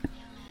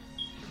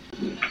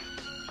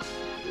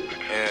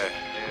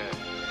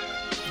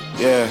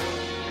Yeah.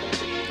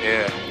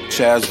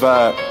 Chaz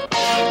vibe.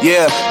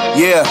 Yeah.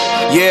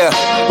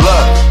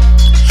 Look.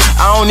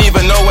 I don't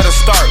even know where to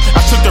start.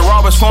 I took the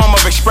rawest form of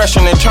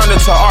expression and turned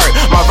it to art.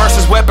 My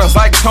verses weapons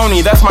like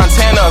Tony, that's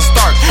Montana or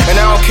Stark. And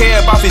I don't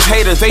care about these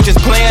haters, they just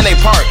playing their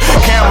part.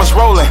 Cameras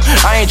rolling,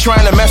 I ain't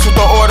trying to mess with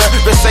the order.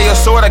 They say a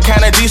sorta,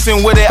 kinda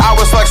decent with it, I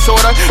was like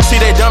sorta. See,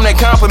 they dumb their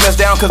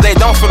compliments down cause they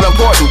don't feel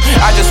important.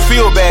 I just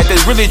feel bad, they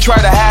really try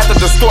to hide the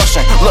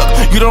distortion.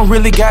 Look, you don't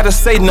really gotta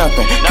say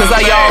nothing, cause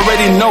I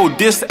already know,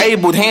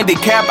 disabled,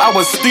 handicapped, I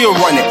was still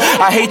running.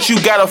 I hate you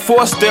gotta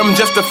force them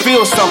just to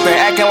feel something,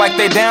 acting like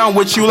they down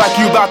with you like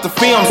you about to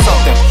film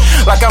something.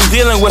 Like I'm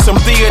dealing with some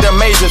theater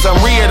majors.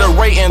 I'm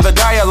reiterating the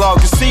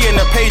dialogue you see in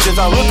the pages.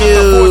 I look at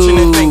the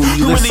fortunate thing.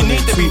 You really need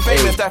to be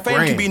famous. That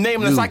fame can be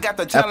nameless. I got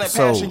the talent,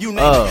 passion, you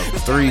name it.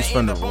 Threes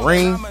from the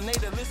Ring.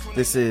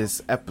 This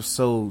is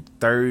episode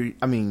 30.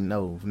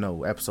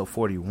 Episode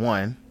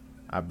 41,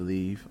 I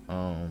believe.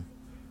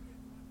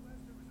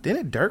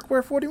 Didn't Dirk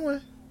wear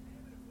 41?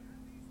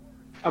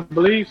 I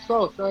believe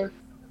so, sir.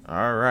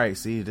 All right.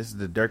 See, this is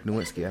the Dirk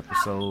Nowitzki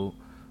episode.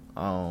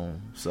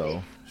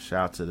 So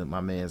shout out to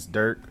my man's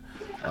Dirk,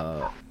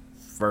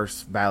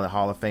 first ballot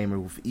Hall of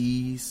Famer with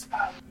ease,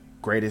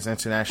 greatest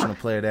international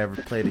player to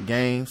ever play the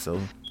game.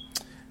 So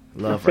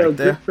love right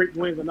there. Freak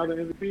wins another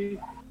MVP.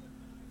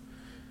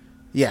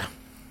 Yeah,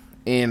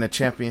 and a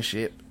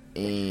championship,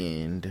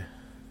 and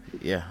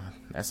yeah,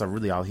 that's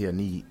really all he'll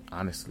need,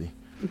 honestly.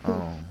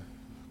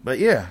 But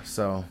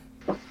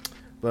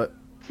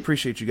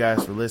appreciate you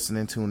guys for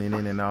listening, tuning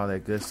in, and all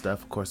that good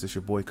stuff. Of course, it's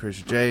your boy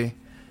Chris J.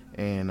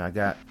 And I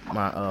got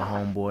my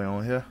homeboy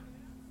on here.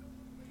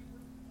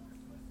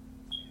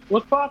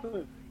 What's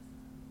poppin'?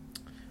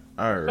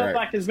 All right. Feels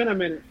like it's been a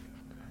minute.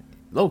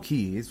 Low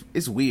key,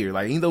 it's weird.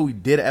 Like, even though we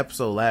did an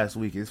episode last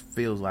week, it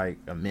feels like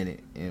a minute,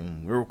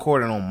 and we're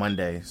recording on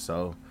Monday,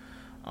 so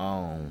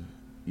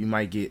you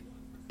might get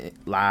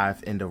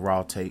live into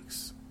Raw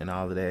takes and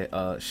all of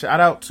that. Shout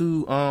out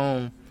to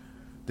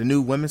the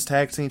new women's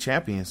tag team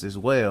champions as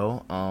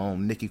well,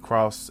 Nikki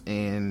Cross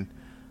and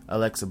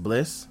Alexa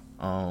Bliss.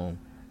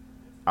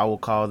 I will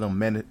call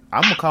them I'm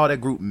gonna call that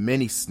group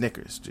Mini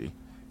Snickers, G.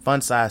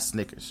 Fun size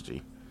Snickers,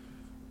 G.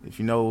 If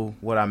you know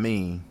what I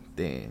mean,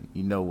 then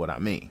you know what I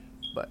mean.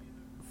 But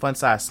Fun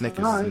size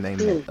Snickers is the name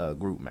of that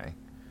group, man.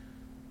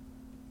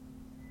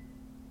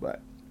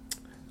 But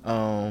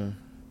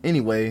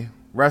anyway,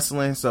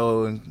 wrestling.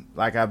 So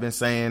like I've been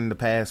saying the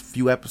past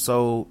few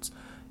episodes,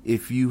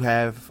 if you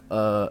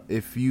are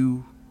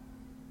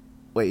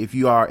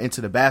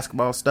into the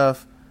basketball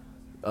stuff,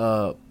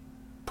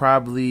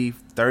 probably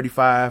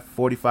 35,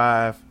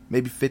 45,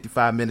 maybe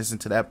 55 minutes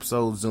into the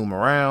episode, zoom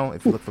around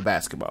if you look for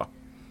basketball,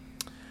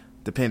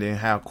 depending on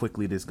how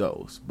quickly this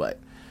goes. But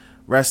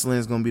wrestling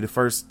is going to be the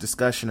first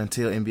discussion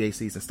until NBA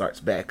season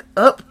starts back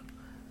up.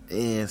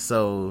 And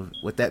so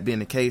with that being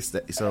the case,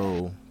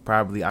 so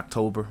probably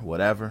October,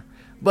 whatever.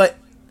 But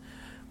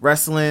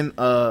wrestling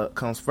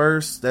comes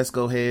first. Let's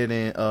go ahead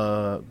and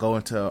go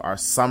into our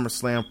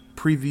SummerSlam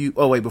preview.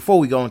 Oh, wait, before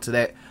we go into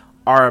that,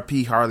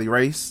 RIP Harley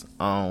Race,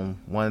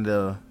 one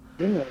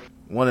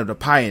of the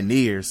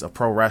pioneers of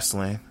pro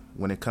wrestling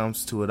when it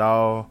comes to it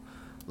all.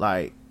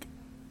 Like,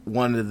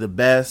 one of the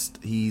best.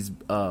 He's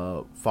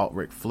fought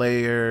Ric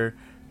Flair.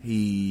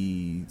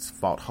 He's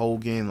fought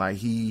Hogan. Like,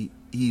 he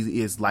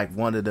is like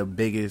one of the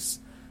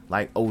biggest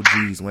like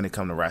OGs when it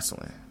comes to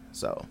wrestling.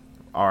 So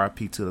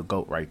RIP to the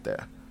GOAT right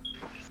there.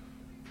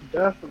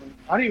 Definitely.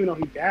 I didn't even know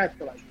he died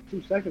for like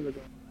 2 seconds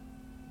ago.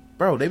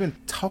 Bro, they've been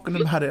talking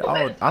about it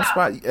all. I'm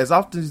surprised as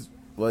often as,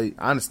 well,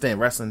 I understand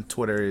wrestling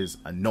Twitter is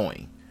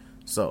annoying.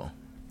 So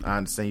I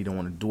understand you don't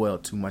want to dwell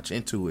too much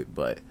into it,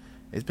 but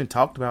it's been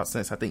talked about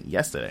since I think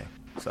yesterday.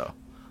 So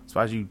I'm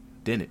surprised you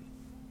didn't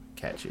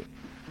catch it.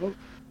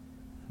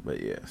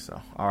 But yeah,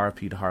 so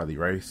RIP to Harley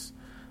Race.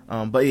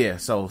 But yeah,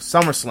 so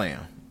SummerSlam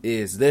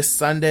is this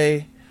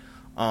Sunday.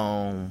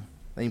 Let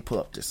me pull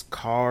up this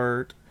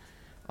card.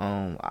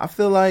 I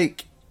feel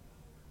like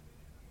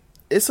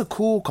it's a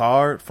cool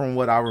card from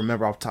what I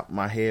remember off the top of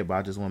my head, but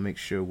I just want to make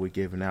sure we're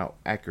giving out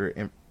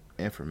accurate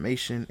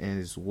information, and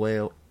as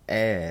well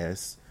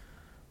as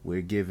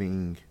we're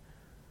giving,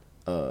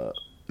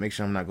 make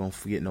sure I'm not going to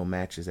forget no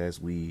matches as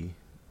we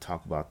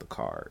talk about the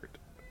card.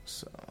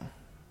 So,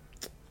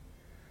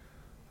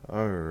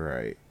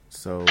 alright.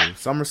 So,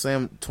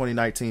 SummerSlam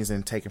 2019 is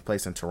taking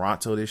place in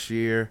Toronto this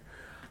year.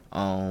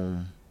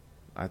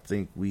 I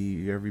think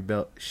every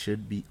belt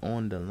should be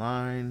on the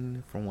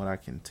line from what I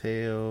can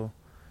tell.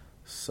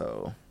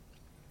 So,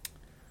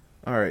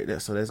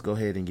 alright, so let's go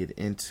ahead and get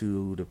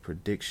into the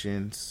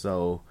predictions.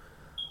 So,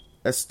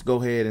 let's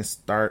go ahead and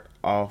start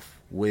off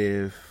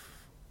with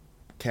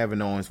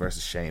Kevin Owens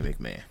versus Shane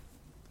McMahon.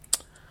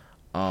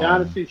 I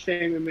want to see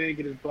Shane McMahon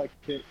get his butt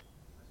kicked.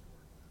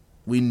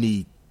 We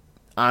need,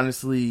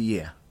 honestly,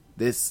 yeah.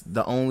 This,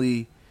 the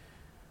only,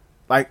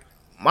 like,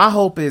 my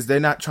hope is they're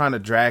not trying to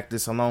drag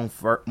this along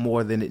for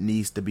more than it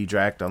needs to be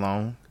dragged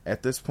along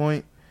at this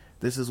point.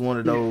 This is one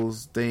of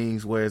those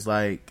things where it's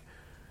like,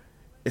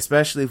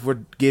 especially if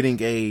we're getting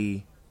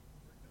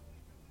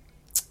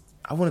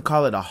I wouldn't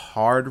call it a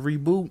hard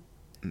reboot,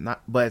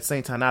 but at the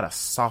same time, not a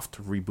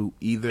soft reboot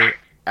either.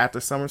 After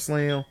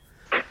SummerSlam,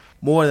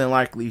 more than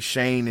likely,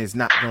 Shane is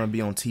not going to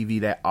be on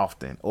TV that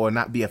often, or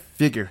not be a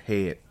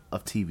figurehead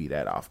of TV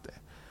that often.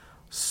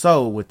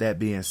 So, with that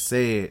being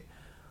said,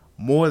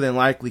 more than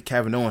likely,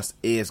 Kevin Owens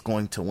is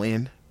going to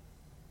win.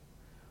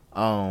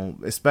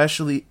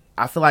 Especially,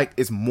 I feel like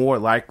it's more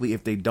likely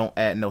if they don't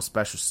add no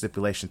special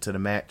stipulation to the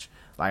match.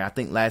 Like I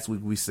think last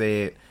week we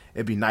said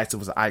it'd be nice if it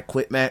was an I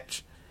Quit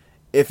match.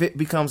 If it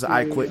becomes an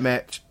I Quit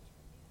match,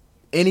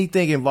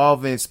 anything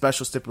involving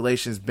special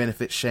stipulations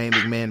benefits Shane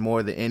McMahon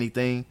more than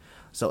anything.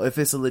 So if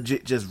it's a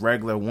legit just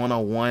regular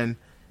 1-on-1,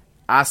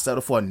 I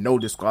settle for a no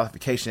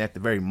disqualification at the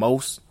very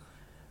most.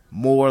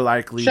 More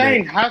likely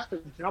Shane has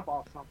to jump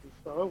off something,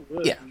 so it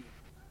would be.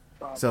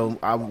 So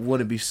I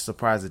wouldn't be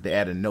surprised if they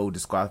add a no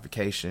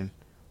disqualification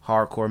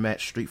hardcore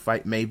match, street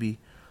fight maybe.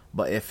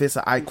 But if it's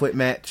an I Quit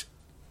match,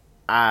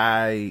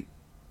 I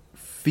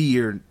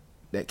fear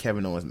that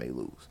Kevin Owens may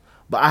lose.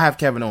 But I have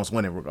Kevin Owens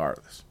winning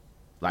regardless.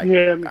 Like,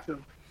 yeah, me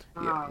too.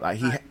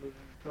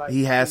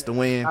 He has to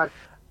win.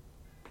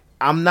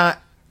 I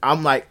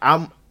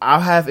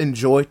have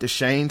enjoyed the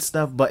Shane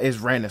stuff, but it's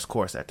ran its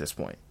course at this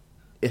point.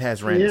 It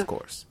has ran its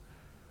course.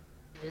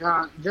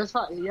 Yeah, just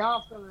how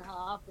y'all feeling how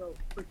I felt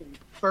freaking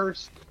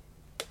first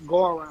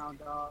go around,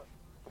 dog.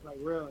 Like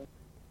really.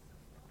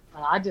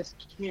 I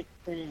just can't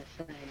stand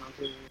Shane on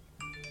TV.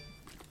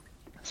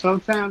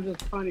 Sometimes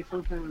it's funny,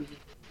 sometimes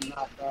it's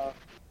not, dog.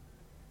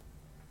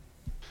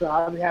 So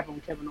I'll be happy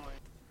with Kevin Owens.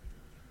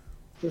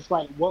 Just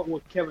like, what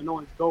would Kevin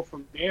Owens go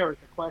from there is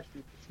the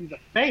question. Because he's a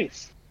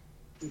face.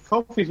 And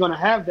Kofi's going to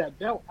have that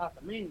belt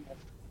after Mania.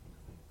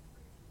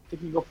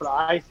 If he go for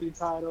the IC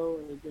title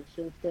or get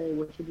Shinsuke,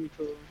 which would be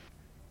cool.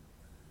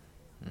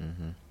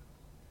 Mm-hmm.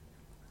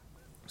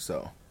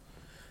 So,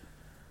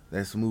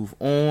 let's move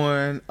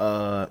on.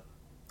 I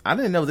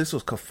didn't know this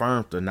was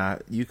confirmed or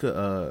not. You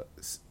could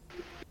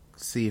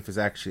see if it's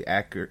actually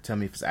accurate. Tell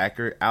me if it's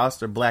accurate.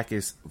 Aleister Black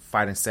is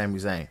fighting Sami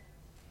Zayn.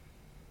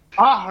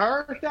 I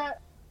heard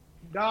that.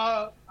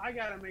 Dog, I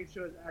gotta make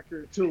sure it's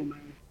accurate too,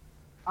 man.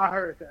 I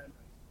heard that.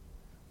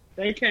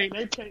 They can't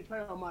play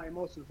on my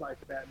emotions like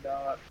that,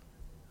 dog.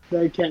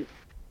 They can't.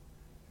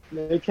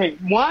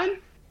 One,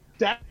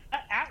 that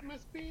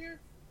atmosphere,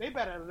 they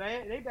better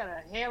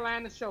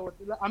headline the show.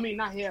 I mean,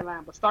 not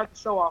headline, but start the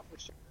show off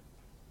with Shane.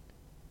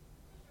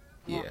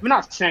 Yeah. I mean,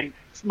 not Shane.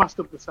 It's my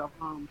stupid self.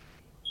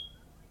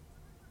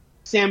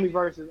 Sammy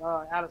versus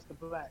Aleister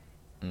Black.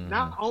 Mm-hmm.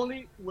 Not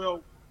only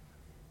will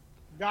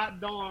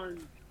God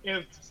darn,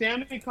 if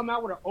Sammy come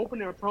out with an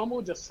opening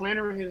promo just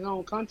slandering his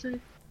own country,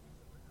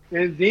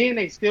 and then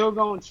they still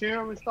go and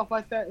cheer him and stuff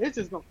like that, it's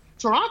just going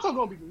Toronto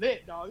gonna be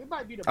lit, dog. It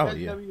might be the best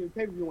WWE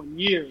pay-per-view in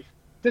years,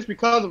 just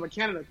because of a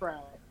Canada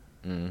crowd.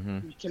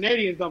 Mm-hmm. The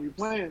Canadians gonna be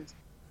playing.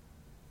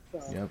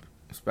 So. Yep,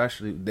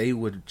 especially they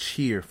would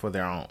cheer for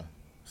their own.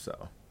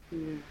 So,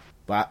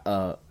 but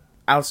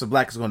Aleister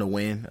Black is gonna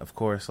win, of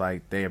course.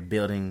 Like they're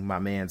building my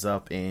man's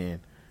up, and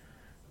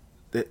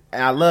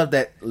I love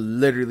that.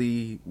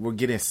 Literally, we're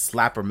getting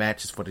slapper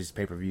matches for these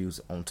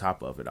pay-per-views on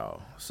top of it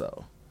all.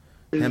 So.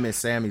 Him and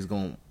Sammy's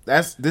going.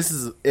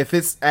 If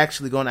it's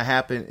actually going to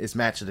happen, it's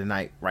match of the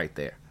night right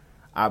there.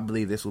 I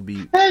believe this will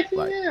be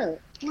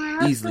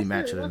easily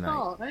match of the night.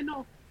 All.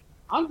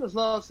 I'm just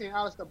love seeing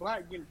Aleister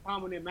Black getting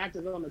prominent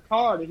matches on the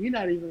card, and he's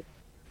not even.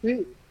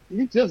 He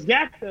just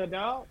got there,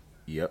 dog.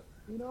 Yep.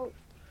 You know,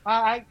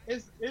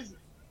 it's a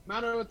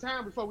matter of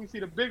time before we see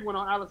the big one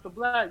on Aleister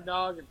Black,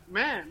 dog. And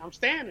man, I'm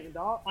standing,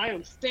 dog. I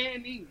am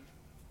standing.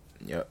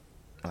 Yep.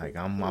 Like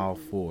I'm all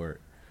for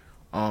it.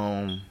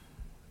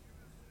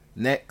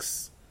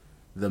 Next,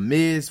 The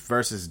Miz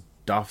versus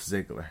Dolph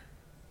Ziggler.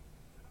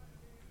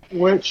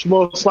 Which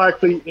most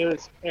likely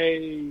is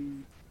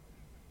it's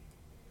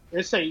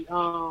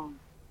a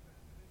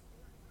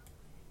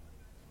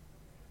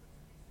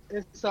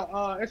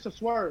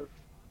swerve.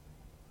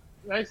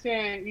 They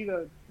saying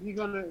either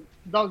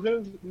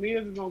Miz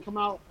is gonna come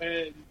out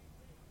and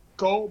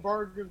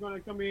Goldberg is gonna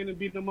come in and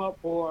beat them up,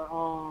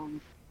 or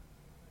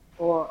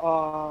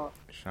Shawn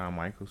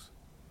Michaels.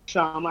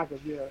 Shawn Michaels,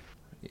 yeah.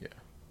 Yeah.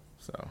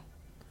 So,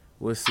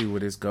 we'll see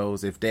where this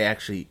goes. If they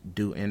actually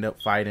do end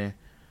up fighting,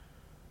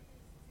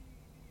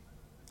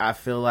 I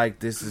feel like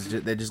they're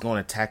just going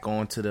to tack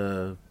on to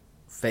the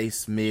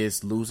face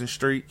Miz losing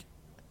streak,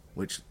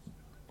 which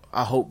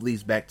I hope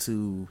leads back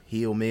to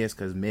heel Miz,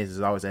 because Miz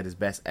is always at his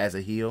best as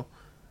a heel,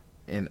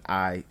 and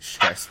I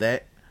stress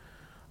that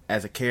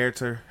as a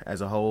character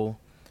as a whole,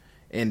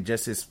 and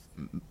just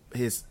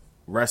his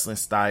wrestling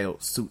style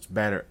suits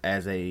better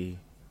as a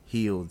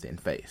heel than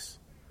face.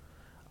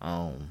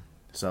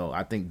 So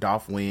I think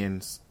Dolph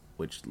wins,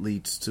 which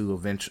leads to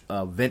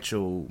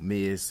eventual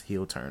Miz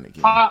heel turn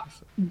again.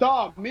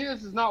 Dog,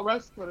 Miz is not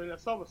wrestling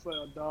at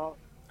SummerSlam, dog.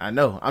 I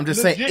know. I'm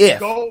just Legit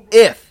saying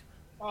if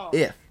I'm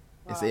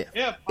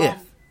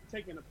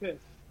taking a piss.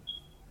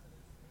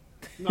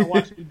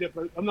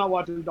 I'm not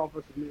watching Dolph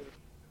versus Miz.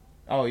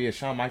 Oh yeah,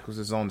 Shawn Michaels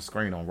is on the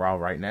screen on Raw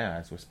right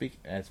now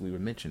as we were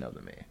mentioning of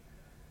the man.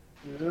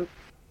 Yeah.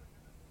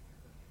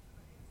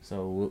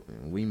 So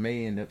we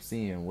may end up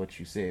seeing what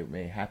you said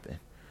may happen.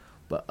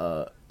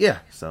 But yeah,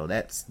 so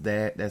that's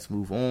that. Let's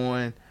move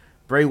on.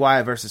 Bray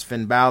Wyatt versus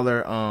Finn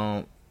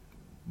Balor.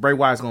 Bray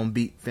Wyatt's gonna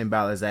beat Finn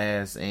Balor's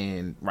ass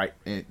and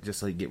just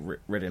so he get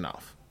ridden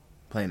off.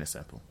 Plain and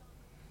simple.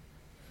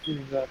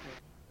 Exactly.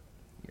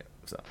 Yeah.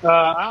 So it's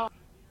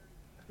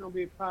gonna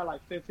be probably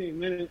like 15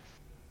 minutes.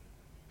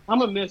 I'm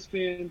gonna miss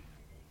Finn.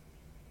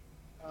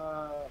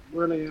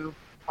 Really am.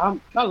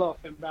 I love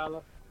Finn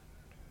Balor.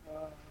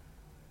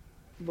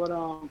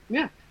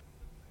 Yeah.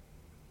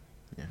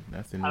 Yeah,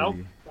 nothing I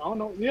really. don't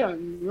know. Yeah,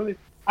 really.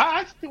 I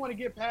actually want to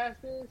get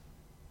past this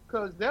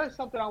because there's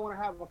something I want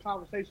to have a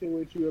conversation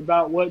with you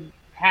about what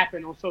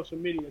happened on social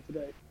media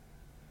today.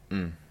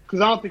 Because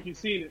I don't think you've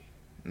seen it.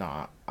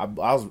 No, I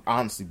was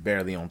honestly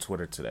barely on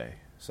Twitter today.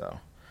 So,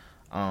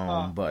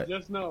 but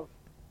just know,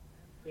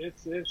 it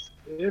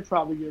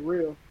probably get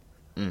real.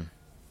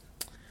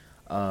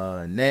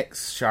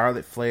 Next,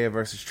 Charlotte Flair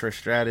versus Trish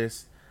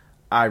Stratus.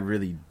 I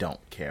really don't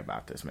care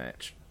about this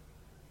match.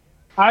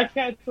 I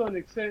care to an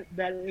extent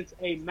that it's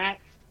a match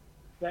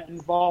that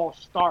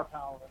involves star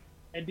power,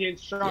 and then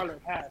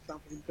Charlotte has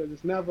something because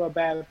it's never a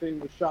bad thing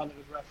with Charlotte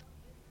as wrestling.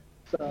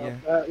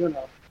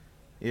 So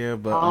Yeah,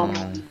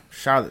 but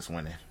Charlotte's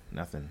winning.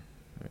 Nothing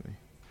really.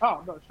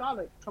 Oh no,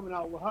 Charlotte coming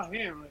out with her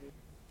hand raised.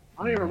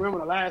 I don't even remember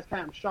the last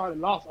time Charlotte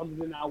lost other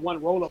than that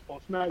one roll up on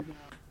SmackDown.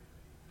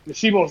 And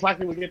she most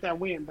likely will get that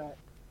win back.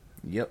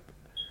 Yep.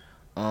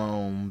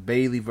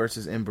 Bayley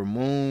versus Ember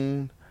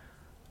Moon.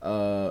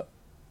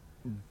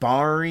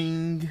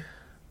 Barring,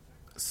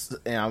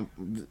 and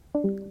I'm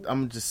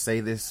gonna just say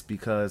this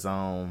because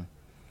I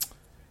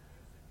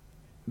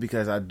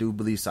do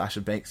believe Sasha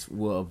Banks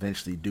will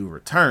eventually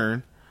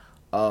return.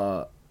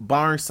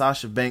 Barring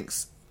Sasha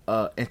Banks'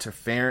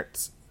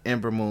 interference,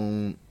 Ember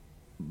Moon's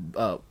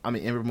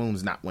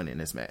not winning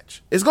this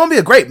match. It's gonna be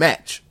a great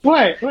match.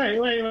 Wait.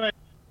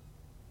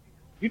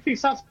 You think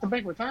Sasha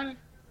Banks returning?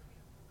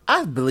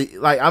 I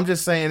believe, I'm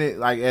just saying it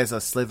as a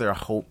slither of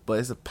hope, but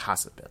it's a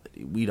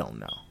possibility. We don't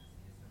know.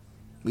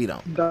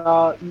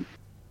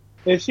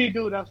 If she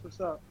do, that's what's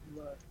up.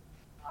 But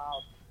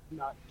I'm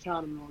not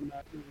counting on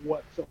that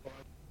whatsoever.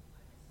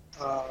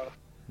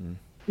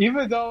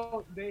 Even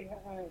though they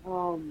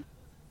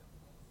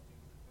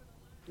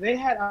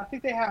had, I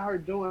think they had her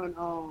doing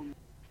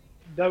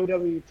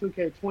WWE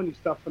 2K20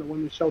 stuff for the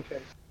Women's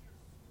Showcase.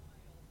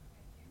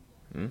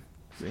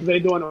 They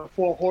doing a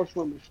 4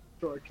 horsewomen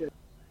showcase.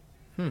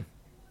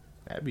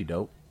 That'd be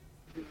dope.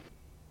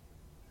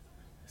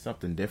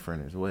 Something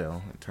different as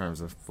well in terms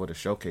of for the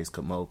showcase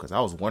mode, because I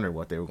was wondering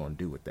what they were going to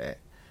do with that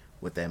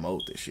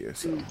mode this year.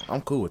 So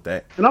I'm cool with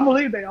that. And I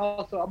believe they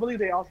also have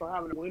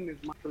a women's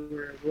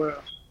career as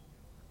well.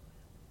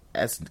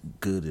 That's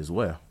good as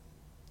well.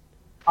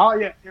 Oh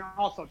yeah, and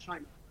also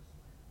China.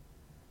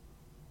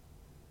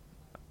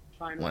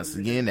 Once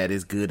again, that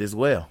is good as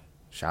well.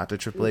 Shout out to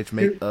Triple H.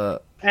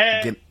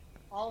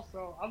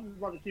 Also, I'm just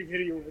about to keep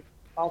hitting you with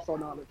also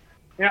knowledge.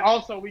 And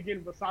also, we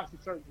getting Versace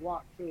shirt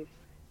rock too.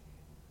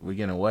 We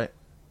getting what?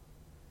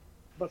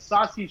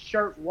 Versace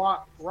shirt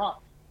rock.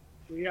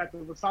 We got the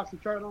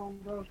Versace shirt on,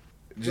 bro.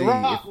 G,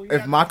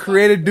 if my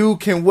creative dude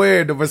can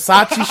wear the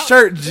Versace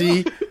shirt,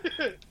 G,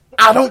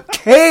 I don't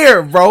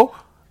care, bro.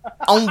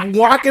 I'm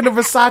rocking the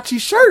Versace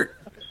shirt.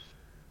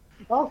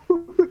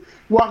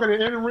 Walking in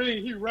the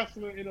ring, he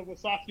wrestling in a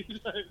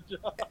Versace shirt.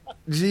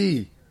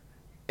 G.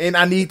 And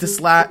I need to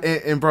slide,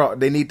 and bro,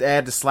 they need to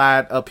add the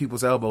slide up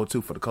people's elbow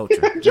too for the culture.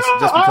 Just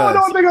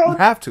because you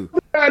have to.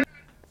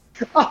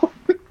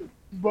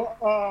 But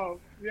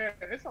yeah,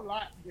 it's a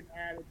lot getting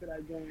added to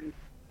that game.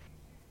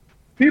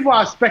 People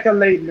are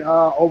speculating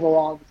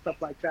overall and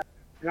stuff like that.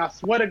 And I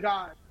swear to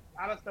God,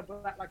 I done step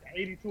like an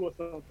 82 or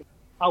something.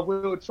 I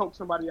will choke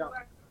somebody out.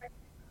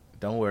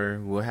 Don't worry,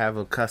 we'll have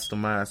a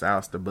customized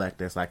Aleister Black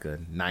that's like a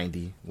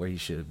 90 where he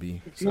should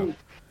be. So,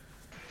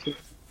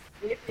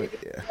 but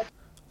yeah.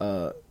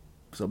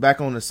 So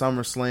back on the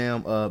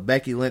SummerSlam,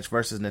 Becky Lynch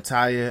versus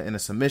Natalya in a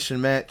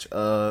submission match.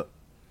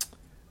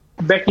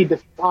 Becky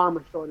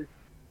disarmed Shorty.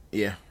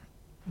 Yeah.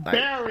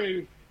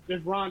 Barry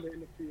is Ronda in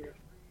the field.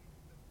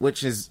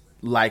 Which is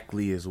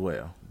likely as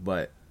well.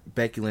 But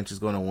Becky Lynch is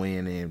going to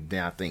win, and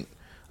then I think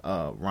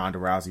Ronda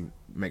Rousey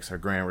makes her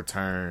grand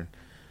return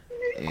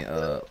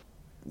and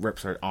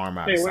rips her arm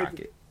out of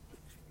socket.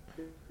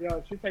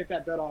 Yo, she take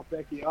that belt off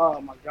Becky. Oh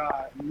my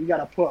God. You got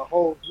to put a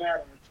whole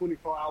mat on a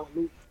 24-hour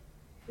loop.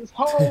 It's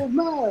whole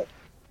mad.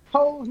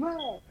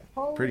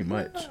 Pretty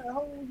much.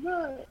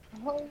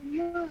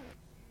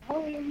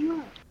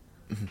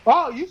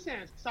 Oh, you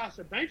saying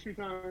Sasha Banks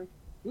return?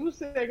 You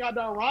said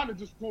goddamn Ronda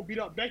just gonna beat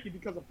up Becky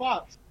because of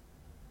Fox.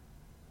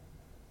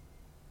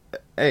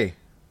 Hey,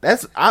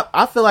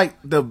 I feel like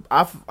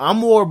I'm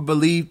more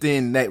believed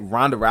in that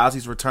Ronda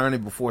Rousey's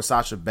returning before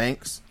Sasha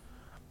Banks,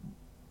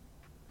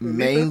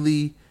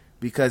 mainly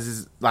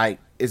because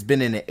it's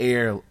been in the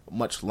air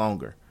much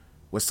longer.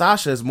 With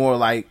Sasha, it's more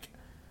like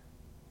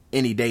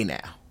any day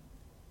now.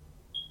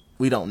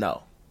 We don't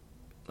know.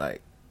 Hey,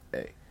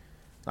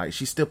 Like,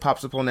 she still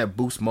pops up on that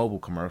Boost Mobile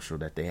commercial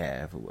that they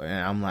have. And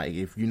I'm like,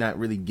 if you're not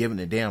really giving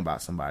a damn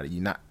about somebody,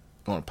 you're not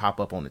going to pop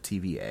up on the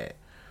TV ad.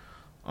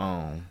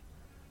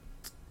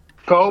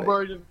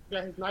 Goldberg just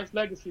got his nice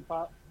legacy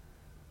pop.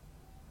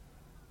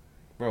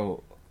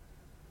 Bro,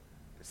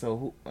 so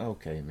who?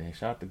 Okay, man.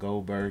 Shout out to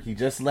Goldberg. He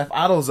just left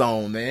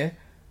AutoZone, man.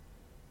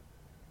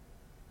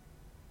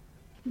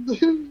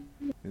 The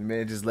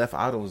man just left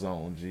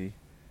AutoZone, G.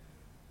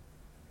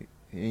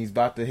 He's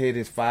about to hit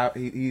his 5.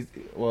 He's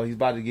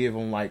about to give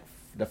him like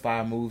the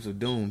 5 moves of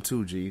doom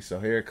too, G. So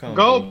here it comes.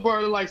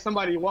 Goldberg like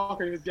somebody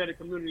walking his gated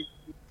community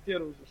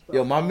Skittles and stuff.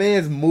 Yo, my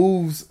man's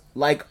moves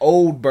like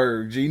old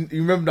Berg, G. You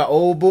remember the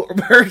old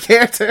Berg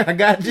character I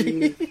got,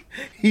 G?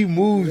 He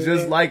moves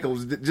just like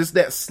him, just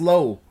that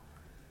slow.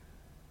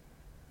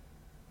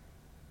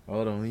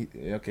 Hold on.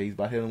 He's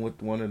about to hit him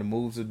with one of the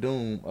moves of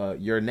doom.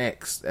 You're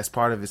next. That's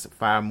part of his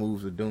 5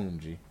 moves of doom,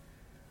 G.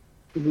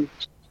 Mm-hmm.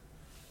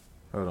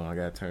 Hold on, I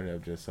gotta turn it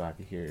up just so I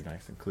can hear it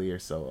nice and clear.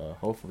 So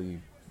hopefully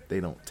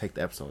they don't take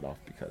the episode off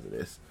because of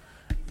this.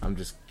 I'm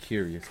just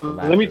curious.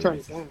 Let me turn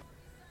it down.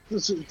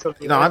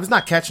 No, I was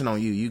not catching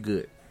on you. You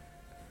good?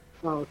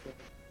 Oh, okay.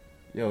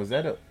 Yo, is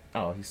that a?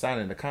 Oh, he's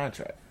signing the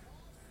contract.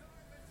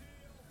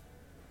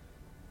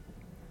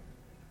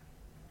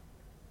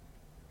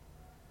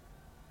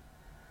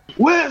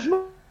 Where's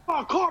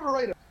my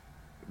carburetor?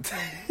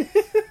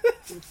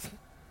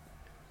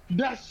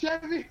 That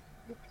Chevy.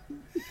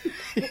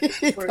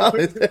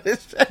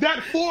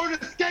 That Ford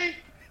Escape.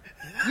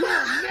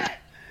 You're next.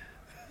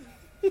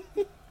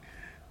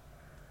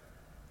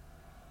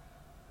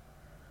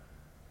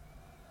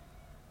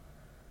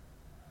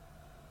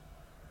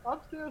 I'm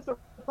still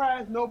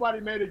surprised nobody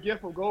made a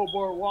gif of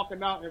Goldberg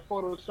walking out and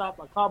Photoshop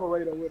a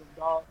carburetor with him,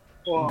 dog.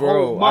 Or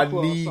bro, I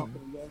need. Or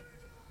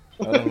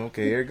bro.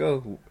 Okay, here we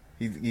go.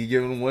 He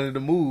giving him one of the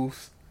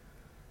moves.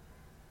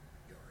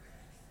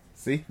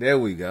 See, there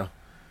we go.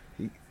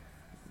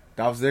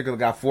 Dolph Ziggler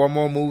got 4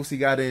 more moves he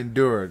got to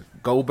endure.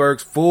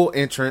 Goldberg's full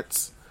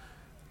entrance,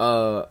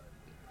 the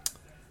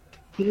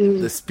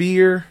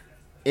spear,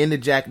 and the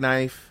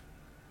jackknife,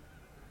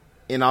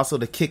 and also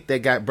the kick that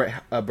got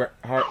Bret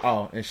Hart.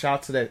 Oh, and shout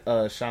out to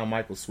that Shawn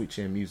Michaels Sweet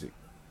Chin Music.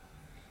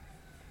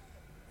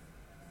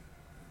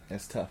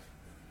 That's tough.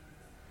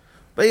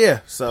 But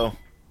yeah, so.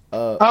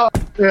 Yeah,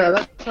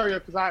 that's sorry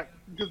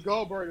because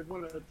Goldberg is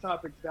one of the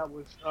topics that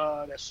was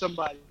that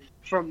somebody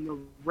from the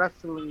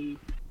wrestling,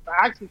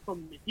 actually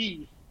from the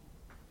Heat,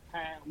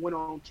 went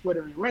on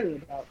Twitter and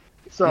ranted about.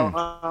 So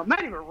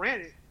not even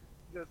ranted,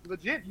 just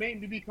legit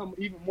made me become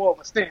even more of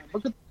a stand.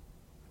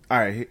 All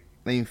right,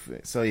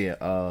 so yeah,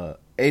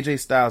 AJ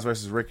Styles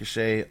versus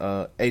Ricochet.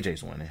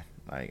 AJ's winning.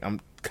 Like, I'm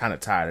kind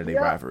of tired of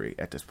their rivalry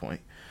at this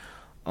point.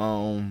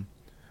 Kofi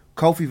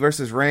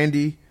versus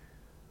Randy.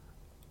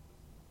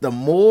 The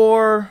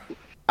more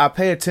I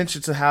pay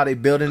attention to how they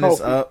building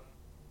this up,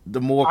 the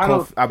more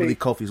I believe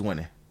Kofi's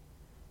winning.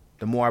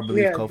 The more I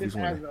believe Kofi's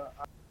winning.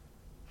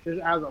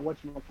 Just as a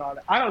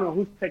whatchamacallit. I don't know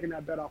who's taking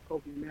that bet off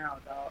Kofi now,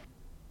 dog.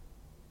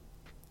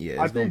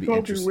 Yeah, it's going to be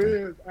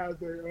interesting.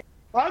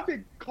 I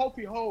think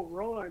Kofi whole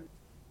run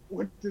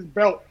with this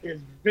belt is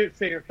Vince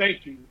saying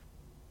thank you.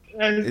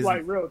 And it's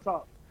like real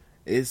talk.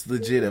 It's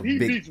legit a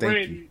big thank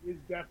Randy, you. it's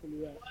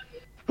definitely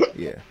that.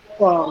 Yeah.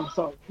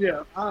 So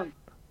yeah,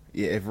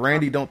 yeah, if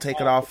Randy don't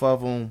take it off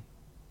of him,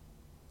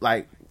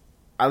 like,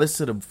 I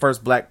listened to the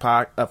first Black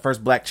Chant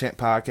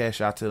podcast.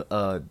 Shout out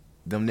to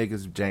them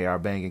niggas, JR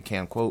Bang and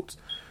Cam Quotes.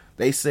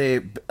 They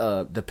said,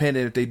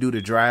 depending if they do the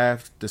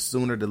draft, the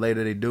sooner the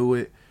later they do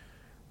it.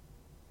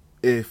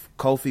 If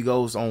Kofi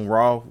goes on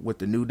Raw with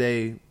the New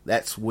Day,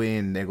 that's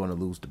when they're going to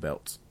lose the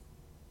belts.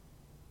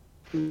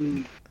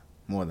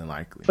 More than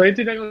likely. So you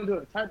think they're going to do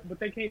a title, but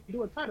they can't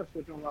do a title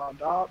switch on Raw,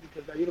 dog,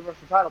 because that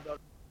Universal title belt.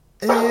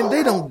 And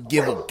they don't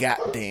give a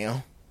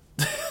goddamn.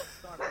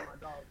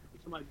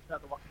 Somebody just had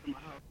to walk into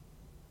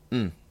my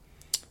house.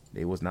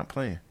 They was not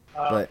playing.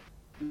 But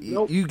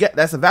nope. you get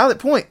that's a valid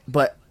point,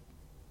 but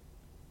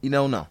you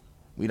don't know.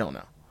 We don't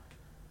know.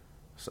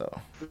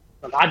 So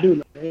I do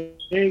know. They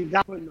ain't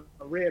got putting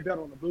a red belt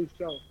on the blue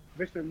show.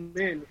 Vince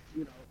McMahon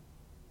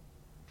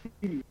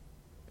is,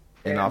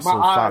 and also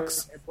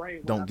Fox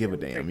don't give a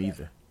damn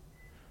either.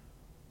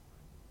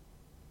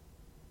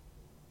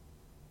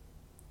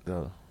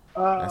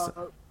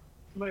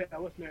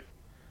 What's next?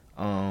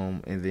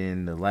 And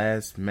then the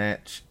last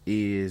match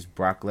is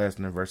Brock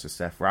Lesnar versus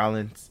Seth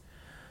Rollins.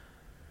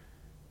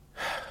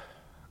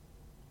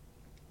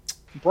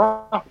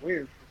 Brock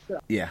wins.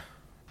 Yeah.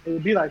 It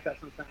would be like that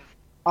sometimes.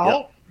 I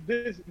hope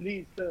this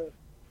leads to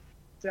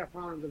Seth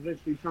Rollins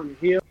eventually turning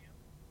heel.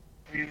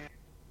 And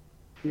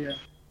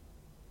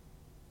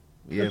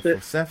yeah,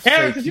 for Seth's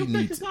sake, he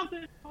needs.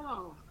 Something? Hold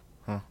on.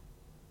 Huh?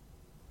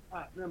 All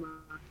right, never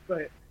mind. Go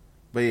ahead.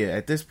 But yeah,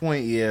 at this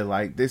point,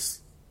 like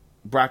this,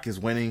 Brock is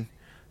winning.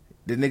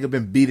 The nigga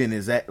been beating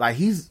his ass. Like,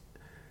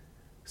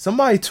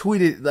 somebody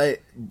tweeted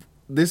like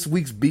this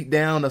week's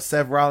beatdown of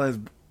Seth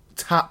Rollins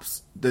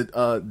tops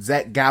the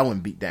Zach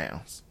Gowen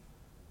beatdowns.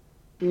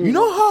 You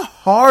know how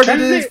hard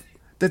it is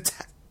to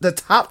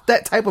top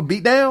that type of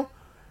beatdown?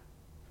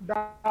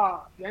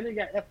 That nigga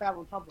got F5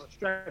 on top of a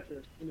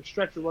stretcher, and the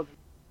stretcher wasn't.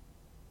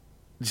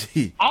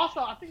 Gee. Also,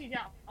 I think he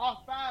got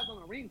all fives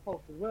on the ring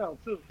post as well,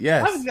 too.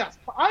 Yes. I didn't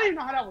even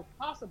know how that was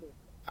possible.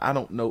 I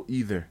don't know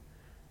either.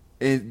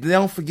 And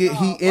don't forget,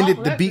 he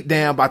ended the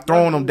beatdown by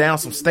throwing him down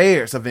some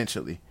stairs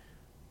eventually.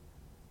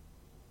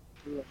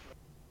 Yeah.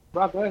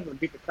 Brock Lesnar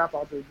beat the crap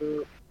out of this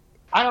dude.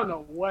 I don't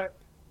know what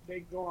they're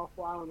going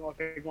for. I don't know if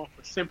they're going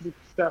for simply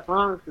Seth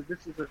Rollins, because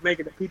this is just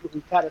making the people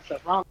who tatted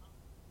Seth Rollins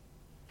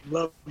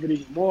love it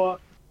even more.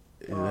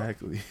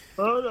 Exactly.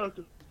 That's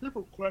a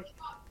simple question.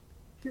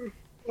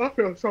 I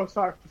feel so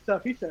sorry for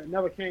Seth. He said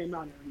never came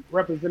out and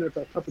represented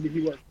the company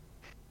he was.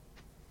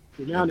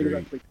 So now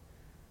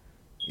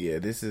yeah,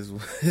 this is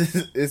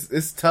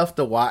it's tough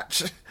to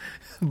watch,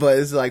 but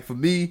it's like, for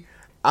me,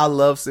 I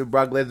love seeing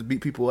Brock Lesnar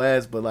beat people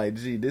ass, but like,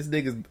 gee, this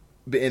nigga's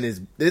been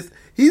in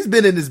he's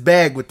been in his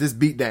bag with this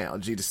beatdown,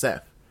 G, to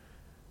Seth.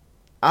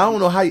 I don't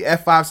know how you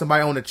F5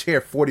 somebody on a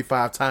chair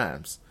 45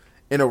 times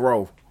in a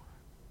row.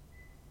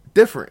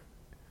 Different.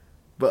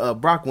 But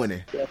Brock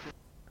winning.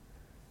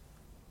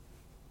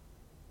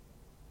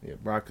 Yeah,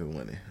 Brock is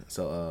winning.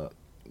 So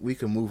we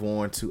can move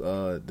on to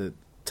the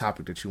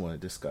topic that you want to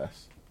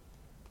discuss.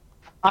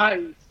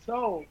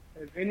 So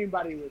if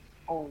anybody was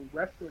on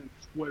wrestling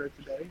Twitter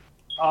today,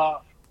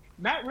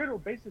 Matt Riddle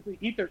basically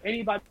ethered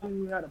anybody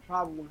who had a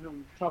problem with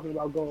him talking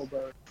about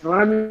Goldberg. And what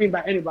I mean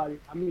by anybody,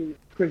 I mean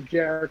Chris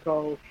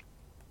Jericho,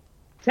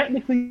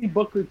 technically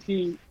Booker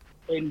T,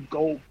 and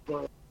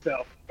Goldberg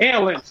himself,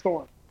 and Lance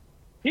Storm.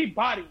 He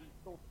bodied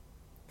Storm.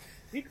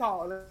 He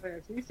called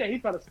Lance. He said he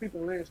fell asleep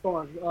in Lance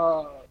Storm.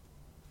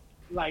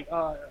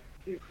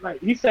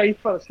 He said he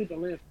fell asleep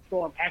in Lance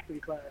Storm acting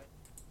class.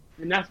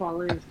 And that's why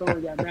Lance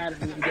Storm got mad at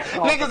him.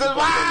 Niggas is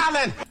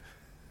wildin'!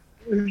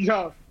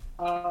 Yo,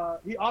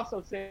 he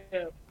also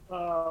said,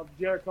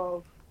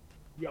 Jericho,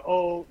 you're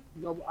old.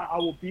 You know, I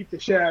will beat the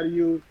shit out of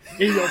you.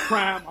 In your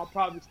prime, I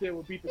probably still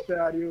will beat the shit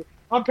out of you.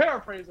 I'm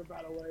paraphrasing,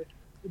 by the way.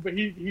 But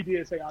he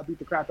did say, I'll beat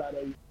the crap out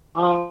of you.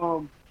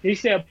 He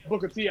said,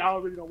 Booker T, I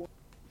really don't want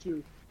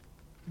to.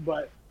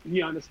 But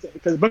he understands.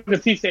 Because Booker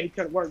T said he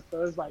couldn't work.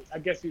 So it's like, I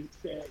guess he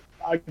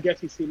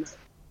didn't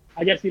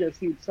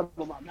see some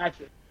of my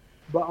matches.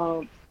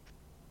 But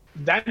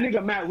that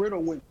nigga Matt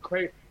Riddle went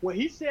crazy. When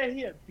he said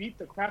he had beat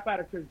the crap out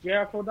of Chris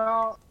Jericho,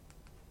 dog,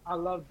 I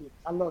loved it.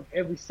 I loved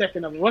every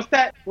second of it. What's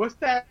that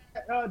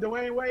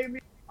Dwayne Wade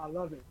mean? I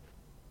love it.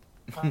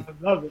 I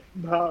love it.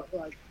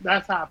 Like,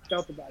 that's how I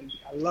felt about it.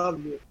 I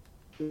loved it.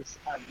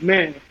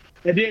 Man.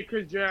 And then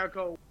Chris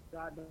Jericho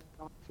got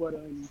on Twitter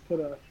and put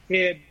a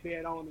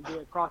headband on and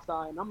did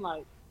cross-eye. And I'm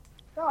like,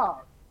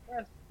 dog,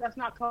 that's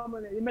not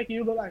coming. It's making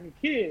you look like a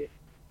kid.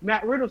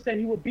 Matt Riddle said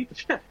he would beat the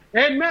shit.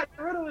 And Matt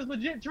Riddle is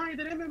legit trained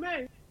in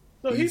MMA.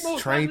 So he's he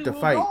most trained to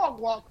will fight. Dog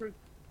walk Chris.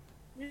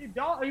 He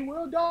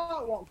will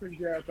dog walk Chris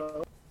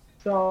Jericho.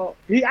 So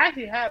he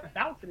actually had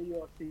bouts in the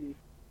UFC.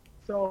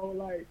 So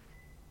like,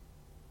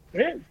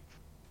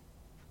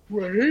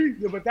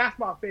 but that's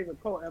my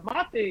favorite quote. And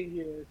my thing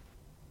is,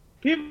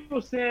 people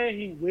saying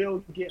he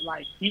will get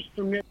like heat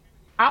from it.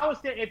 I would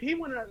say if he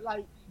would have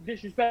like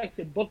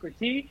disrespected Booker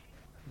T,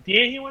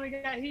 then he want to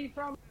get heat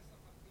from it.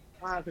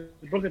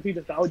 Booker T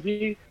is the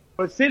OG.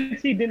 But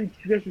since he didn't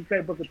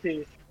disrespect Booker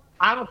T,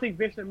 I don't think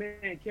Vince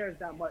McMahon cares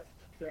that much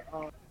to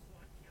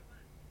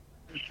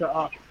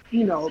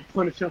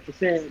punish him for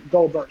saying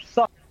Goldberg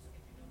sucks.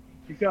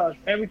 Because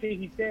everything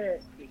he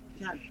said is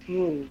not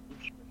true.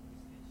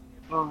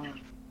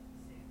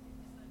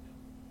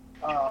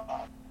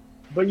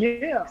 But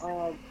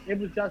yeah, it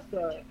was just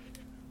a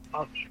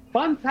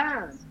fun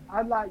time.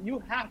 You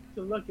have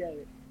to look at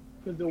it.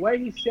 Because the way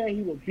he said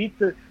he would beat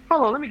the...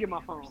 Hold on, let me get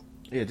my phone.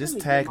 Yeah, just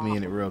tag me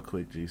in it real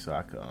quick, G, so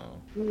I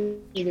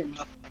can...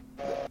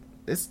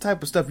 It's the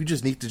type of stuff you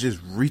just need to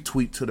just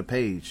retweet to the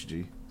page,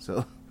 G.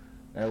 So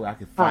that way I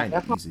can find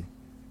it easy.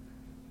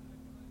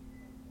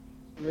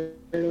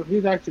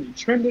 He's actually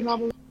trending, I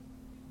believe,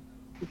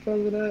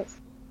 because of that.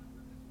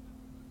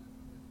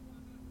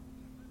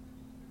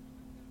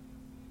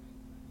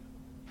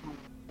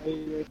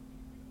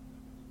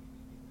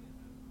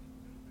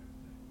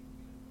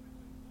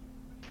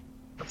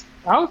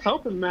 I was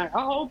hoping I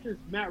hope this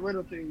Matt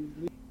Riddle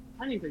thing.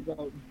 I need to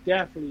go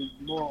definitely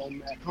more on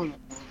Matt. Hold on.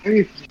 I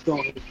need to just go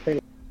on his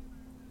page.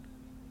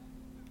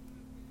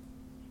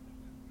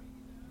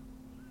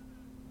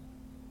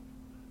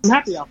 I'm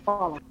happy I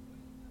follow.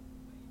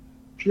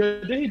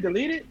 Did he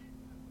delete it?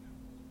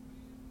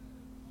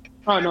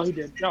 Oh no, he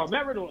did. No,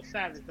 Matt Riddle was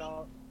savage,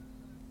 dog.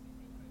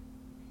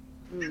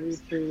 I'm gonna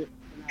retweet it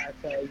and I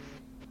tell you.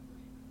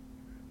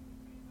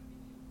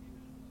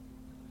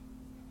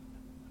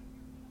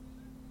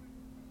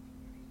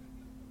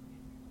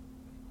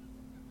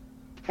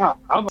 Oh,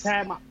 I'm gonna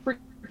tag my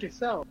freaking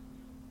self.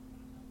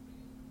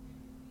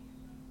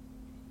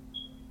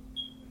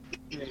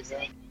 There you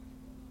go.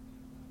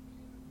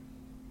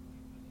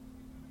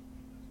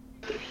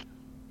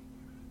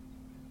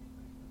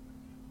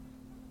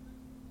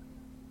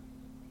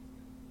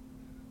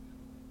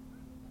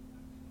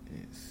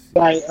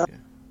 Like,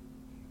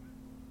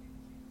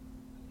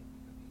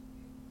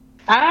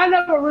 I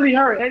never really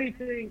heard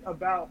anything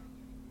about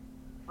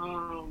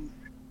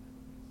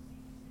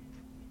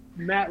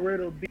Matt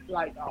Riddle be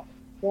like a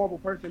horrible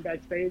person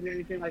backstage or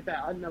anything like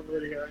that. I never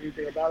really heard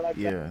anything about that.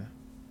 Yeah.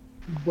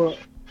 But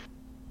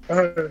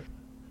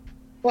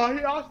well,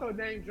 he also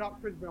name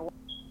dropped Chris Benoit.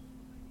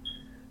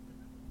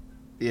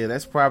 Yeah,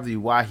 that's probably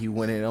why he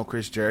went in on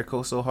Chris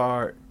Jericho so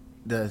hard.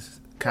 The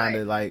kind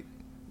of like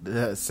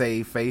the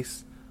save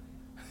face,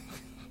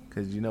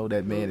 because you know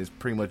that man is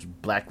pretty much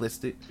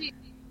blacklisted.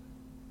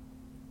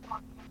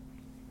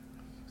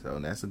 So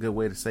that's a good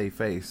way to save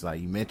face.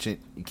 Like you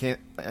can't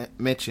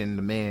mention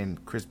the man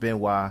Chris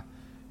Benoit.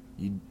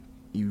 You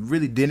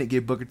really didn't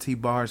get Booker T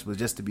bars, but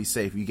just to be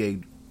safe, you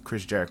gave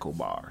Chris Jericho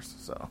bars.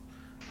 So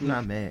I'm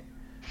not mad.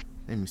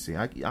 Let me see.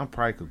 I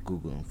probably could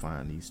Google and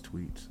find these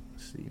tweets.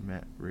 Let's see,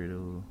 Matt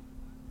Riddle.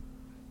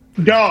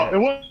 No, it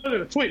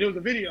wasn't a tweet. It was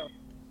a video.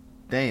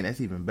 Dang,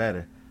 that's even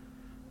better.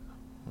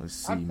 Let's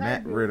see.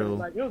 Matt Riddle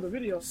like, it was a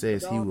video,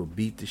 says he will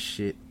beat the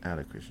shit out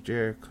of Chris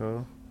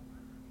Jericho.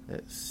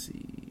 Let's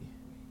see.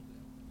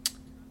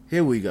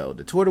 Here we go.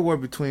 The Twitter war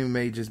between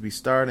may just be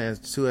starting as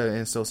two had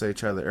insults at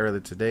each other earlier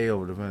today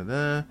over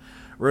the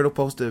Riddle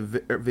posted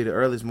a video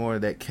earlier this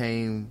morning that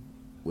came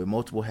with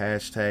multiple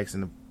hashtags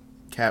in the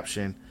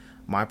caption,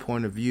 "My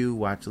point of view,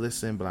 watch,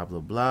 listen, blah, blah,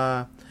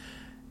 blah."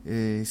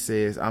 And he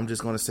says, "I'm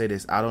just going to say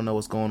this. I don't know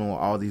what's going on with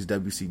all these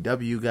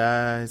WCW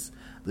guys.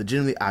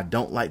 Legitimately, I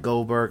don't like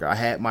Goldberg. I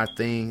had my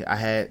thing.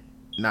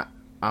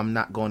 I'm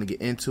not going to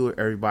get into it.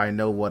 Everybody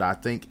know what I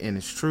think, and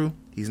it's true.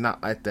 He's not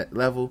at that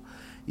level.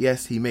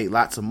 Yes, he made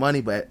lots of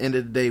money, but at the end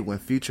of the day, when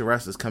future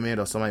wrestlers come in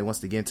or somebody wants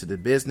to get into the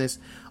business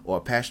or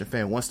a passionate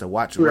fan wants to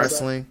watch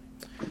wrestling,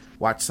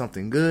 watch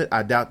something good,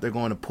 I doubt they're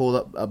going to pull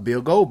up a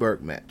Bill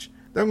Goldberg match.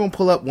 They're going to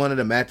pull up one of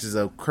the matches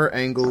of Kurt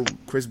Angle,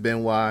 Chris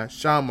Benoit,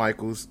 Shawn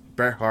Michaels,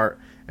 Bret Hart,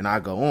 and I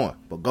go on.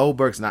 But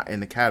Goldberg's not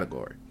in the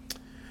category."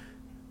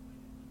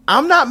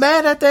 I'm not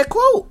mad at that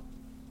quote.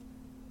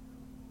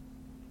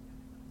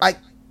 Like,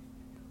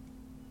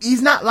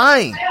 he's not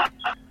lying.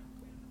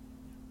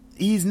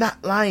 He's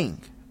not lying.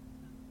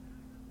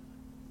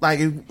 Like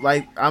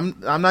I'm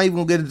not even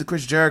gonna get into the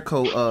Chris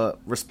Jericho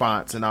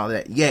response and all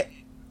that yet.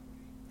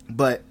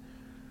 But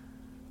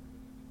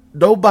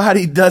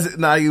nobody does it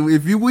now.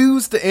 If we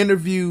was to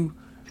interview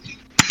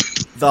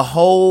the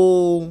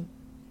whole,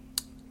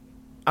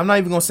 I'm not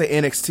even gonna say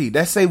NXT.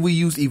 Let's say we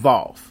use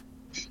Evolve.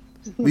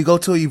 We go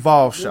to an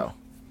Evolve show.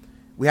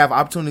 We have an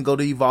opportunity to go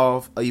to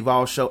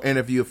Evolve show,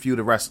 interview a few of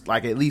the rest,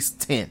 like at least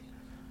 10.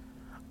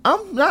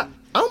 I'm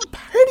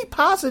pretty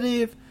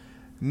positive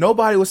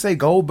nobody would say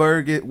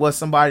Goldberg was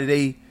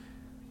somebody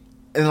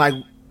and like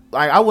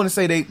I wouldn't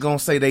say they gonna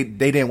say they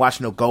didn't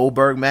watch no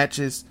Goldberg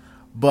matches,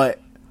 but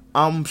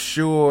I'm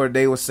sure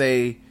they would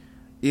say,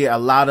 yeah, a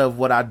lot of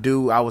what I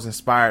do, I was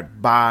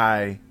inspired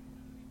by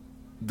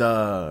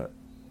Kurt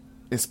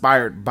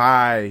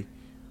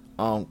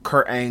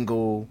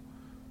Angle,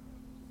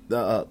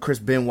 the Chris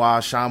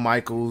Benoit, Shawn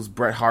Michaels,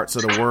 Bret Harts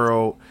of the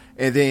world,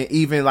 and then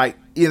even like,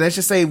 yeah, let's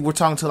just say we're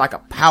talking to like a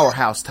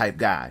powerhouse type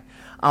guy.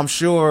 I'm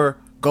sure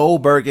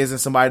Goldberg isn't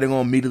somebody they're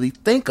gonna immediately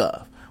think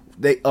of,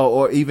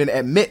 or even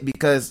admit,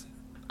 because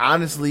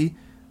honestly,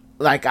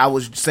 like I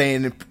was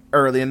saying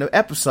early in the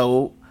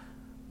episode,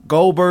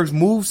 Goldberg's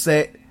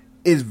moveset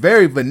is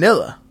very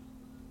vanilla.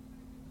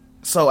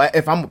 So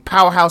if I'm a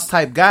powerhouse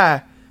type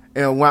guy,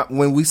 and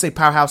when we say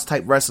powerhouse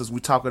type wrestlers, we're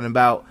talking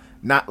about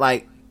not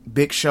like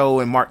Big Show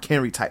and Mark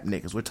Henry type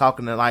niggas. We're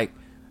talking to like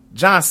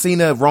John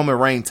Cena, Roman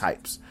Reigns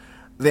types.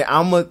 Then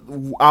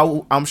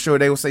I'm sure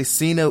they would say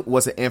Cena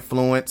was an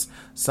influence.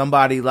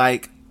 Somebody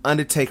like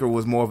Undertaker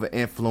was more of an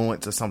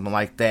influence or something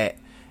like that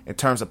in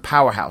terms of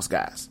powerhouse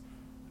guys.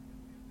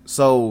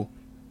 So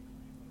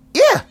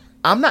yeah,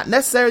 I'm not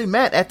necessarily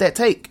mad at that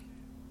take.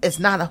 It's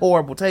not a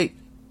horrible take.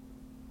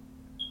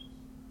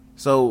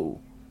 So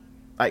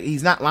like,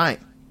 he's not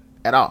lying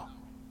at all.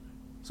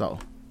 So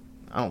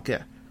I don't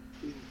care.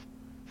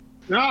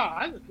 No,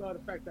 I just love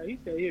the fact that he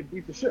said he'd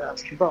beat the shit out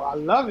of him. Bro, I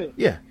love it.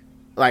 Yeah.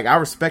 Like, I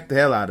respect the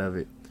hell out of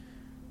it.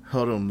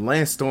 Hold on.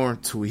 Lance Storm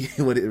tweet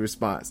with a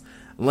response.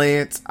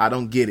 "Lance, I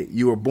don't get it.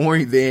 You were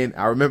boring then.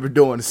 I remember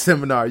doing a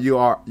seminar you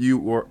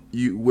were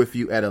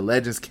at a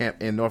Legends camp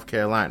in North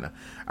Carolina.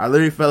 I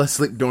literally fell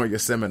asleep during your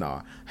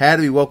seminar. Had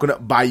to be woken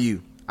up by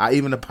you. I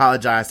even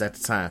apologized at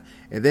the time.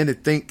 And then to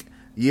think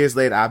years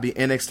later I'll be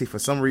NXT for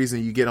some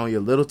reason, you get on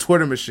your little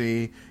Twitter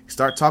machine, you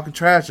start talking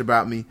trash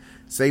about me,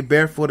 say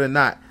barefoot or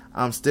not,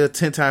 I'm still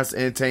 10 times the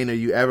entertainer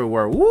you ever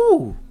were."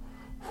 Woo!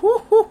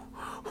 Woo! Woo!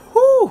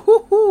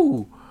 Woo! Woo!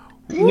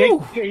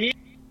 Woo!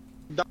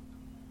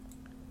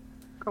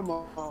 Come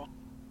on.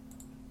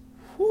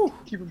 Woo.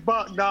 Keep it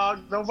buck, dog.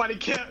 Nobody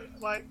cares.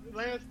 Like,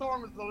 Lance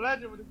Storm is a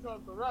legend when it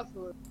comes to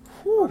wrestling.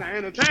 On the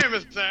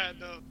entertainment side,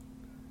 though.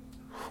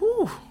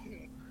 Whew.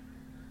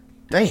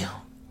 Damn.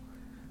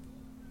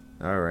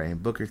 All right,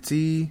 Booker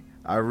T,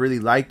 I really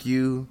like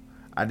you.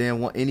 I didn't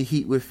want any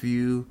heat with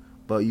you,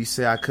 but you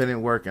said I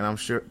couldn't work, and I'm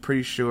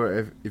pretty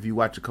sure if you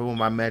watch a couple of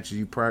my matches,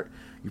 you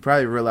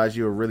probably realize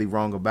you were really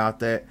wrong about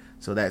that.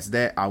 So that's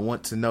that. I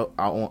want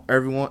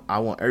everyone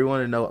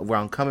to know where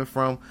I'm coming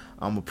from.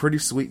 I'm a pretty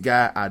sweet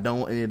guy. I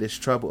don't want any of this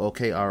trouble.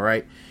 Okay, all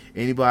right.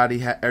 Everybody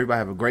have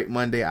a great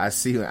Monday. I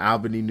see you in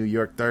Albany, New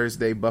York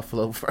Thursday,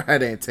 Buffalo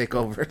Friday, and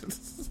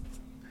Takeover.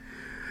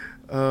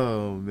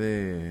 Oh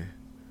man,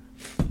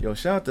 yo,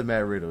 shout out to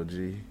Matt Riddle,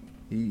 G.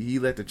 He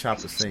let the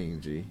chopper sing,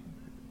 G.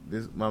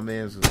 This my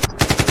man's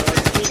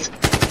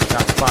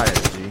shots fired,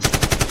 G.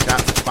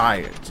 Shots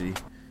fired, G.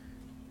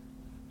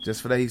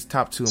 Just for that, he's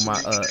top 2 in my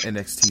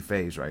NXT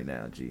phase right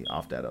now, G.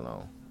 Off that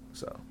alone,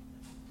 so.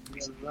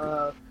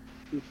 Well,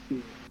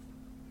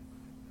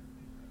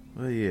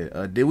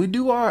 yeah. Did we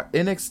do our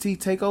NXT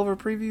Takeover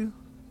preview?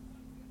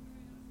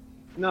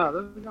 No,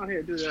 let's go ahead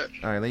and do that.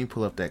 All right, let me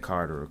pull up that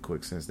card real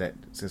quick since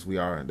we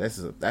are. That's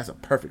a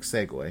perfect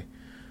segue.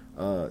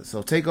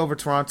 So Takeover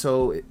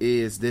Toronto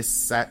is this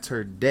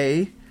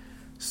Saturday,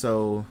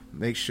 so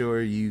make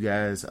sure you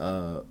guys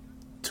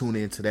tune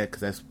into that because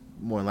that's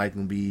more than likely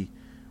going to be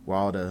where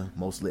all the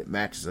most lit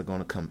matches are going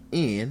to come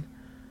in.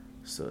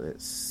 So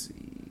let's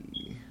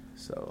see.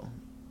 So,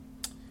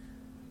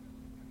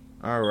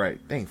 all right,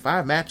 dang,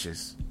 5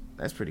 matches.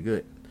 That's pretty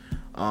good.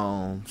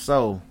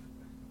 So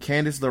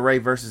Candice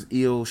LeRae versus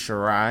Io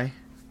Shirai.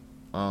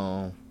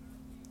 I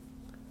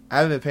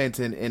haven't been paying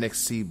attention to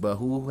NXT, but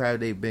who have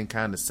they been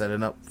kind of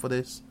setting up for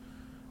this?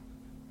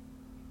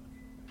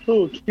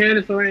 Who?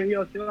 Candice LeRae and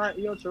Io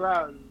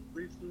Shirai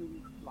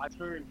recently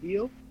turned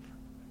heel,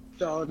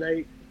 so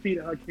they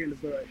feeded her Candice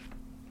LeRae.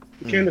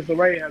 Candice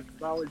LeRae has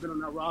always been on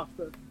that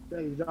roster.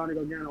 That is Johnny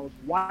Gargano's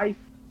wife,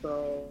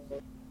 so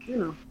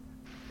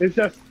it's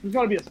going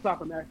to be a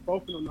soccer match.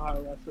 Both of them know how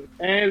to wrestle,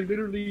 and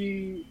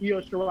literally Io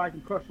Shirai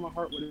can crush my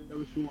heart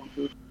whenever she wants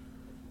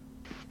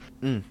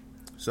to.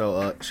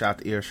 So, shout out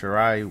to Io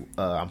Shirai.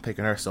 I'm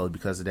picking her solely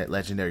because of that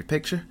legendary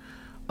picture.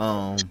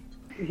 Shayna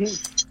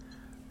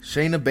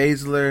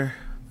Baszler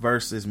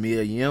versus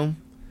Mia Yim.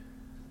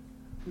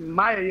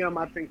 Mia Yim,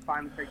 I think,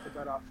 finally takes the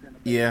bet off Shayna Baszler.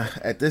 Yeah,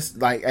 at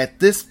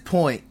this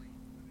point,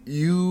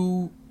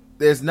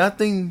 there's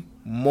nothing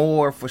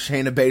more for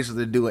Shayna Baszler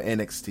to do in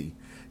NXT.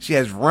 She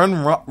has ran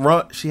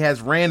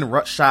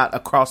shot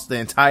across the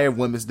entire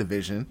women's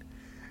division.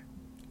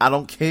 I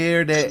don't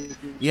care that,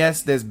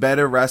 yes, there's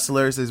better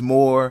wrestlers, there's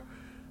more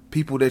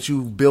people that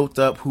you've built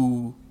up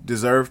who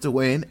deserve to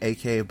win,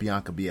 aka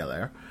Bianca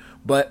Belair.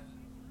 But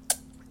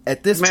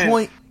at this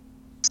point,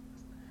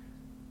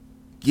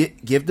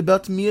 give the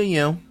belt to Mia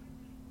Yim.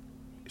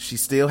 She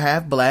still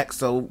have black,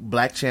 so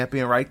black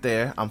champion right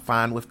there. I'm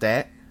fine with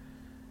that.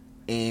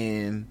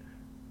 And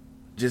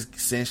just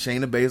send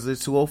Shayna Baszler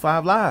to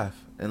 205 Live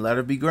and let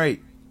her be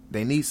great.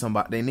 They need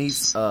somebody. They need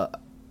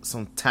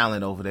some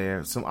talent over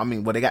there.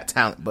 They got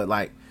talent, but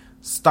like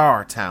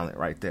star talent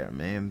right there,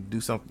 man.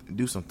 Do some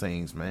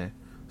things, man.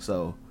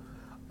 So,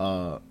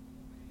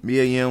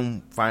 Mia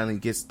Yim finally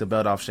gets the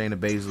belt off Shayna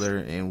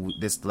Baszler, and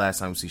this is the last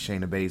time we see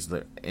Shayna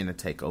Baszler in a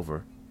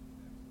takeover.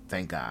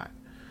 Thank God.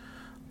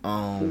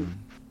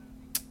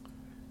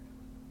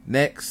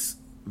 Next,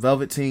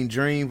 Velveteen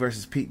Dream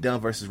versus Pete Dunne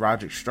versus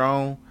Roderick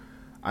Strong.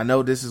 I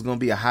know this is going to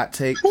be a hot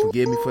take.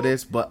 Forgive me for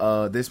this,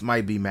 but this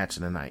might be match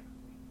of the night.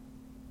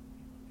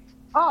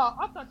 Oh,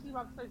 I thought you were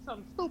about to say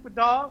something stupid,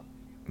 dog.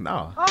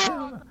 No.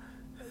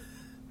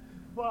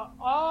 But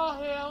all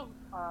hell,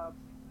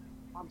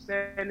 I'm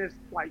saying this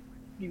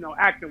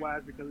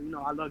acting-wise because,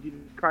 I love Jesus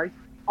Christ.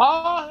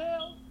 All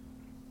hell,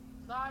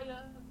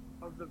 Messiah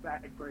of the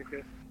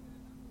Backbreaker,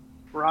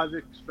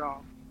 Roderick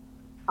Strong.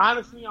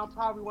 Honestly, I'm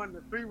probably one of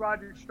the 3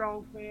 Roderick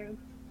Strong fans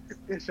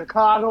in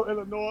Chicago,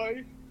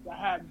 Illinois, that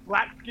had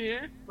black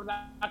skin, but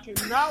I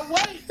cannot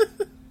wait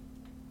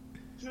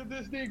till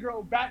this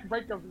Negro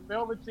Backbreaker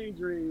Velveteen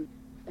Dream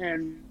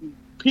and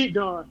Pete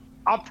Dunne.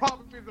 I'm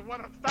probably the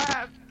one of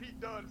 5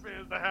 Pete Dunne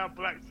fans that have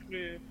black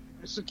skin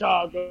in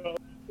Chicago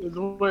as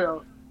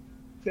well.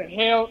 To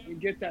hell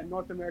and get that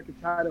North American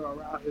title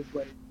around his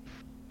waist.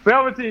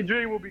 Velveteen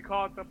Dream will be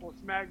called up on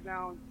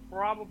SmackDown,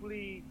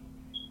 probably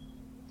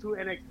 2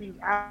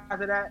 NXTs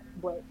after that,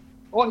 but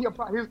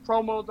his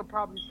promos will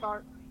probably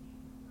start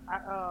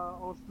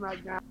on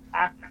SmackDown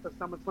after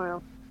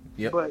SummerSlam.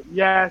 Yep. But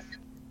yes,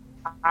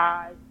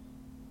 I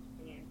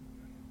can't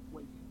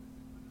wait.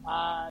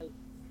 I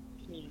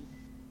can't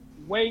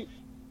wait.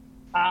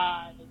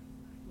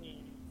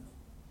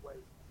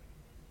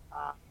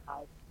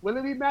 Will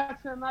it be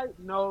match tonight?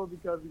 No,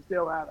 because we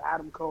still have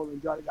Adam Cole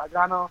and Johnny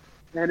Gargano.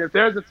 And if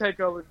there's a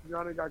takeover,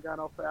 Johnny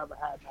Gargano forever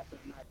had match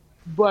tonight.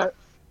 But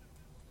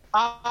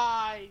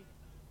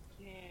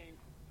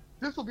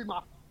this will be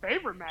my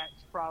favorite match,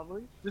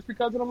 probably, just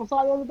because of the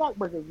Messiah of the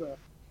Backbreakers there.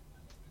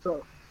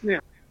 So, yeah.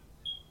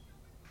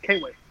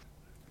 Can't wait.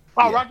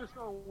 Yeah. Roderick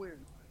Strong wins.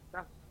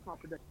 That's my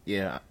prediction.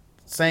 Yeah.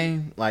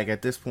 Same,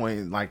 at this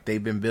point,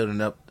 they've been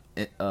building up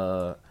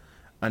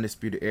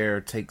Undisputed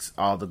Era takes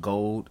all the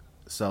gold.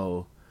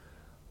 So,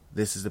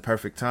 this is the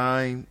perfect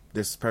time.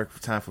 This is the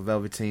perfect time for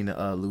Velveteen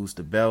to lose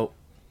the belt.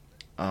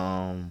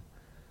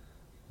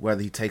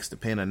 Whether he takes the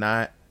pin or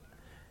not.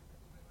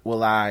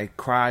 Will I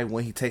cry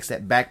when he takes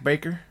that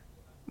backbreaker?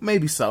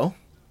 Maybe so.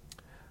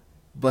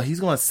 But he's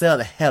going to sell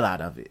the hell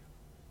out of it.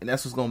 and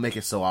that's what's gonna make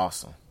it so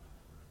awesome.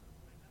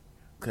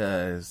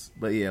 This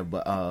might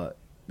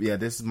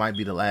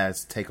be the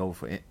last takeover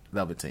for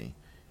Velveteen.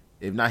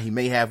 If not, he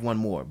may have one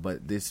more,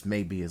 but this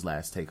may be his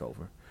last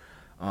takeover,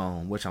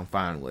 which I'm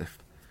fine with.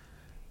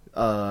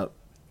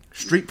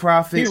 Street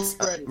Profits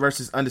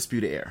versus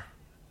Undisputed Era.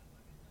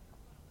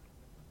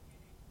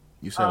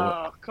 You said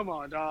what? Come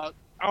on, dog.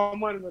 I'm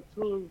one of the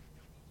true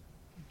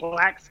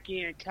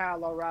black-skinned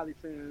Kyle O'Reilly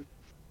fans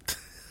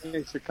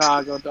in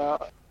Chicago,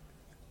 dog.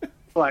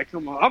 Like,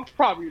 come on. I'm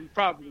probably in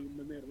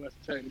the Midwest,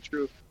 to tell you the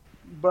truth.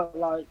 But,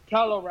 like,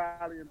 Kyle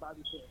O'Reilly and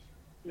Bobby Fish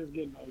is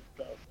getting old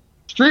stuff.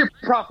 Street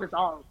Profits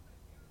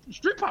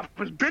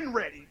been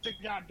ready to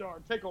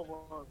goddamn take over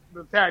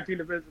the tag team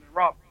division in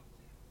Raw.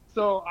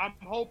 So I'm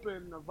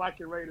hoping the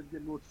Viking Raiders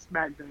get moved to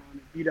SmackDown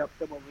and beat up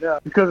them over there,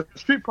 because the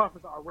Street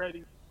Profits are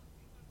ready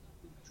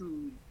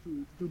to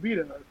beat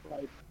us.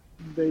 Like,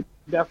 they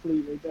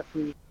definitely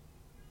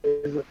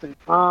is a thing.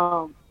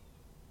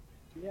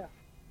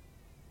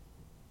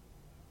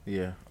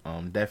 Yeah,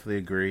 definitely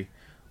agree.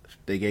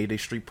 They gave their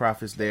Street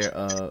Profits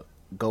their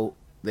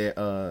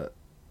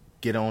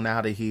get on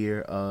out of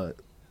here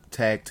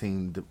tag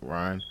team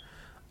run,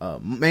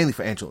 mainly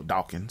for Angelo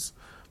Dawkins,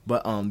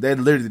 but they're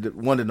literally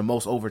one of the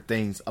most over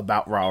things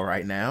about Raw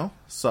right now.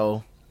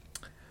 So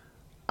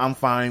I'm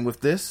fine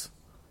with this.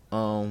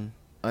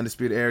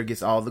 Undisputed Era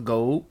gets all the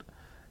gold,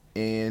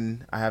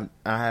 and I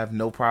have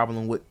no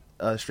problem with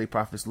Street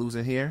Profits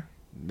losing here.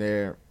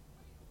 They're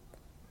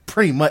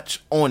pretty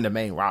much on the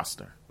main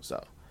roster,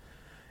 so.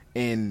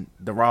 And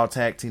the Raw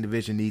tag team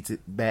division needs it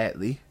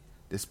badly,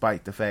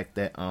 despite the fact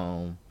that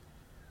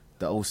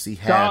the OC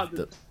have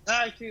the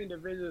tag team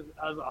division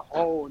as a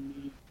whole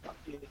needs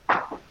it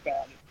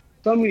badly.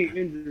 So many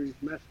injuries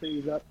mess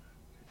things up.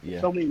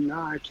 Yeah. So many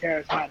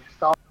non-charismatic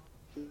stars.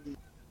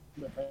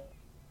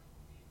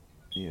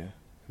 Yeah,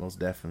 most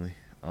definitely.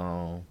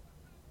 And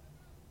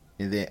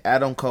then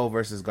Adam Cole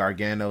versus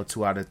Gargano,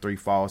 2 out of 3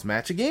 falls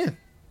match again.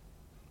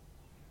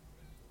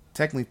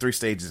 Technically 3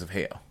 stages of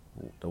hell,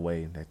 the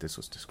way that this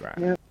was described.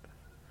 Yeah.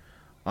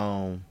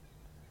 Cole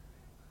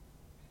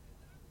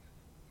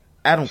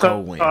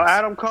wins.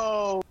 Adam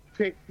Cole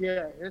picked,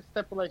 his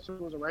stipulation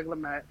was a regular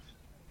match.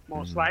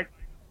 Most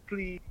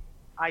likely,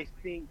 I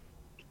think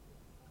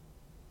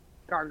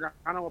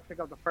Gargano will pick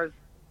up the first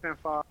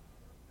pinfall.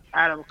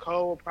 Adam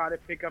Cole will probably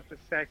pick up the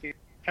second.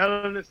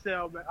 Hell in a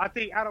Cell, I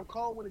think Adam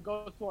Cole, when it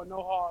goes for a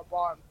no hard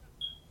bar,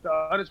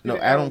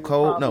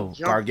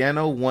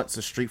 Gargano wants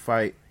a street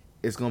fight.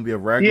 It's going to be a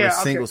regular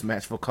singles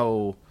match for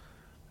Cole.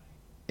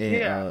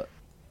 And,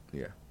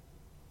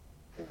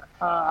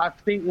 I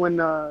think when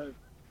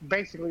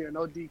basically a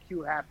no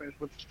DQ happens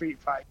with the street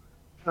fight,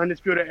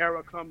 Undisputed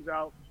Era comes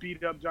out,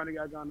 beat up Johnny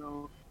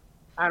Gargano.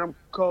 Adam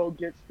Cole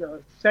gets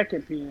the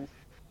second pin,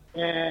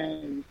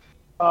 and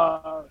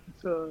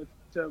to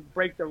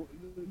break the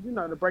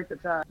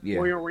tie,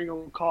 William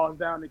Regal calls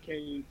down the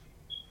cage.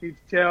 He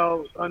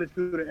tells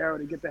Undisputed Era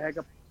to get the heck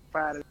up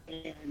out of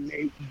it, and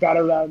they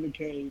battle out in the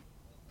cage.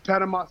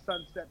 Panama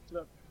Sunset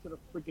to the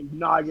freaking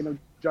noggin of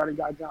Johnny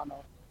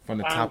Gargano from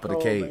the top of the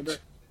cage.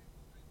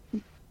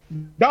 Baby.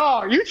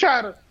 Dog, you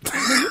try to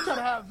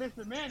have Vince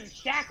McMahon in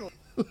shackles.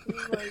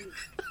 Like,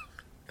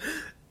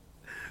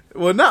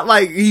 well, not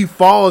like he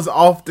falls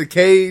off the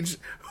cage.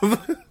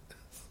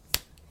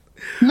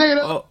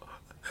 Nigga,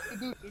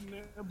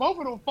 both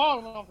of them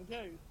falling off the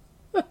cage.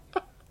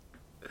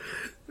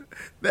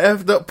 The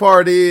effed up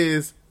part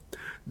is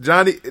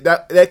Johnny.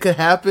 That could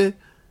happen.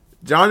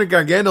 Johnny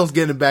Gargano's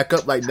getting back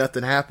up like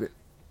nothing happened.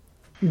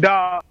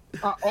 Dog,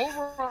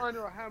 over or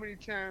under how many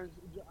pins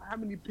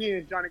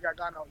Johnny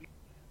Gargano?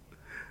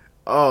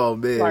 Oh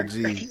man, like,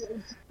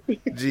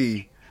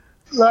 G.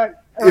 Like,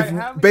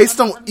 based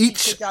on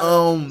each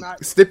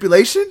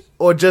stipulation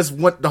or just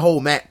the whole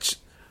match?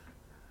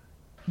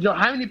 Yo,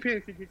 how many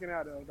pins he kicking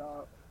out of,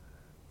 dog?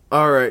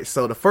 All right,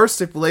 so the first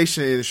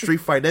stipulation in a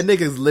street fight, that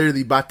nigga is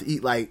literally about to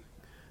eat like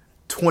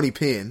 20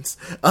 pins.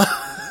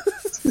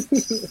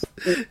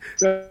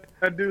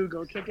 That dude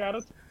gonna kick out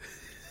of.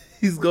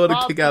 He's going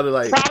to kick out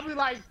of probably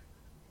like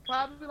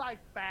 5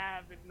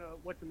 in the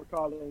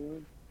whatchamacallit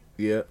one.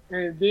 Yeah.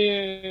 And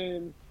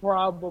then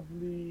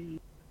probably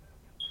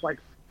like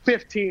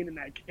 15 in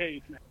that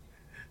cage match.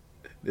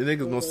 The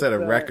nigga's gonna set a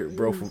record,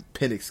 bro, for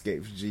pin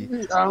escapes, G.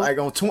 Like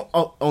on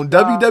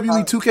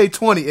WWE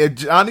 2K20, if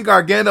Johnny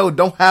Gargano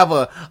don't have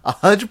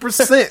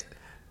 100%,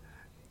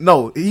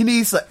 no, he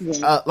needs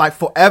like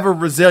forever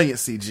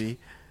resiliency, G.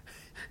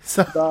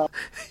 So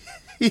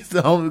he's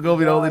gonna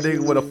be the only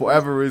nigga with a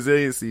forever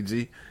resiliency,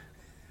 G.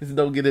 There's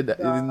no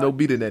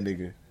beating that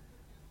nigga.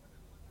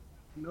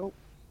 Nope.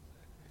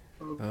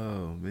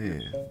 Oh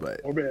man,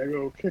 but I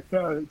go kick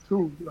out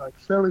too, like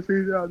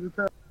 17 out of the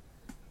time.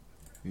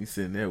 You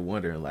sitting there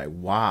wondering like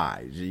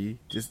why, G?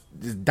 Just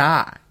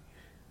die.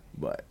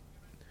 But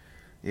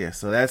yeah,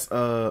 so that's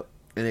NXT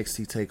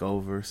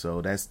TakeOver.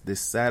 So that's this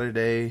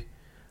Saturday,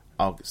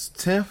 August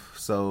 10th.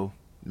 So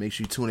make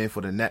sure you tune in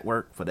for the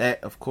network for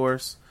that, of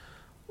course.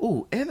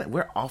 Ooh, and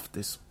we're off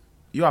this.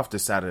 You're off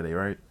this Saturday,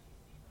 right?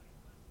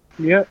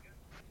 Yep.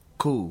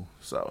 Cool.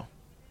 So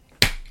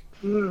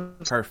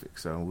Perfect.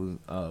 So we're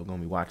gonna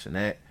be watching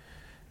that,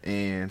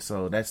 and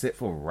so that's it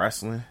for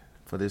wrestling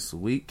for this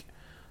week.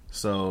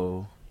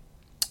 So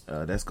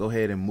let's go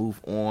ahead and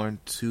move on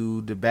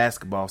to the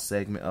basketball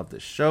segment of the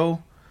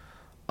show.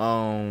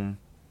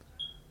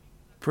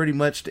 Pretty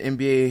much the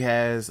NBA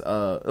has it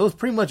was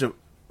pretty much a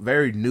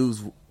very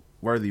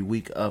newsworthy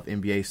week of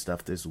NBA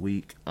stuff this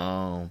week.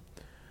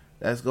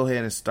 Let's go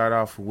ahead and start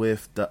off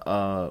with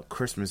the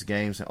Christmas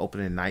games and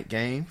opening night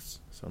games.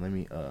 So let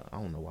me I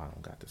don't know why I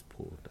don't got this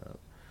pulled up.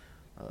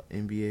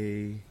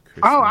 NBA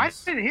Christmas. Oh, I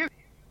didn't hear.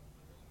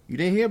 You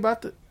didn't hear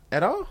about the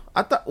at all?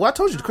 I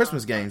told you the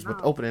Christmas games with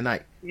opening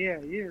night. Yeah.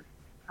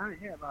 I didn't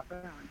hear about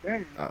that.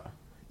 Damn.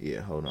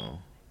 Yeah, hold on.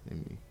 Let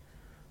me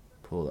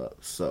pull up.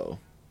 So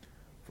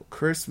for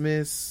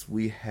Christmas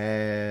we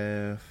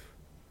have,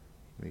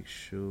 make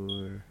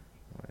sure,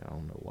 I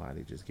don't know why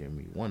they just gave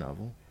me one of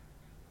them.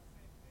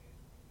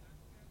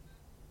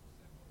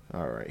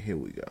 Alright, here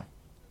we go.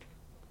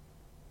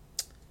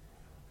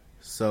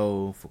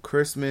 So for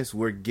Christmas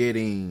we're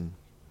getting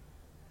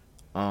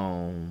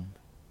of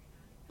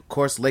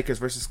course Lakers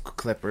versus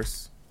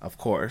Clippers. Of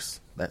course.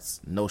 That's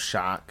no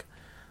shock.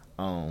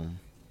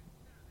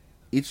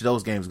 Each of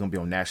those games is gonna be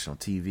on national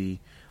TV.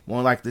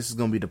 More like this is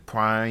gonna be the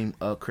prime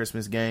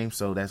Christmas game,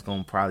 so that's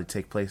gonna probably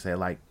take place at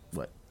like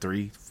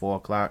 3-4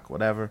 o'clock,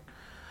 whatever.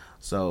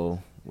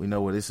 So we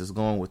know where this is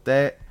going with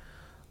that.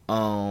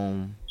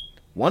 One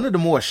of the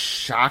more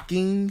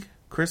shocking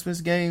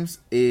Christmas games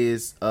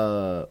is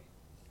the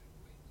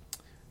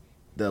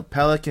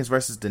Pelicans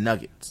versus the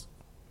Nuggets.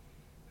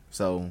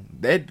 So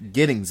they're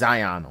getting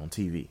Zion on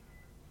TV.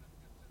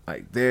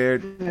 Like I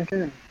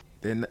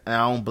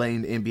don't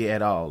blame the NBA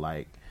at all.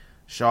 Like,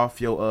 show off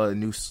your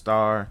new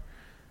star.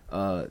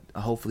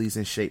 Hopefully he's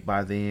in shape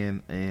by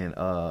then, and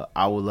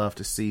I would love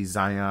to see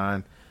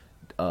Zion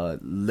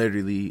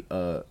literally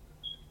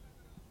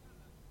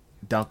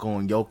dunk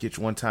on Jokic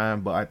one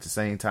time, but at the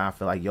same time I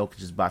feel like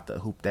Jokic is about to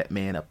hoop that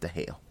man up to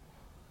hell.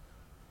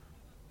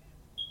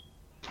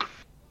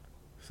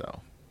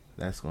 So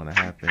that's gonna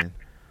happen.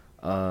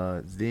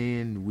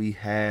 Then we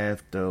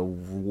have the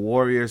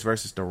Warriors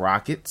versus the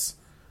Rockets.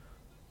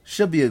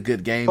 Should be a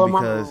good game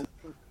because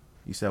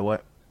you said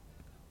what?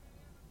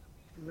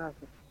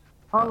 Nothing.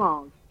 Hold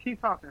on.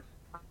 Keep talking.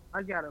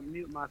 I gotta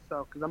mute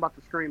myself because I'm about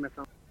to scream at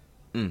them.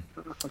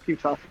 So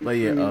keep talking. But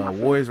yeah,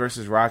 Warriors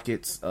versus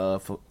Rockets.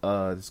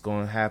 It's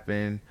going to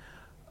happen.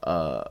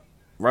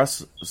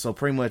 Russ. So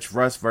pretty much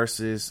Russ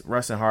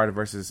and Harden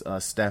versus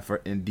Steph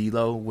and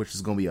D'Lo, which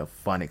is going to be a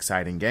fun,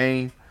 exciting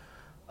game.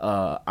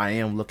 I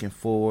am looking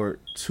forward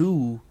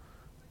to.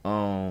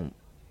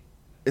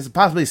 It's a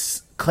possibility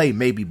Clay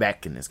may be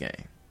back in this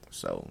game,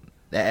 so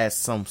that adds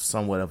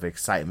somewhat of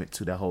excitement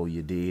to the whole.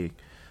 You dig?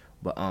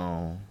 But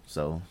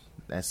so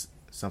that's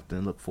something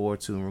to look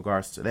forward to in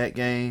regards to that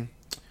game.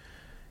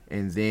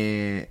 And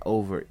then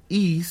over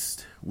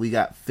East, we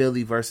got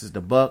Philly versus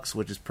the Bucks,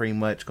 which is pretty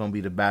much going to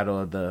be the battle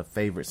of the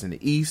favorites in the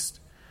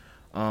East.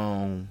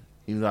 Even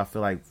though I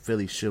feel like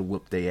Philly should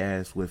whoop their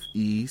ass with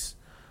ease.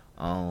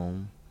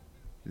 Then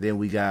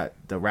we got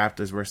the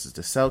Raptors versus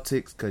the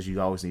Celtics, because you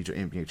always need your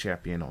NBA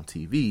champion on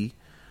TV.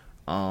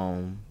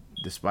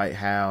 Despite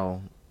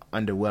how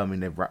underwhelming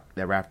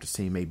that Raptors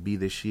team may be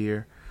this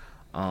year.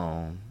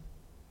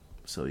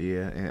 So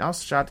yeah, and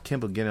also shout out to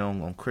Kimba getting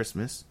on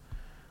Christmas.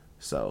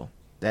 So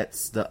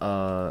that's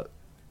the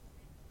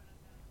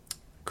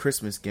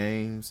Christmas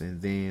games.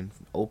 And then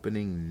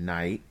opening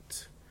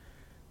night.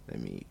 Let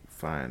me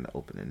find the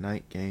opening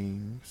night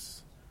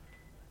games.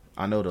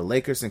 I know the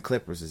Lakers and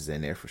Clippers is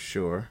in there for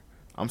sure.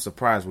 I'm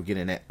surprised we're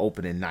getting that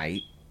opening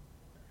night.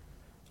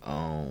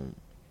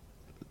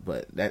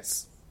 But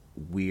that's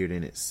weird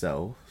in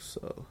itself.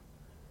 So,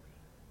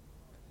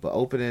 but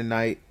opening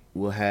night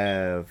we'll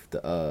have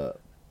the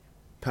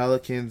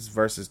Pelicans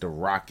versus the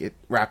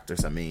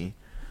Raptors. I mean,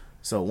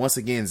 so once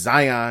again,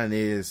 Zion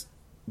is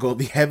going to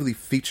be heavily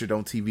featured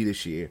on TV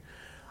this year.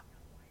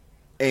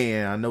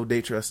 And I know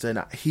Daytra's still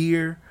not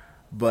here,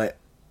 but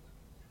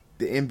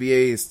the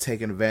NBA is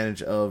taking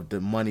advantage of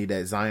the money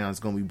that Zion's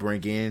going to be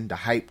bringing in, the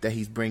hype that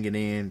he's bringing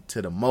in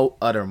to the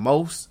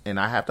uttermost, and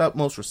I have the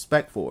utmost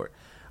respect for it,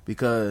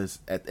 because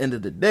at the end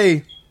of the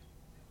day,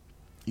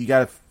 you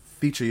got to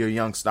feature your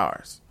young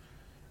stars.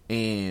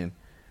 And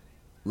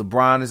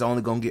LeBron is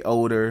only going to get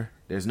older.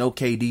 There's no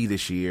KD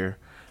this year.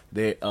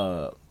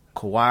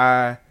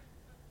 Kawhi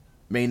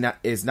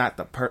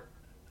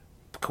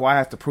Kawhi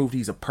has to prove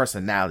he's a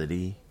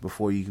personality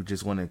before you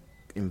just want to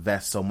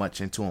invest so much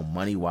into him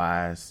money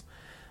wise.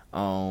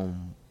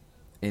 And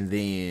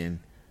then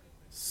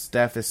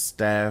Steph is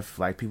Steph.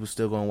 Like, people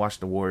still gonna watch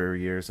the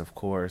Warriors, of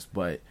course,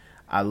 but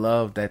I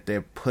love that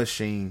they're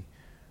pushing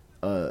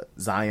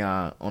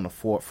Zion on the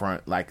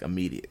forefront like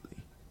immediately.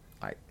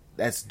 Like,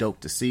 that's dope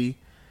to see,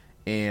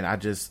 and I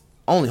just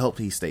only hope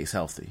he stays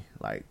healthy.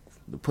 Like,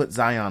 to put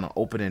Zion on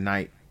opening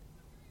night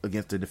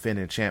against the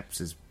defending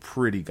champs is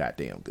pretty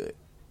goddamn good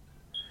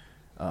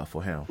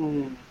for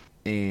him.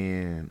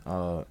 And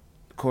of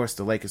course,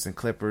 the Lakers and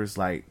Clippers.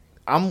 Like,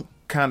 I'm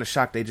kind of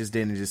shocked they just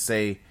didn't just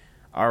say,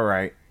 "All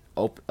right,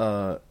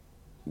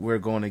 we're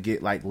going to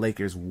get like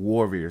Lakers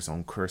Warriors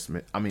on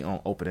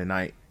on opening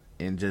night,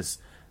 and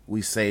just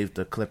we saved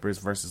the Clippers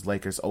versus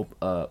Lakers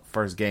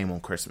first game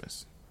on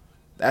Christmas.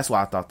 That's what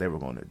I thought they were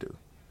going to do,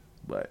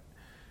 but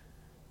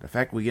the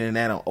fact we're getting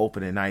that on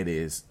opening night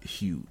is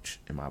huge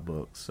in my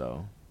book.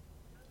 So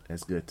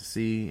that's good to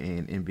see,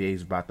 and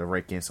NBA's about to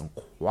rake in some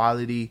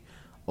quality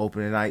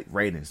opening night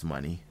ratings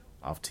money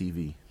off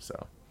TV.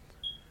 So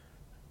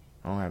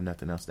I don't have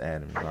nothing else to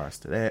add in regards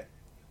to that.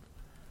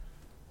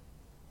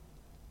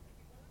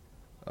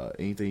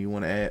 Anything you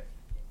want to add?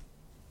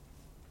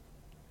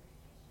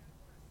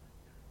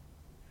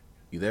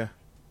 You there?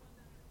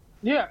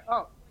 Yeah.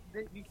 Oh,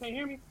 you can't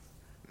hear me?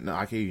 No,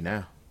 I can hear you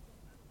now.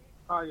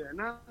 Oh yeah.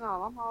 No,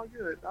 I'm all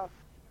good.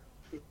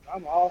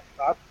 I'm all.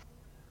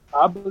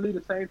 I believe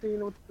the same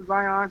thing with the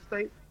Zion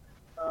State.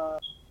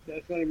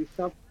 There's going to be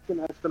something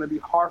that's going to be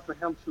hard for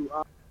him to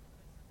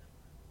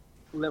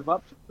live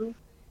up to.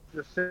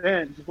 Just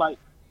saying, just like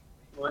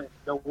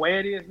the way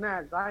it is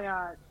now,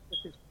 Zion,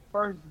 it's his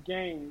first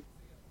game.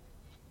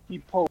 He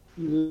posted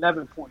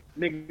 11 points.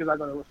 Niggas are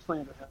going to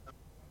slander him.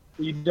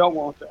 You don't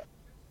want that.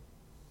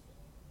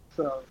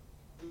 So,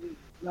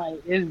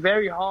 like, it's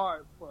very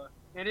hard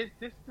and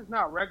this is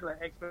not regular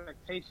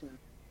expectation.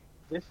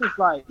 This is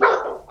like.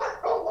 All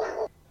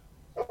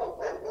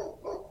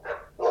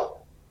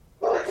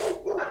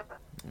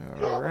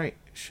right.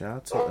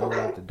 Shout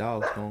out to the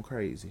dogs going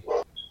crazy.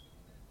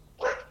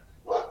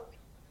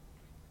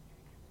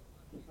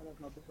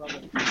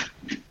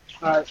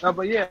 Alright,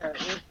 but yeah,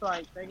 it's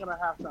like they're gonna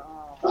have to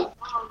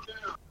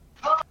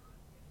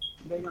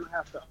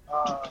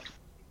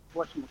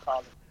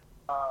whatchamacallit,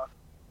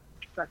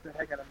 sack the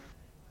heck out of me.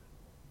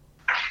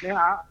 Man,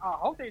 I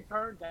hope they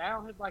turn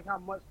down like how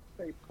much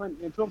they put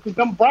into him, because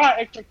them Bron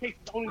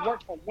expectations only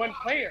work for one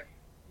player.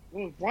 It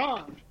was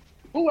Bron.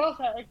 Who else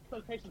had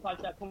expectations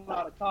like that coming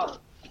out of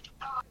college?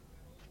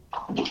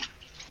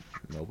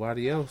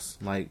 Nobody else.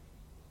 Like,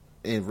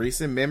 in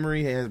recent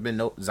memory,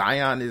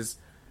 Zion has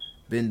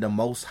been the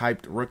most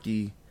hyped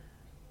rookie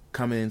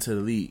coming into the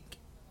league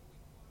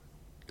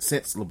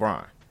since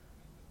LeBron.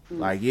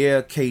 Like,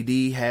 yeah,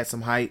 KD had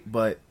some hype,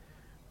 but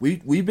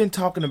we've been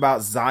talking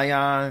about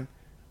Zion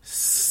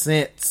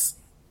since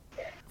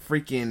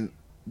freaking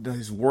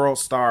his World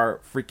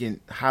Star freaking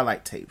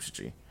highlight tapes,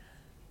 G.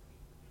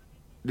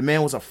 The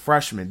man was a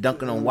freshman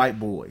dunking on white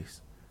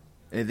boys.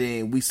 And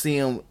then we see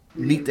him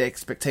meet the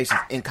expectations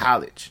in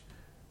college.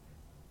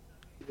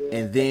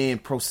 And then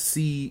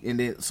proceed. And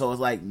then, so it's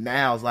like,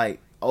 now it's like,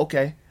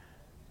 okay.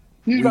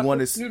 You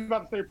was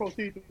about to say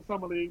proceed to the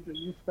summer league, and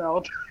you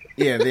felt.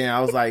 Yeah, then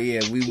I was like, yeah,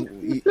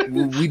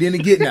 we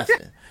didn't get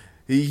nothing.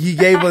 He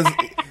gave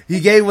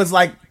us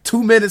like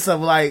 2 minutes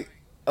of like,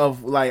 all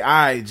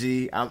right,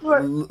 G,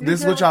 this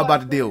is what y'all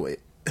about to deal with.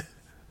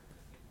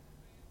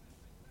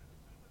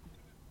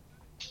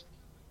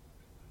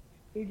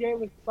 He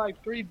gave us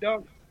like 3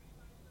 dunks.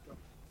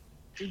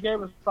 He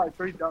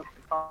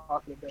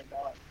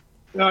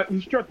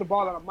stripped the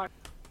ball out of Mike.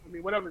 I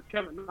mean, whatever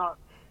Kevin Knox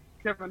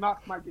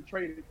might get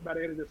traded by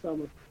the end of the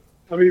summer.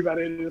 By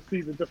the end of the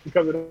season, just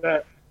because of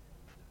that.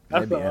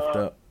 That's effed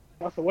up.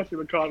 That's a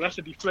whatchamacallit. That's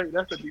a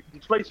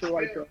deflation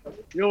right there.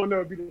 You don't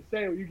know it'd be the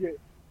same when you get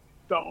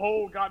the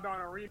whole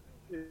goddamn arena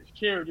is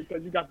cheering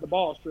because you got the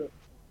ball stripped.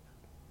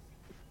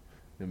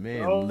 The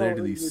man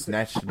literally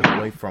snatched it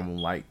away from him,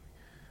 like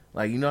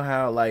you know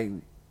how like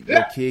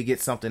your kid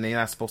gets something they're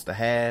not supposed to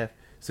have,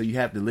 so you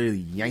have to literally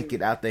yank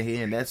it out their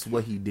hand. And that's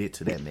what he did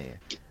to that man.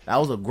 That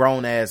was a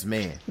grown ass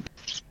man.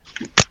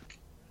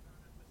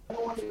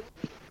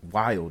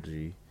 Wild,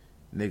 G,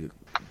 nigga,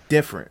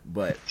 different,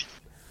 but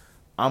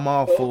I'm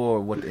all for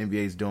what the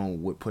NBA's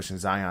doing with pushing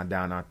Zion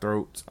down our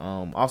throats.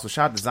 Also,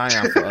 shout out to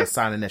Zion for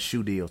signing that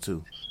shoe deal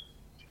too.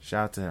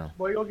 Shout out to him.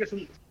 Boy, you gonna get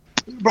some.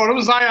 Bro,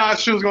 those Zion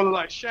shoes gonna look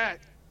like Shaq.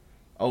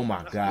 Oh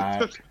my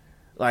god,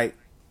 like.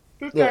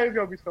 This guy is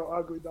gonna be so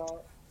ugly,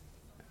 dog.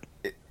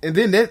 And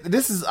then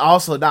this is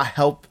also not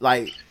help.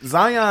 Like,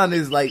 Zion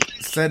is like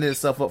setting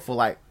himself up for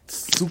like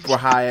super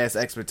high ass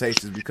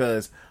expectations,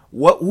 because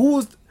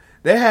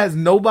there has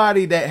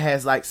nobody that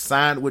has like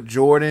signed with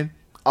Jordan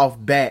off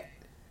bat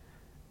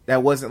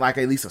that wasn't like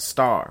at least a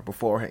star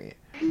beforehand.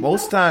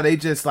 Most time they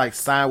just like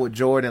sign with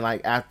Jordan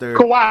like after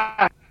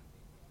Kawhi.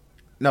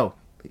 No,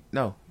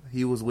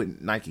 he was with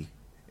Nike,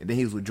 and then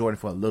he was with Jordan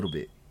for a little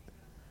bit.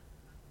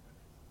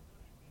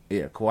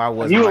 Yeah, Kawhi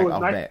wasn't like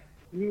off bat.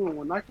 You were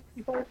with Nike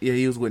first? Yeah,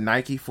 he was with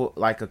Nike for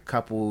like a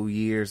couple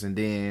years, and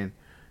then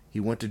he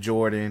went to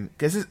Jordan.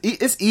 Because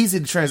it's easy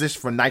to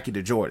transition from Nike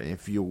to Jordan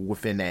if you're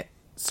within that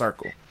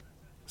circle.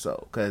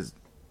 So, because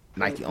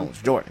Nike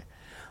owns Jordan.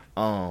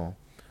 So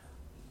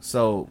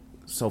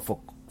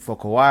for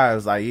Kawhi, it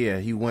was like, yeah,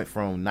 he went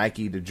from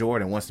Nike to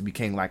Jordan once he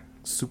became like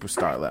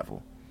superstar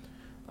level.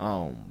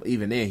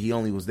 Even then, he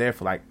only was there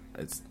for like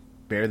it's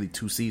barely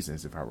 2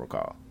 seasons, if I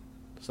recall.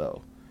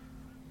 So.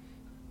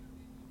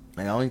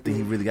 And I don't think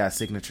he really got a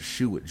signature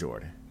shoe with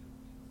Jordan.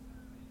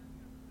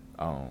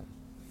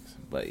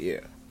 But yeah,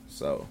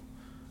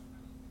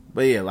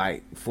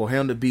 like for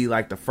him to be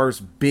like the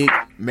first big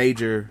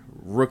major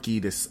rookie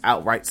to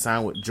outright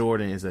sign with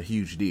Jordan is a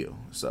huge deal.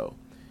 So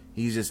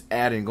he's just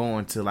adding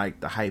on to like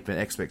the hype and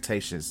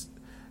expectations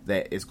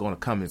that it's going to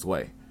come his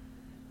way.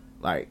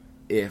 Like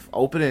if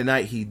opening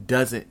night he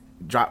doesn't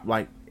drop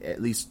like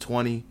at least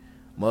 20,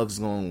 Muggs is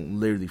going to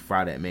literally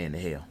fry that man to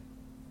hell.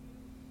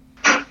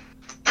 And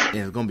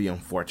it's going to be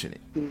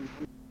unfortunate.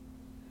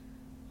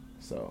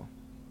 So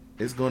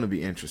it's going to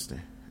be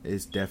interesting.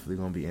 It's definitely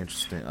going to be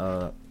interesting.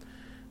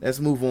 Let's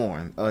move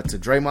on to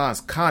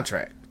Draymond's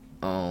contract.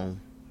 So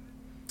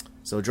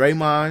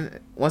Draymond,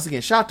 once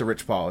again, shout out to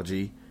Rich Paul,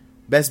 G.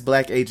 Best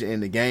black agent in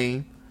the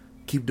game.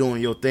 Keep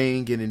doing your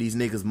thing, getting these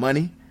niggas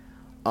money.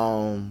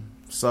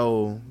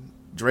 So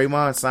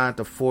Draymond signed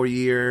a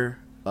 4-year,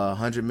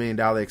 $100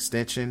 million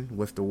extension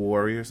with the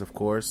Warriors, of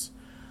course.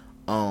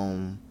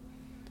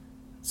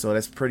 So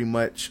that's pretty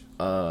much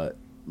a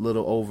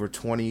little over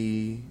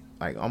 20,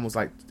 like almost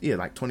like, yeah,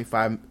 like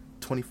 25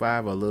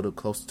 or a little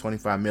close to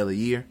 25 mil a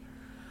year.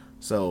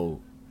 So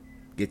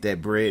get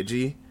that bread,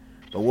 G.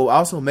 But what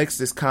also makes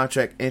this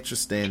contract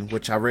interesting,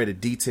 which I read a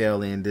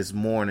detail in this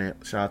morning,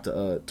 shout out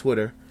to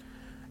Twitter,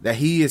 that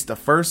he is the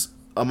first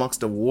amongst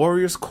the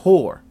Warriors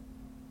core,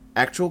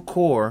 actual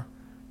core,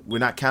 we're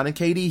not counting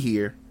KD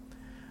here,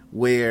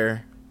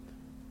 where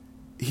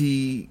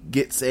he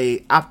gets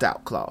a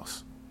opt-out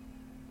clause.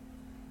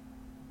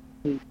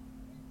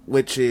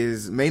 Which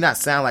may not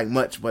sound like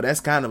much, but that's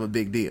kind of a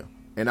big deal.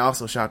 And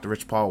also shout out to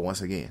Rich Paul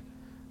once again.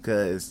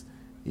 Because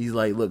he's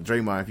like, look,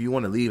 Draymond, if you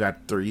want to leave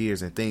after 3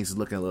 years and things is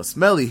looking a little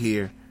smelly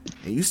here,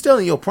 and you still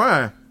in your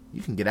prime,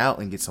 you can get out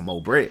and get some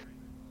more bread.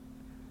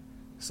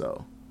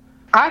 So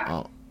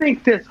I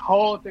think this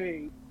whole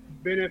thing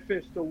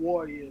benefits the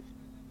Warriors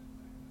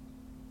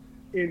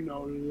in the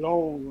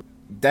long run.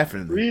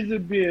 Definitely.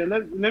 Reason being,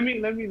 let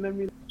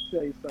me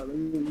say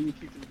something. Let me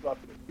keep this up.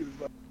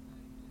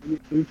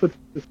 Let me put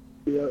this.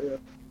 Yeah.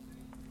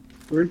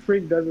 Rick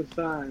Freak doesn't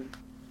sign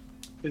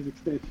his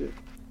extension.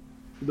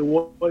 The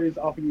Warriors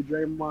offer you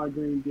Draymond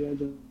Green,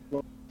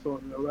 D'Angelo, so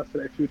the rest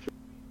of that future.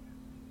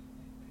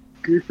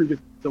 Rick Freak is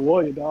the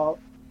Warrior, dog.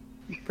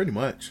 Pretty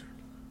much.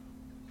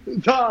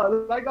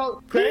 Dog, like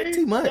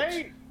pretty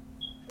much.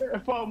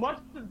 For much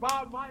as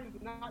Bob Myers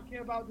does not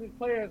care about his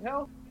players'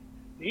 health,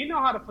 he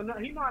know how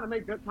to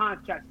make good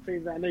contracts and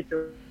things of that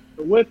nature.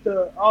 With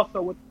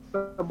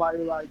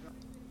somebody like.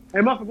 Hey,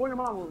 Muffin, go in your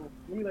mom room.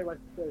 Let me like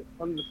say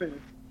under the finish.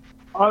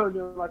 Other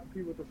than like the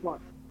people with the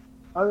smarts.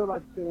 Other than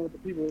like with the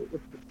people with the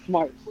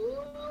smarts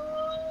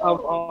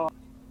of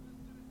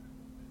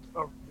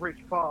Rich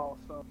Paul.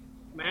 So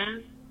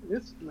man,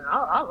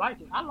 I like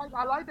it. I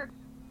like that.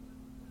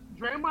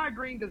 Draymond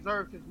Green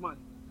deserves his money.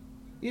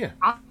 Yeah.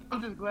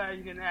 I'm just glad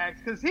you didn't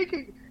ask because he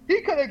could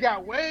have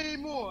got way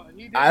more.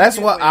 That's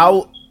what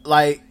I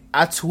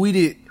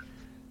tweeted.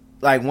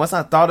 Like once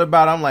I thought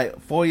about it, I'm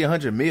like 40,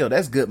 100 mil.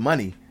 That's good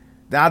money.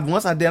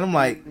 Once I did, I'm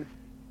like,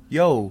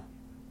 yo,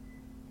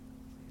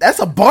 that's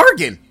a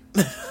bargain.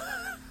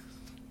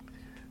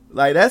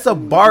 Like, that's a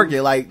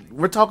bargain. Like,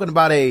 we're talking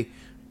about a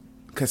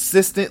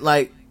consistent,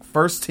 like,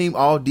 first team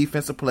all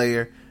defensive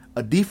player,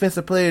 a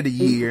defensive player of the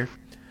year.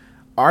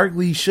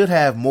 Arguably, he should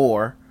have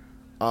more.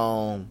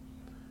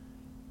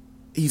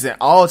 He's an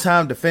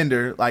all-time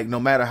defender, like, no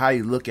matter how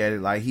you look at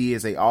it. Like, he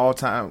is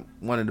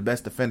one of the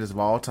best defenders of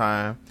all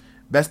time.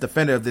 Best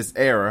defender of this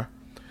era.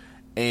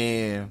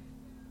 And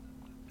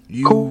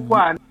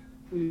one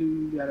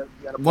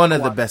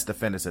of the best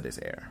defenders of this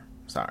era.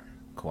 Sorry,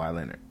 Kawhi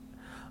Leonard.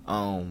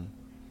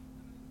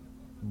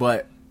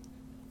 But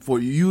for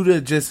you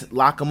to just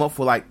lock him up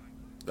for like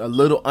a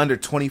little under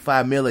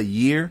 25 mil a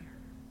year,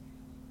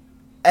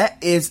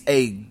 that is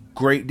a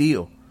great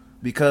deal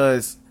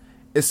because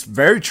it's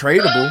very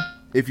tradable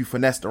if you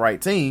finesse the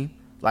right team.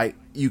 Like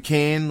you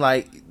can,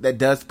 like that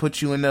does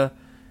put you in a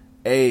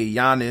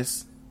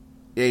Giannis,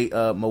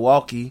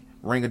 Milwaukee,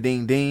 ring a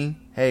ding ding.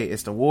 Hey,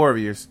 it's the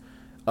Warriors.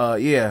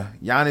 Yeah,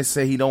 Giannis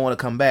said he don't want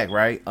to come back,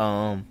 right?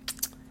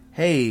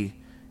 Hey,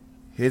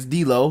 here's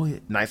D'Lo,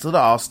 nice little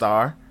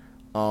all-star.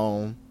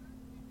 You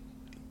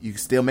can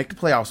still make the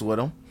playoffs with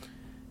him.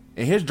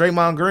 And here's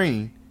Draymond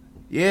Green.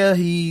 Yeah,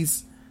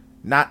 he's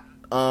not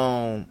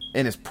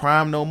in his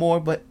prime no more,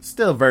 but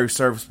still a very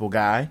serviceable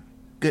guy.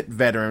 Good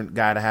veteran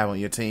guy to have on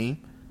your team.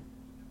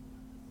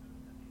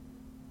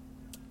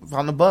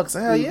 On the Bucks,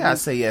 hell yeah, I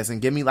say yes,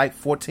 and give me like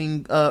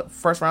 14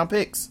 first-round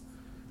picks.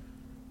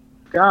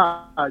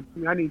 God, I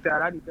need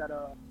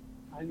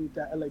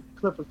that LA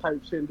Clippers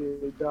type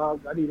shindig, dog.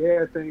 I need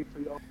everything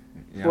for y'all.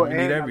 Yeah, I'm gonna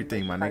need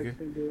everything, my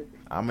nigga.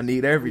 I'm gonna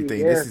need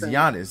everything. This is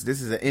Giannis.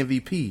 This is an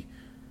MVP.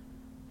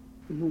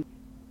 Mm-hmm.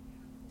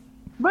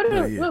 But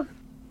look,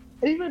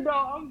 even though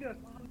I'm just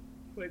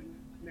putting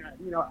that,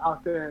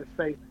 out there in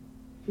space,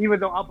 even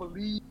though I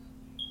believe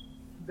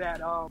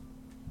that Giannis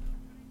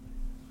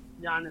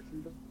is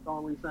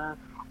going to resign.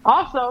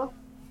 Also,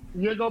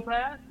 year go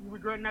past, you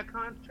regretting that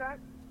contract.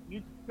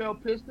 You fell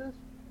Pistons,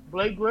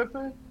 Blake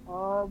Griffin,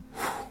 and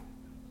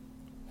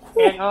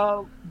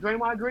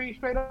Draymond Green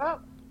straight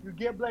up. You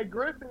get Blake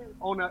Griffin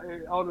on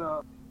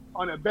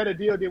a better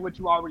deal than what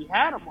you already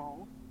had him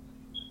on,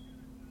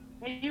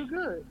 and you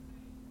good.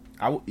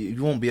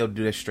 you won't be able to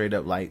do that straight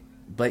up. Like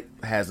Blake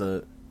has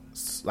the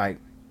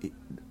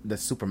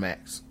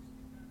Supermax.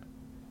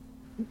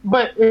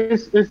 But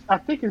I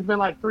think it's been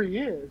like 3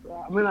 years.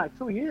 I mean, like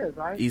 2 years,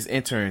 right? He's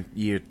entering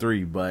year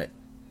 3, but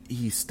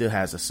he still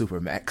has a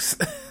Supermax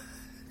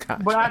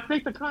contract. But I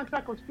think the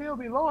contract will still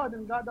be lower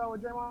than Goddard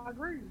with Draymond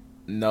Green.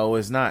 No,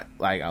 it's not.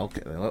 Like,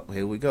 okay, well,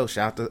 here we go.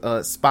 Shout out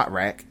to Spot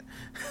Rack.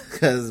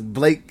 Because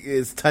Blake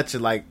is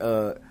touching like,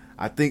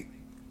 I think,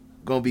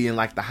 going to be in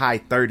like the high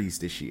 30s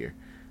this year.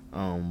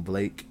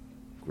 Blake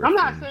Griffin. I'm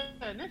not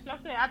saying this.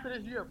 I'm saying after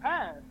this year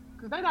passed.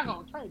 Because they're not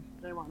going to trade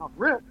Draymond off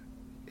rip.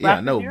 Yeah,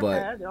 I know,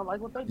 but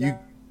like what they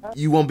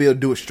you won't be able to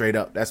do it straight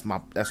up. That's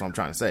what I'm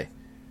trying to say.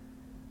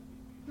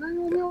 No,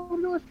 you won't be able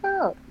to do it straight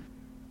up.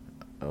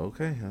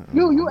 Okay.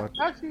 You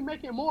actually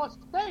making more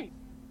space.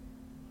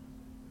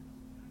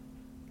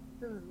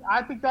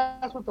 I think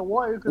that's what the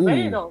Warriors, because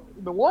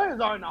the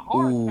Warriors are in a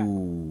hard cap.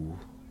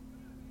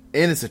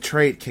 And it's a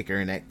trade kicker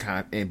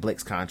in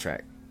Blake's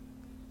contract.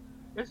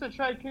 It's a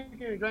trade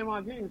kicker in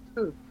Draymond Green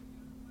too.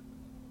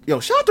 Yo,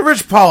 shout out to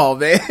Rich Paul,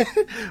 man.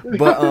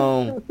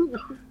 But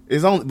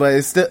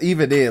it's still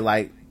even then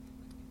like.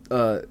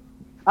 I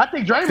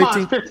think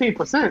Draymond's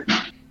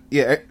 15%.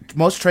 Yeah,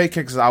 most trade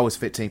kickers are always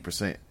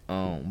 15%.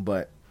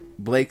 But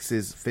Blake's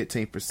is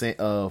 15%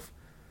 of.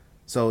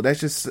 So that's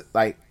just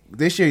like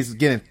this year he's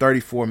getting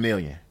 $34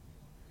 million.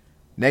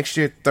 Next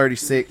year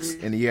 36,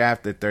 and the year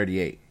after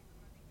 38.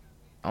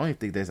 I don't even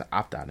think there's an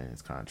opt out in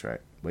his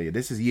contract. But yeah,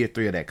 this is year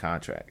 3 of that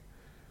contract.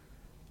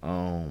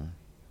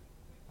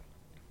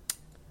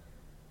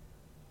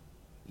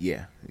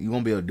 Yeah, you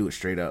won't be able to do it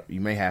straight up. You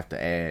won't have to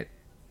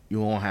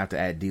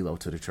add D'Lo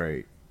to the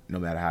trade, no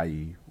matter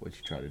what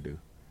you try to do.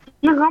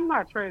 Look, I'm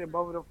not trading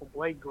both of them for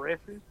Blake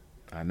Griffin.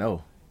 I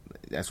know.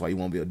 That's why you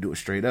won't be able to do it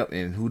straight up.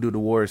 And who do the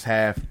Warriors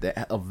have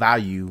that of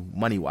value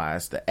money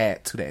wise to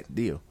add to that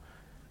deal?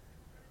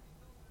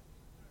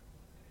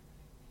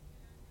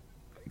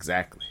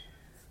 Exactly.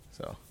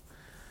 So,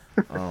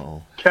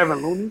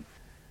 Kevin Looney.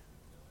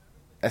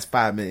 That's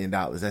 $5 million.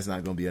 That's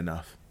not going to be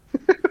enough.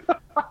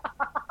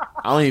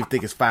 I don't even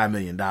think it's $5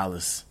 million.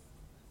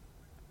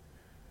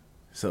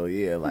 So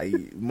yeah,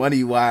 like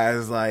money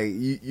wise, like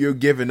you're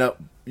giving up.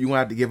 You gonna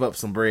have to give up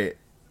some bread.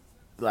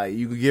 Like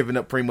you're giving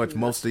up pretty much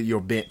most of your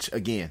bench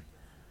again,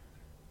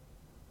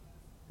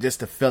 just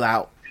to fill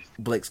out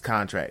Blake's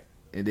contract,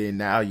 and then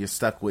now you're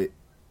stuck with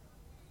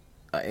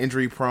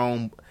injury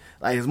prone.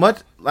 Like as much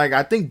like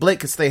I think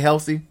Blake can stay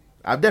healthy.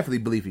 I definitely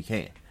believe he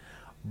can,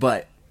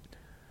 but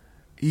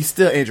he's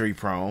still injury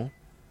prone,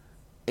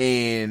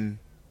 and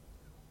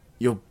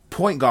your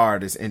point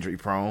guard is injury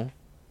prone.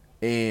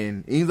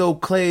 And even though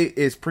Clay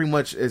is pretty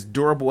much as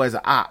durable as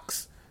an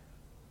ox,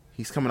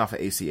 he's coming off an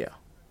ACL.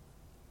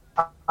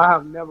 I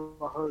have never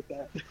heard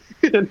that.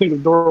 That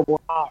nigga's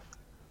durable ox.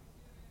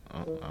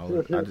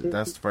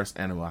 That's the first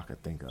animal I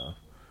could think of.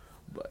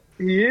 But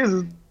he is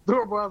as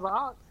durable as an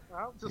ox.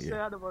 I'm just saying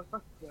I never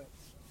heard that.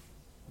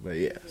 But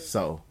yeah,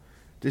 so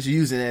just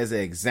using it as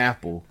an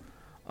example,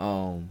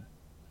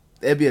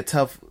 it'd be a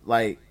tough,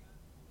 like,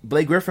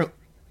 Blake Griffin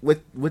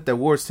with the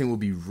Warriors team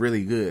would be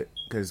really good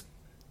because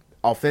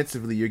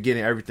offensively you're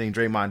getting everything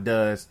Draymond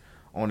does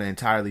on an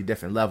entirely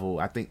different level.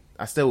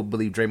 I still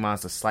believe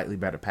Draymond's a slightly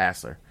better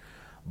passer,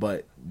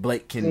 but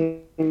Blake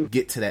can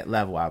get to that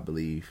level, I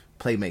believe,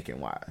 playmaking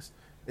wise.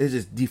 It's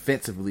just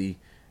defensively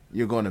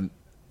you're going to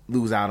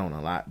lose out on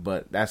a lot,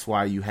 but that's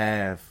why you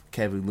have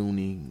Kevin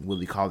Looney,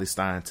 Willie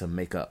Cauley-Stein to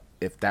make up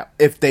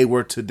if they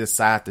were to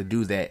decide to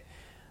do that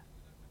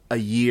a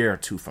year or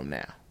two from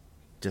now.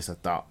 Just a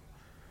thought.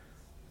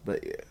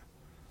 But yeah.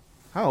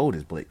 How old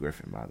is Blake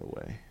Griffin, by the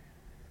way?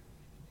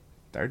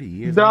 30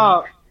 years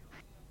old?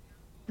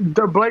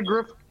 The Blake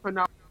Griffin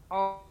now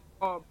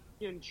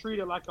getting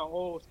treated like an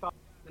old star,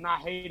 and I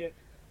hate it.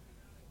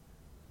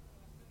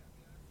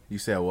 You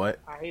said what?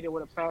 I hate it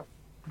with a passion.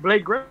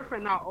 Blake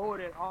Griffin not old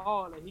at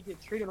all, and he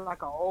gets treated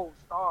like an old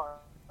star.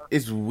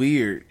 It's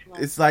weird.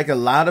 It's like a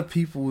lot of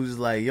people was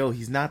like, yo,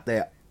 he's not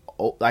that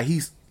old. Like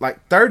he's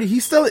like 30.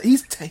 He's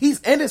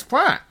in his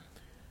prime.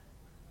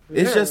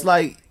 It's just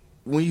like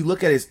when you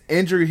look at his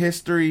injury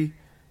history,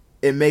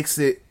 it makes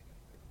it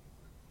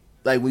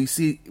like when you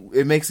see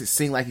it makes it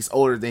seem like he's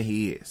older than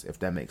he is, if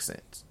that makes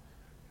sense.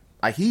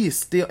 Like he is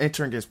still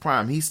entering his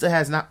prime. He still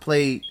has not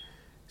played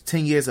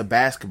 10 years of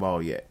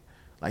basketball yet.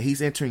 Like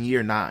he's entering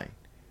year 9.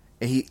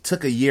 And he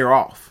took a year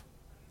off,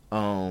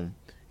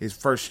 his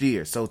first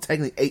year. So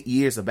technically 8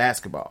 years of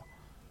basketball.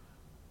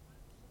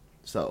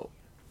 So,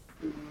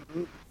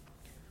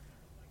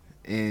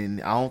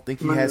 and I don't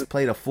think he has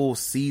played a full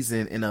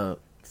season in a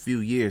few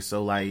years.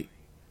 So like,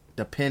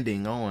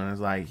 depending on,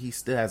 it's like he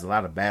still has a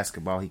lot of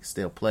basketball he can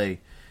still play.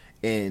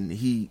 And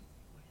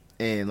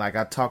like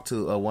I talked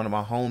to one of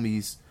my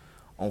homies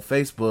on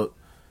Facebook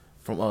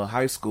from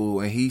high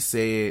school, and he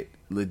said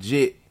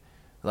legit,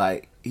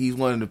 like he's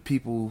one of the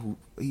people who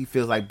he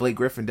feels like Blake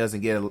Griffin doesn't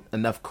get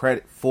enough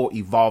credit for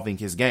evolving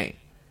his game.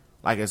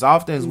 Like as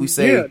often as we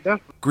say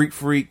Greek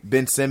Freak,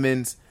 Ben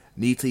Simmons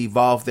need to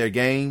evolve their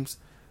games,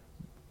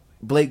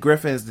 Blake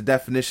Griffin is the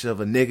definition of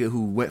a nigga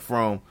who went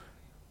from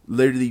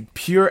literally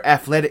pure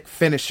athletic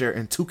finisher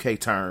in 2K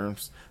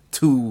terms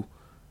to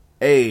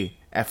a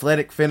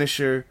athletic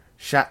finisher,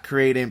 shot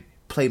creating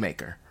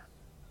playmaker.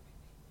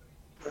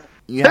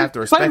 You have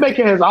to respect playmaking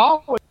it. has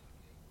always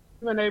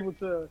been able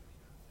to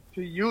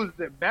use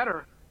it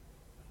better.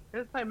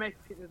 His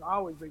playmaking has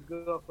always been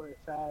good for his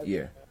size.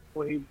 Yeah.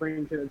 What he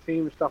brings to the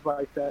team and stuff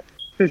like that.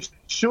 His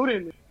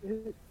shooting,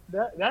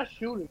 that's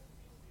shooting.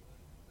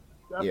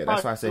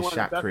 That's why I said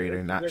shot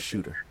creator, not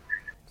shooter.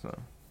 So.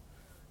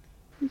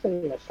 You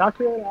say shot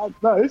creator?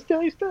 No, he's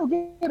still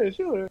good at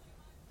shooter.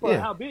 For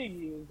how big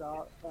he is,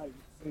 like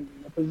in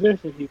the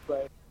position he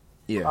plays.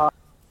 Yeah.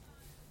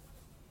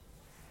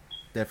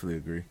 Definitely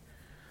agree.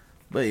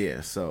 But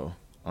yeah, so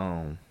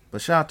but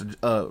shout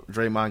out to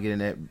Draymond getting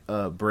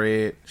that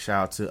bread.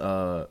 Shout out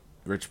to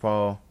Rich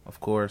Paul, of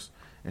course.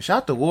 And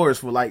shout out to Warriors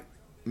for like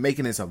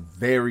making this a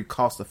very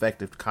cost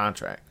effective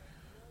contract.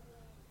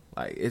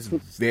 Like it's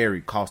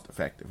very cost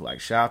effective. Like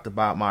shout out to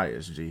Bob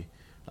Myers, G.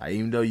 Like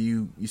even though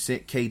you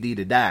sent KD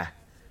to die,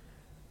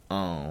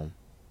 and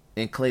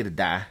Clay to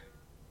die,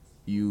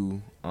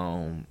 you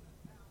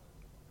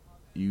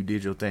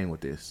did your thing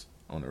with this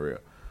on the real.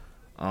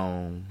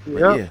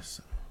 But yes.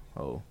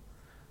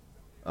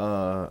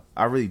 I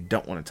really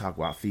don't want to talk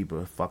about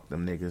FIBA. Fuck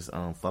them niggas.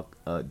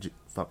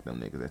 Fuck them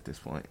niggas at this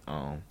point.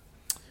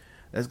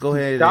 Let's go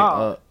ahead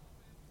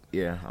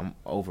and I'm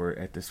over it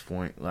at this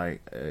point.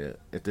 Like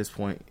at this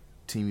point,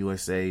 Team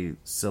USA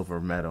silver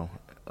medal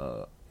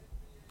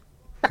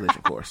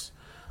collision course.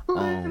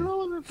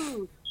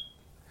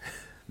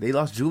 They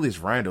lost Julius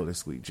Randle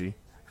this week, G.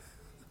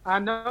 I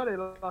know they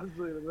lost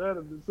Julius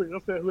Randle this week. I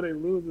said who they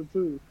losing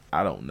to.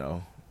 I don't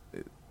know.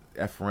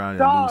 F around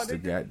and lose to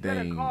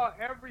goddamn. Call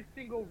every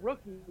single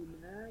rookie,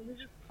 man. They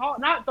just call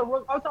not the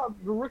rookie. I'm talking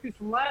the rookies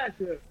from last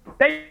year.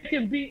 They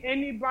can beat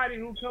anybody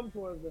who comes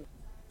towards them.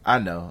 I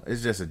know.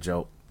 It's just a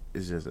joke.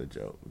 It's just a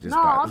joke. I'm just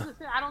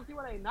saying. I don't see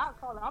why they not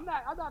calling. I'm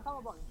not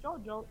talking about the show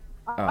joke.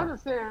 I'm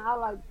just saying.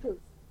 I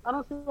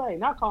don't see why they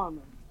not calling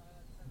them.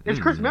 Is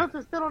Chris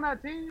Middleton still on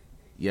that team?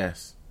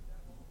 Yes.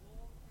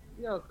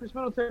 Yo, Chris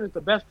Middleton is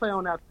the best player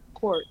on that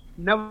court.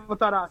 Never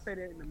thought I'd say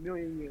that in a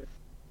million years.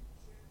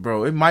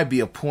 Bro, it might be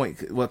a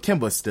point. Well,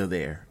 Kemba's still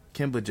there.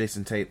 Kemba,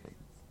 Jason Tatum,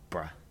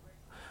 bruh.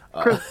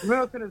 Chris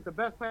Middleton is the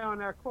best player on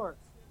that court.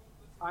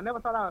 I never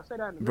thought I would say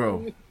that in a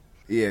million years.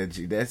 Yeah,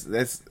 G,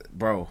 that's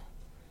bro.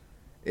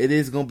 It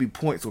is gonna be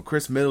points where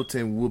Chris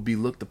Middleton will be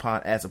looked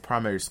upon as a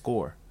primary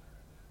scorer.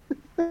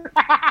 You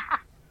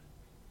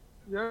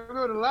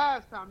remember the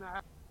last time that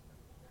happened?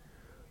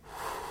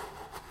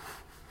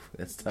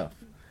 That's tough.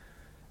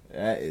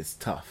 That is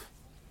tough.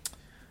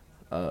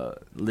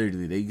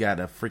 Literally, they got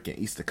a freaking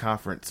Eastern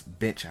Conference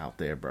bench out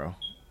there, bro.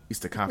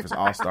 Eastern Conference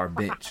All-Star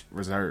bench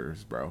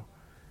reserves, bro.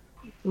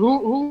 Who's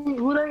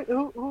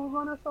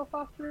on that so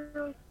far?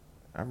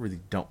 I really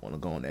don't want to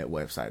go on that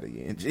website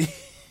again, G.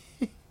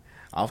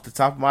 Off the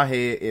top of my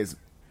head is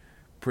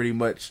pretty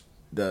much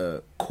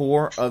the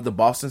core of the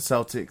Boston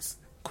Celtics,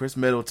 Chris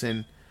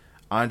Middleton,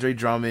 Andre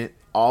Drummond.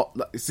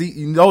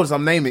 You notice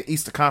I'm naming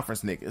Eastern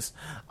Conference niggas.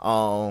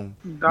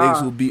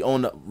 Niggas who be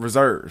on the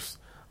reserves.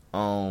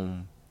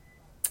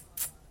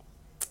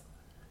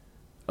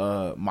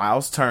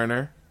 Miles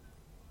Turner.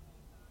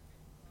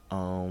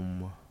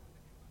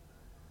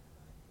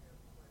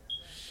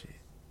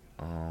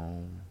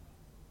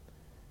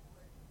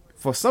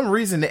 For some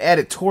reason they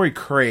added Torrey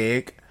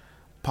Craig,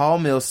 Paul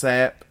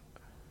Millsap,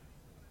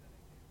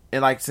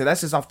 and like I said,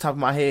 that's just off the top of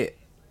my head.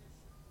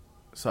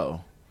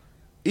 So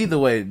either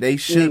way, they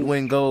should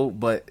win gold,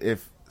 but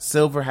if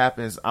silver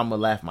happens, I'm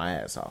gonna laugh my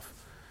ass off.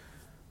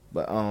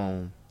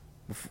 But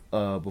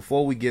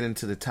before we get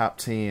into the top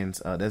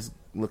 10s, let's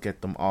look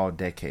at them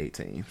all-decade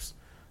teams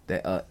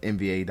that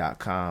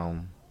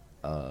NBA.com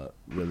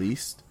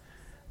released,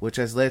 which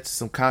has led to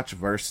some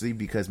controversy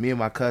because me and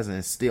my cousin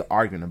is still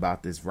arguing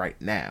about this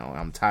right now.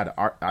 I'm tired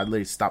of I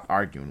literally stopped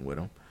arguing with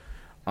him.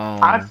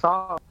 I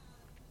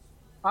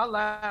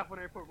laughed when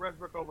they put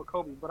Westbrook over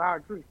Kobe, but I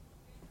agree.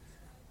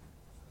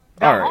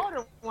 The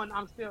harder one,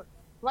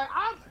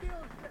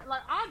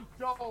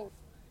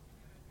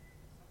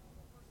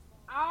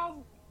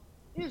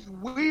 it's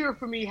weird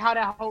for me how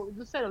that whole.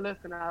 Just say the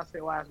list and I'll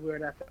say why it's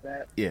weird after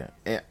that. Yeah,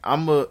 and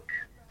I'm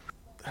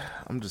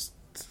just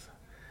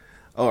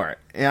all right.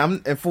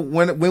 And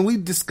when we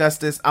discuss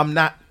this, I'm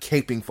not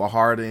caping for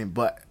Harden,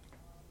 but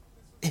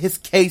his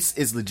case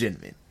is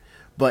legitimate.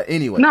 But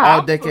anyway,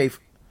 all decade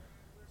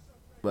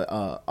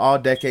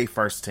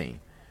first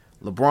team: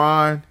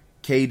 LeBron,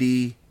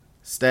 KD,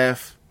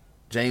 Steph,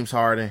 James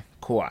Harden,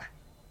 Kawhi.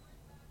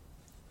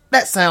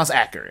 That sounds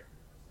accurate.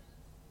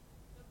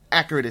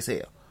 Accurate as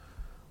hell.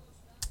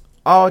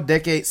 All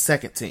decade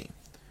second team: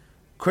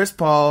 Chris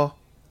Paul,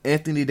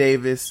 Anthony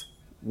Davis,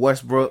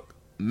 Westbrook,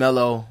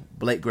 Melo,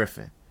 Blake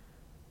Griffin.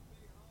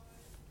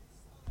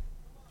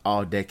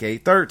 All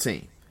decade third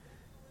team: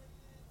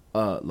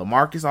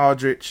 LaMarcus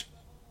Aldridge,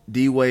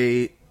 D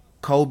Wade,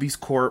 Kobe's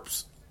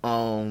corpse,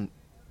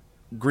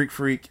 Greek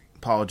Freak,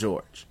 Paul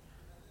George.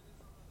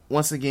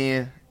 Once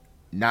again,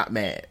 not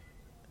mad.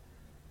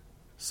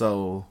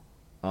 So,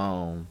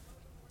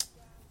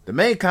 The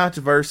main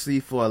controversy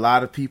for a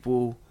lot of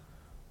people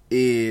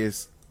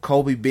is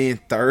Kobe being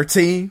third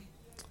team.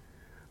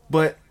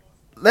 But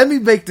let me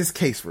make this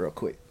case real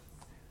quick.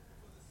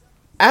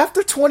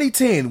 After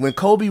 2010, when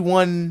Kobe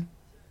won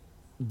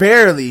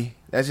barely,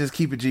 let's just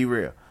keep it G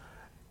real,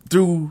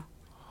 through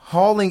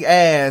hauling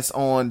ass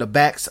on the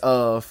backs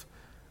of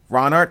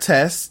Ron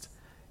Artest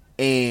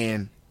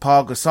and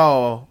Paul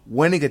Gasol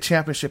winning a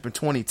championship in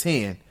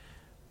 2010,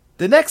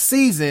 the next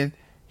season,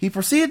 he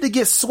proceeded to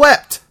get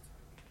swept.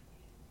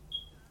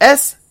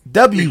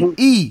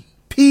 SWEPT,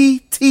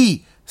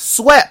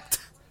 swept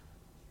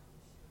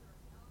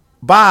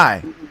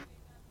by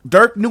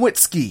Dirk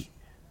Nowitzki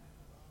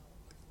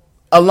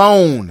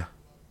alone.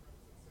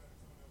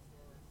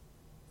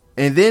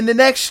 And then the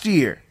next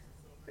year,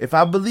 if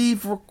I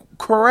believe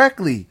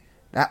correctly,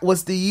 that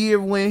was the year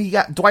when he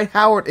got Dwight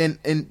Howard in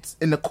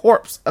the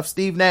corpse of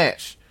Steve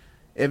Nash.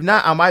 If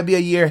not, I might be a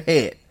year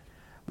ahead.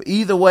 But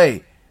either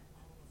way,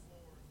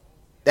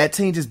 that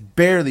team just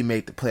barely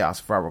made the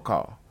playoffs, if I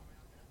recall.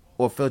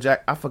 Or Phil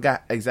Jack, I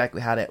forgot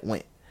exactly how that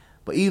went.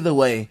 But either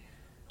way,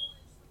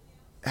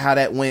 how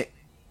that went,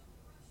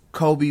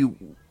 Kobe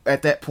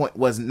at that point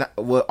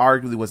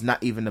arguably was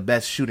not even the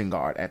best shooting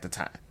guard at the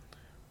time.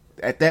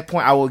 At that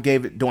point, I would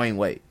give it Dwayne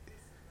Wade.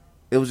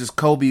 It was just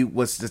Kobe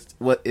was just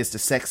what is the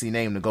sexy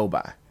name to go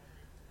by.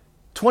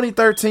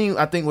 2013,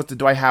 I think, was the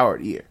Dwight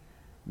Howard year.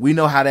 We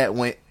know how that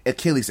went.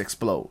 Achilles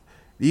explode.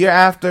 The year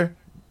after,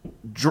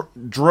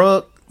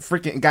 drug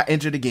freaking got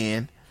injured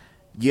again.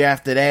 Year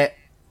after that,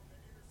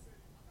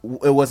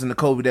 it wasn't the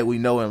Kobe that we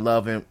know and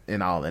love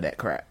and all of that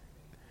crap.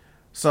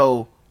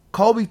 So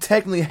Kobe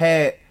technically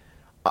had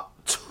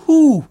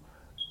 2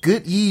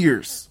 good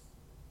years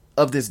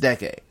of this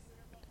decade.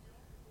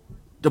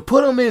 To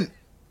put him in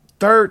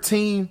third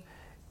team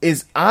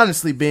is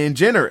honestly being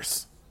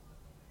generous.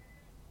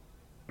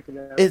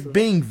 It's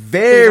being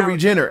very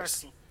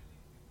generous.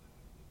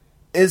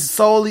 It's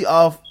solely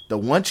off the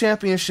one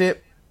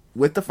championship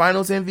with the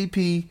finals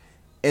MVP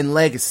and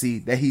legacy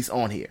that he's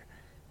on here.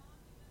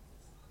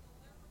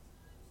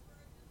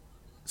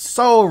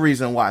 Sole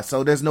reason why.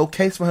 So there's no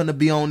case for him to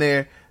be on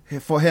there,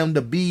 for him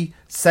to be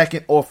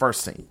second or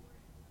first team.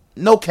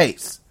 No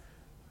case.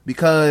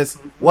 Because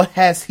what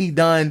has he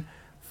done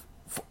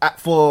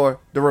for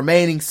the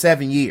remaining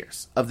 7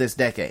 years of this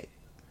decade?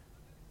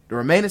 The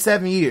remaining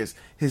 7 years,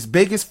 his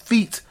biggest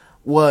feat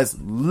was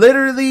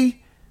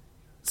literally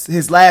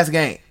his last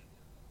game,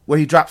 where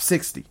he dropped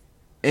 60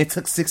 and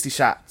took 60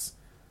 shots.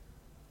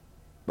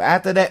 But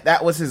after that,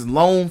 that was his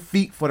lone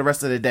feat for the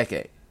rest of the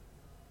decade.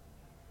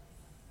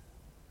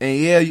 And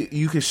yeah,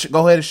 you can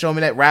go ahead and show me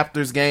that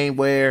Raptors game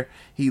where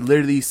he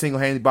literally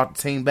single-handedly brought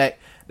the team back.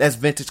 That's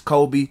vintage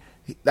Kobe.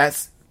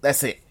 That's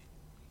it.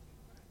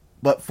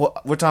 But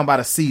we're talking about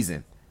a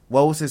season.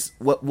 What was his?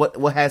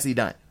 What has he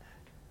done?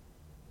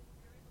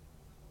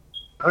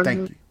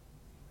 Thank you.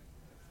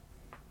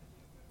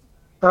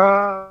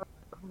 For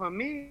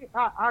me,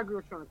 I agree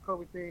with you on the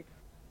Kobe thing.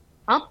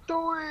 I'm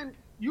throwing.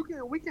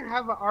 We can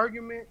have an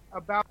argument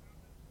about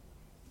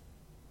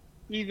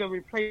either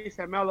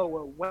replacing Melo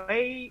with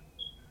Wade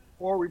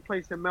or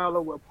replacing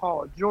Melo with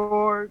Paul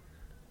George.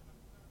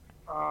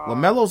 Well,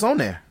 Melo's on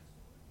there.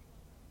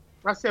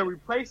 I said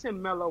replacing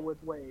Melo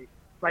with Wade,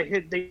 like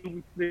his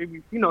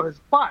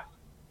spot.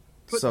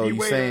 So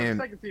you saying in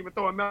second team and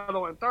throwing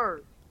Melo in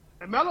third,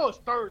 and Melo is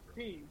third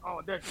team.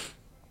 Oh, that's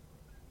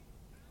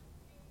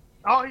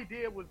all he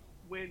did was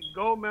win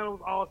gold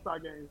medals, All-Star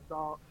games,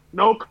 dog.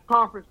 No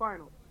conference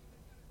finals.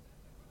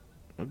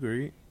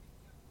 Agreed.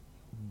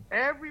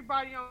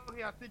 Everybody on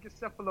here, I think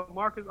except for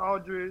LaMarcus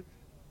Aldridge,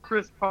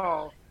 Chris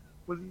Paul,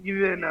 was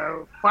either in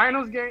the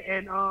finals game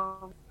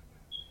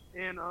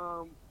and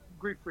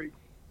Greek Freak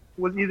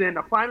was either in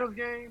the finals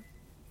game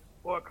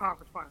or a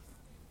conference final.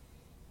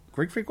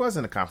 Greek Freak was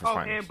in the conference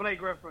finals. And Blake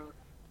Griffin.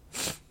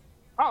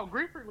 Oh,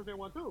 Greek Freak was in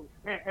one too,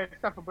 and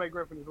except for Blake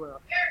Griffin as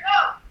well.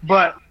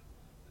 But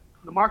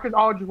LaMarcus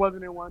Aldridge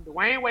wasn't in one.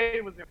 Dwayne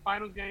Wade was in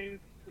finals games.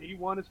 He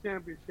won his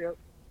championship.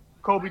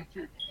 Kobe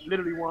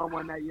literally won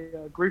one that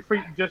year. Greek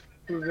Freak just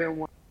was in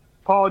one.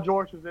 Paul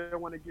George was in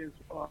one against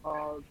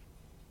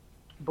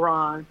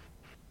Bron.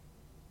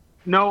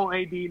 No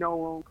AD,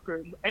 no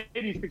Chris. AD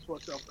speaks for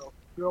itself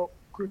though.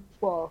 Chris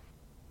Paul.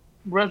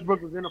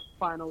 Westbrook was in the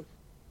finals.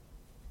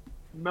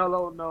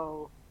 Melo,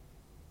 no.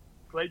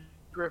 Blake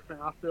Griffin,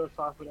 I feel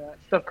sorry for that.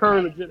 Steph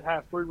Curry legit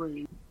has 3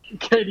 rings.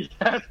 KD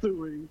has 2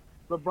 rings.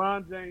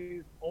 LeBron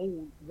James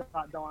owned the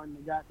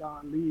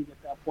goddamn league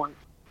at that point.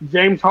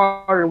 James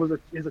Harden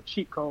is a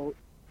cheat code,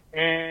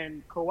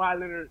 and Kawhi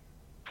Leonard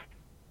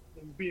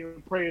is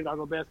being praised as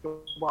a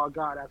basketball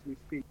god as we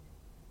speak.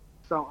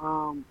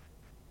 So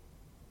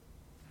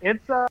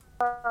it's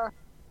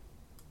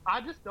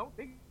I just don't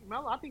think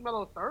Melo. I think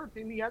Melo's third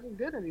team. He hasn't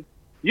did anything.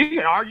 You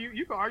can argue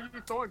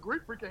throwing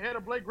Greek Freak ahead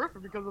of Blake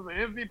Griffin because of the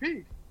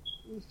MVP.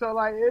 So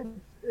like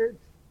it's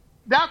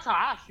that's how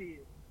I see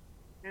it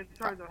in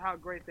terms of how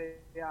great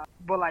they are.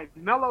 But like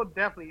Melo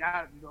definitely,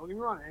 don't get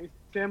me wrong, I ain't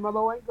saying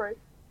Melo ain't great,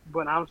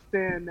 but I'm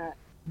saying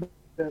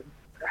that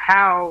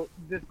how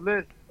this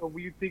list of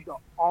when you think of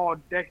all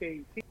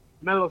decade team,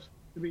 Melo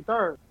should be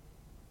third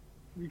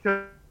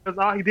because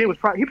all he did was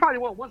he probably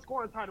won one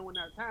scoring title in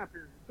that time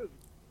period too.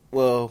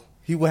 Well,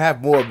 he would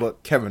have more,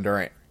 but Kevin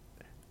Durant.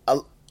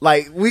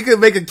 Like, we could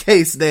make a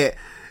case that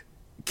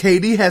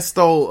KD has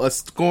stole a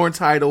scoring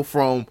title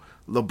from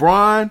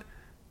LeBron,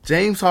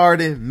 James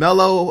Harden,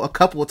 Melo a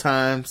couple of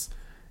times.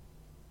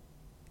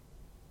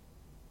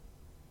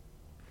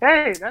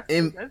 Hey, that's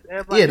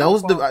everybody. Yeah,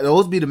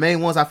 those be the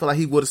main ones I feel like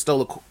he would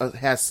have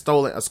has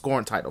stolen a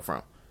scoring title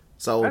from.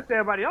 So that's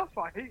everybody else's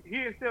fault.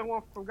 He still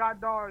won from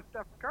Goddard and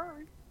Steph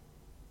Curry.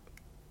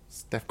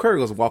 Steph Curry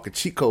was a walking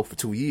cheat code for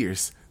 2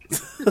 years.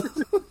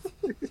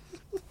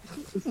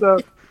 So,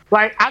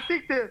 like, I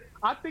think the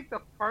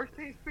first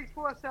team speaks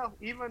for itself.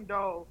 Even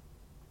though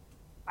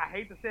I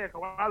hate to say it,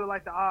 Kawhi look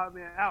like the odd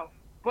man out,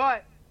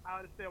 but I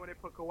understand when they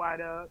put Kawhi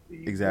up.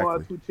 He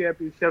won 2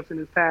 championships in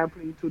his time,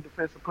 playing 2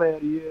 defensive player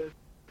of the year,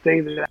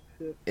 things of that.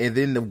 And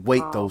then the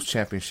weight those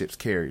championships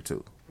carry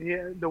too.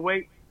 Yeah, the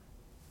weight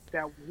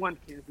that one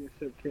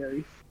championship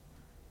carries.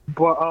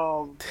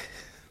 But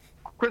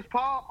Chris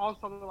Paul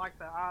also looked like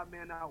the odd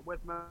man out with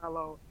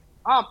Melo.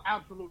 I'm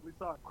absolutely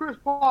sorry. Chris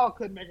Paul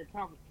couldn't make a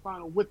conference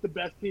final with the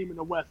best team in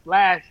the West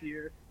last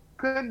year.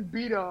 Couldn't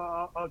beat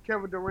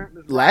Kevin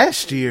Durant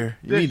last year.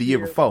 You mean the year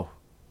before?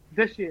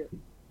 This year.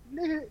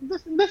 Nigga,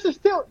 this is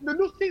still the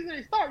new season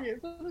ain't started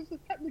yet, so this is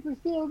technically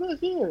still this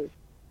year.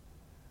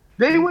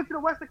 They went to the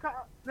Western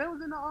Conference. They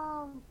was in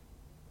the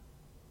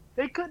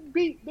They couldn't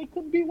beat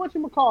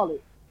whatchamacallit.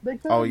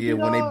 Oh yeah,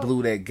 when they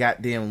blew that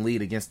goddamn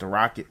lead against the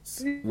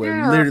Rockets,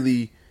 where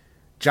literally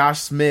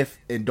Josh Smith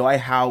and Dwight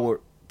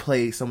Howard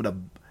played some of the,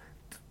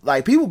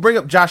 like, people bring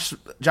up Josh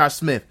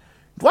Smith.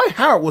 Dwight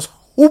Howard was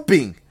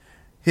hooping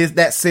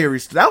that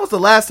series. That was the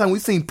last time we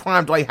seen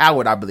prime Dwight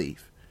Howard, I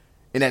believe,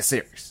 in that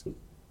series.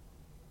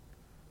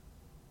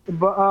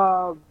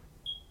 But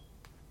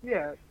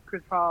yeah,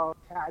 Chris Paul.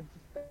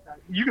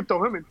 You could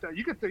throw him in.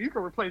 You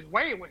could replace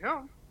Wade with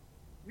him.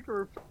 You could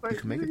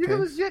replace. You could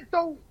legit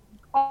throw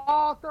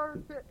all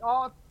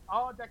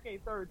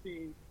decade third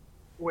team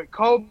with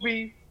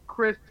Kobe,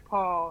 Chris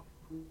Paul,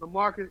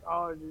 LaMarcus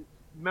Aldridge,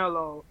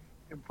 Melo,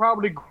 and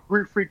probably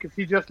Greek Freak because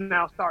he's just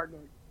now starting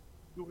to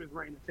do his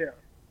reign of terror.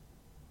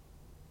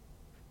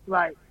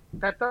 Like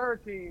that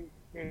third team,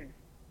 man.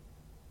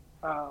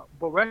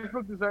 But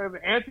Westbrook deserves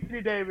it.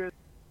 Anthony Davis.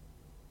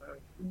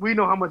 We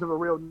know how much of a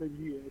real nigga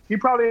he is. He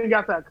probably ain't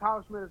got the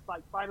accomplishments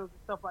like finals and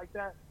stuff like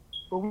that.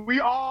 But we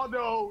all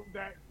know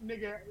that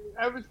nigga,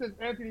 ever since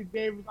Anthony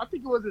Davis, I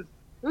think it was in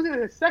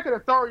his second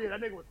or third year,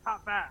 that nigga was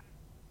top 5.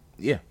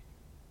 Yeah.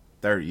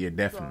 Third year,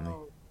 definitely.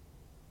 So,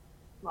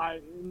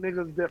 like,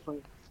 nigga's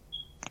different.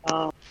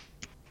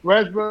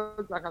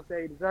 Westbrook, like I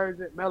say,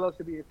 deserves it. Melo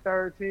should be a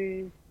third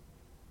team.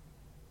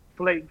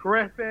 Blake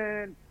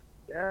Griffin,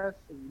 yes,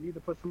 you need to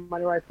put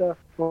somebody right there.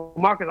 Well,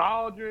 Marcus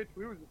Aldridge,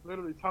 we were just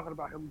literally talking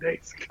about him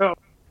days ago.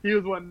 He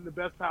was one of the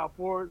best power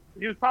forwards.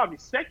 He was probably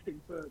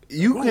second to.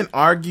 You can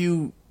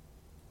argue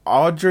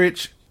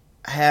Aldridge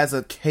has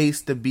a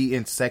case to be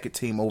in second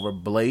team over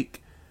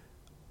Blake,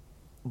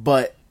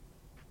 but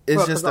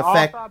it's just the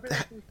fact.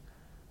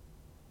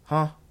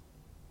 Huh?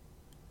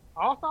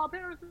 All-star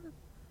appearances?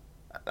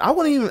 I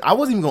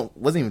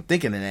wasn't even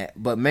thinking of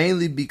that, but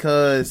mainly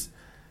because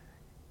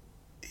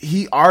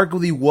he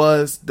arguably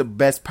was the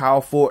best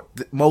power forward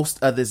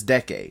most of this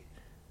decade.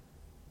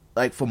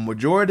 Like, for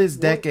majority of this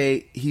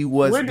decade, he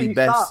was the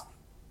best.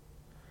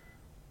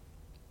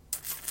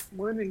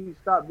 When did he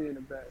stop being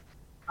the best?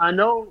 I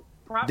know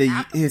when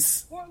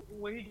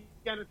he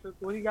got to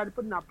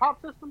put in our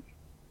pop system.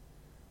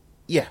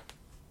 Yeah.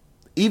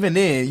 Even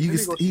then,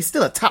 he's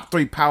still a top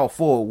 3 power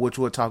forward, which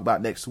we'll talk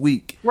about next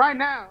week. Right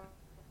now,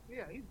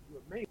 yeah, he's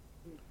amazing.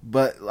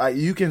 But like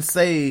you can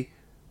say,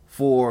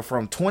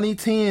 from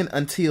 2010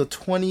 until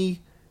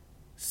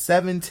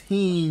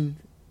 2017,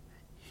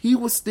 he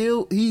was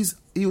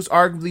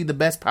arguably the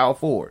best power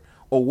forward,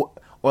 or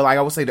like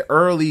I would say, the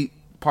early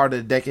part of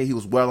the decade he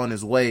was well on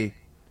his way,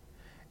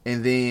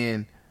 and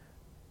then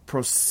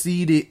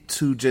proceeded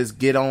to just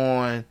get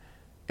on.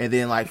 And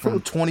then, like,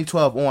 from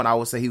 2012 on, I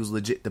would say he was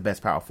legit the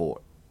best power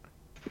forward.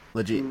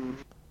 Legit.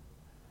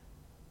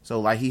 So,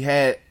 like, he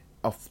had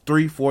a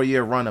 3-4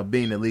 year run of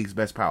being the league's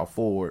best power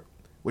forward,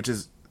 which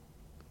is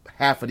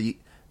half of the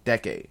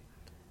decade.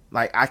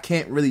 Like, I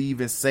can't really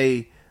even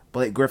say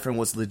Blake Griffin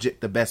was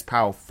legit the best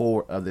power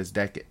forward of this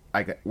decade.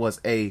 Like,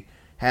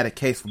 had a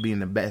case for being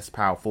the best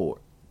power forward.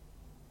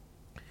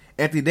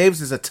 Anthony Davis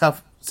is a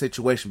tough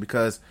situation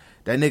because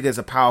that nigga is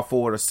a power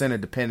forward or center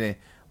depending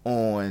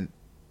on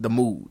the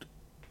mood.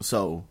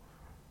 So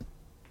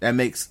that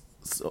makes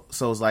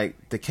it's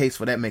like the case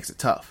for that makes it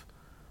tough.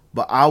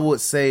 But I would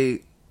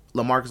say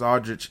LaMarcus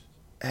Aldridge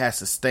has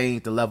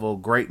sustained the level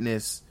of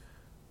greatness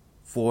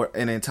for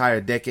an entire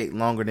decade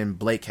longer than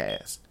Blake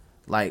has.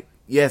 Like,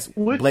 yes,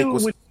 Blake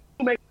was.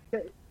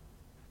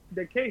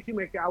 The case you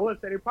make, I would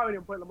say they probably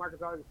didn't put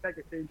LaMarcus Aldridge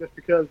second team just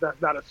because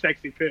that's not a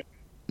sexy pick.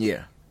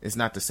 Yeah, it's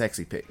not the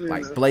sexy pick. Yeah.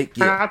 Like Blake,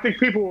 yeah. I think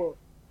people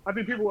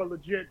were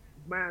legit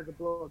minds will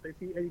blow if they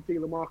see anything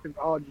LaMarcus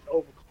Aldridge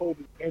over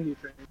Kobe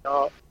anything,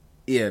 dog.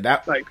 Yeah,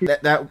 Like,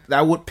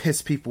 that would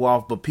piss people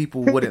off, but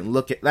people wouldn't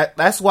look at that.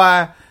 That's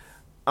why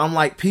I'm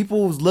like,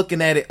 people was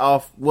looking at it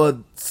off.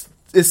 Well,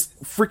 it's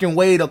freaking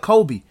Wade or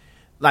Kobe.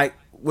 Like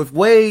with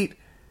Wade,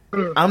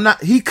 I'm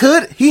not.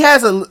 He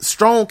has a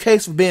strong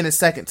case for being in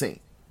second team,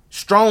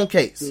 strong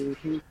case.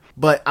 Mm-hmm.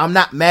 But I'm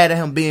not mad at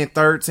him being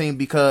third team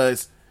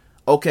because,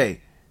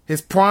 okay,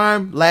 his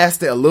prime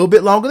lasted a little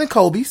bit longer than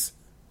Kobe's.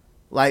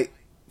 Like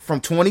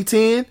from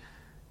 2010,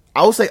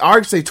 I would say,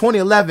 arguably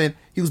 2011,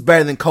 he was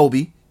better than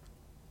Kobe.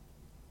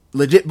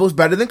 Legit was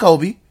better than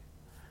Kobe.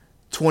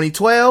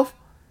 2012,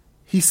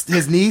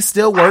 his knees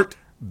still worked.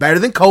 Better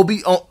than Kobe.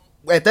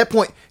 At that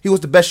point, he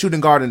was the best shooting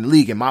guard in the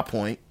league, in my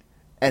point.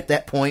 At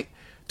that point.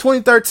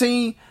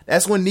 2013,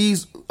 that's when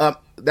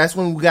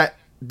we got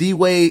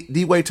D-Wade.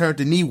 D-Wade turned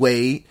to knee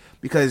Wade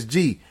because,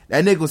 that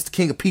nigga was the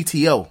king of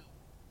PTO.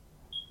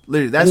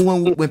 Literally, that's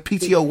when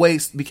PTO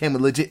Wade became a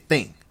legit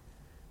thing.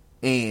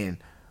 And,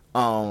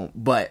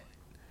 but,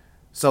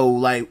 so,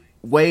 like,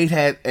 Wade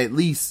had at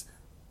least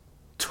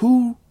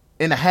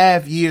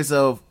 2.5 years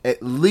of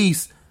at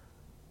least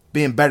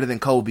being better than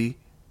Kobe.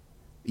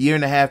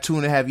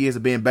 2.5 years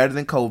of being better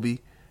than Kobe.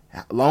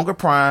 Longer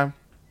prime.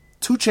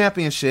 2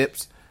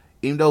 championships.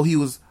 Even though he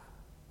was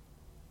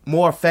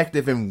more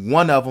effective in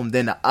one of them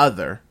than the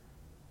other.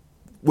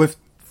 With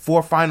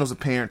 4 finals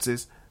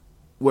appearances.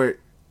 Where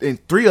in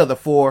 3 of the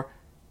 4,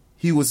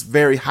 he was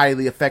very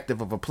highly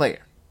effective of a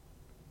player.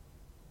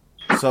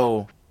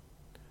 So,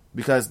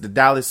 because the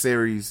Dallas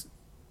series,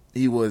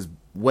 he was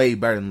way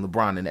better than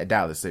LeBron in that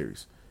Dallas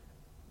series.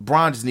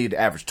 LeBron just needed to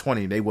average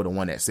 20 and they would have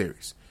won that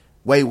series.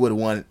 Wade would have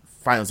won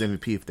Finals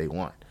MVP if they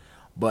won.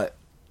 But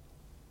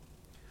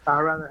I'd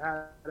rather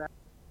have that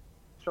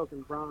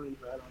choking Bron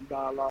than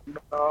dialogue.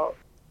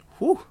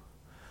 Whew.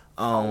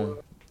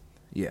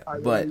 Yeah,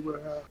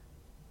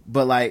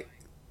 but like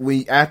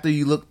after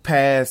you look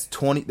past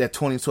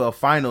 2012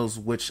 finals,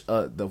 which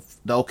the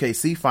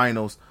OKC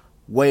finals,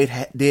 Wade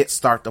did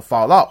start to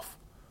fall off.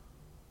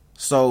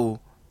 So,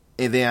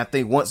 and then I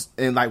think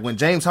when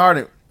James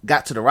Harden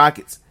got to the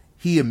Rockets,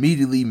 he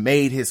immediately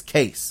made his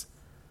case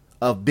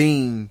of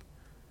being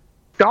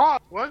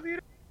dog. Was he?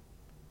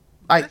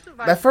 Like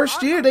that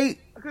first year,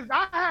 because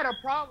I had a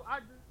problem.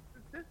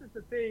 This is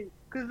the thing,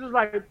 because it was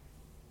like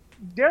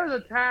there was a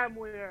time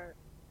where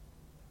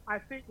I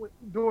think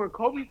during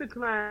Kobe's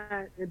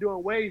decline and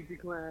during Wade's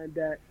decline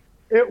that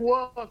it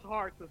was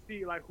hard to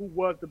see like who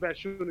was the best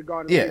shooting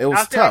guard. Yeah, it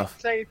was tough.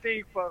 The same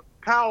thing for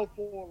power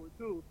forward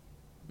too.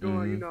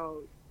 During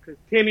because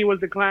Timmy was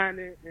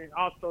declining and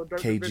also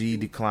Dirk KG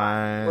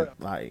declined,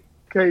 like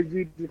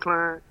KG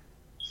declined.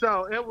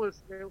 So it was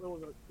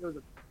a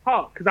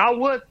talk, because I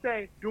would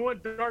say during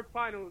Dirk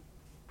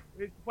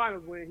his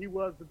finals when he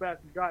was the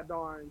best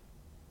goddamn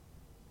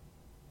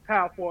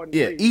power forward in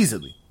the league.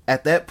 Easily.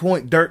 At that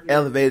point, Dirk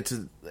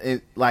elevated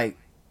to like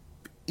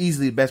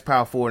easily the best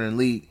power forward in the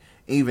league.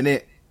 Even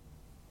it,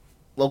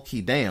 low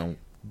key, damn,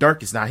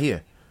 Dirk is not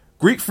here.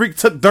 Greek Freak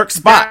took Dirk's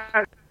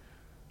spot.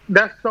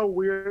 That's so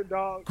weird,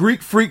 dog.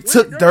 Greek Freak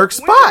took Dirk's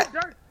spot.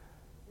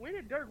 When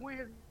did Dirk win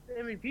his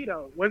MVP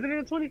though? Wasn't it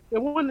in 20?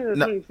 It wasn't in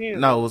 2010.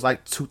 No, it was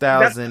like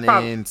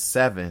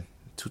 2007,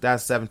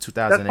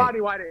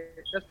 2008.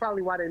 That's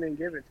probably why they didn't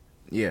give it.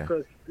 Yeah,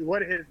 because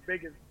what his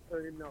biggest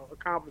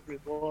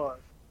accomplishment was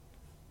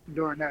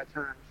during that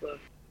time. So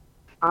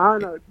I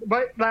don't know,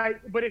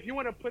 but if you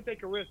want to put their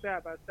career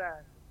side by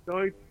side, the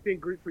only thing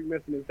Greek Freak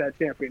missing is that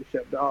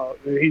championship, dog.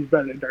 And he's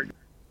better than Dirk.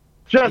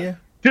 Just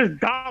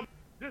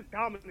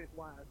dominance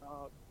wise,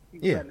 dog.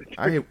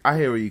 I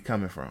hear where you're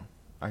coming from.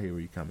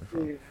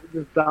 Yeah,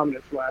 just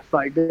dominance wise.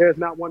 Like there's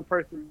not one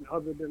person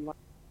other than like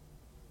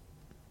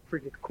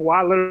freaking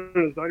Kawhi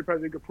Leonard is the only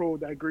person who can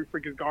prove that Greek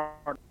Freak is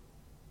guard.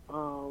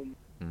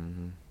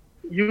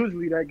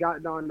 Usually that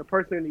got done. The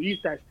person in the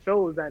East that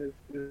shows that is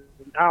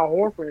Al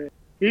Horford.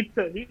 He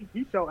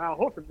showed Al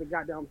Horford the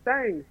goddamn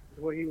thing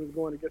when he was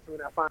going to get to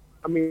that final.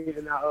 I mean,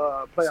 in that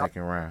playoff.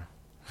 Second round.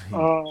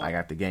 I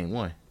got the game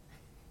 1.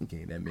 He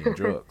gave that man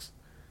drugs.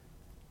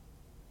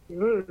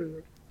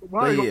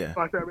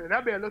 Like that, man.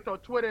 That man looked on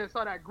Twitter and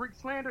saw that Greek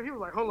slander. He was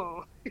like, "Hold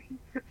on."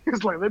 He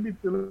was like, "Let me."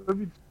 But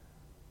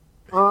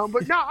no,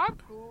 I'm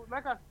cool.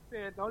 Like I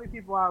said, the only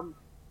people I'm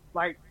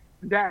like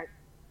that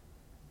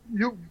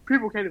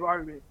people can't even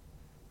argue with.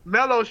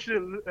 Melo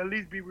should at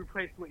least be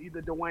replaced with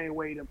either Dwayne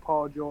Wade and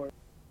Paul George.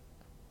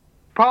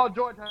 Paul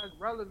George has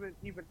relevance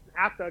even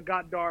after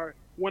Goddard.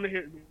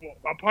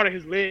 A part of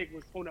his leg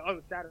was on the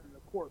other side of the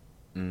court.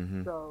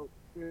 So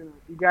you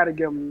got to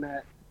give him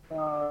that.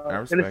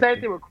 And the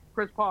same thing with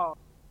Chris Paul.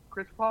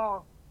 Chris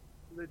Paul,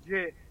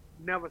 legit,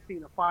 never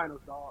seen a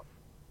finals, dog.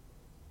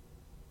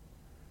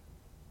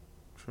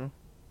 True.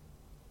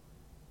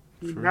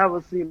 He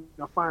never seen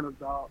a finals,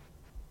 dog.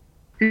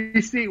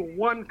 He seen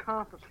one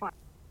conference final.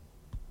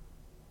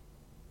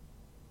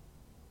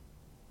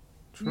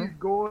 True.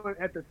 He's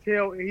at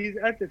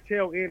the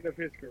tail end of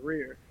his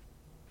career.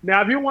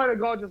 Now, if you want to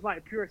go just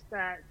like pure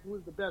stats,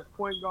 who's the best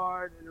point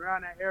guard and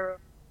around that era,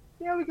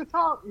 Yeah, we can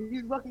talk.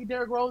 He's lucky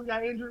Derrick Rose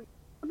got injured.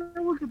 I mean,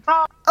 we can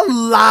talk. A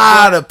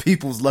lot of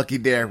people's lucky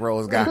Derrick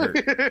Rose got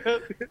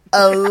hurt.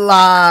 A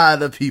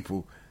lot of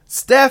people.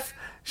 Steph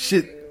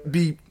should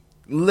be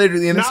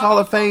literally in his Hall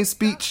of Fame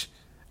speech.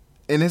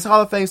 In his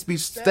Hall of Fame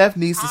speech, Steph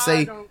needs to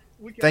say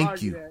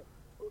thank you.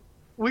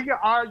 We can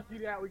argue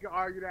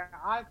that.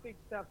 I think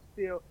Steph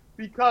still,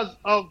 because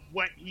of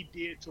what he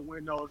did to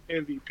win those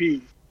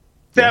MVPs.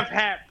 Steph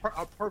had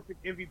a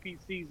perfect MVP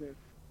season.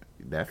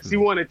 Definitely. He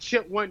won a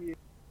chip one year,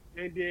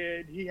 and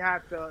then he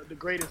had the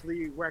greatest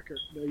league record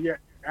the year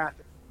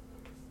after.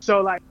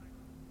 So, like,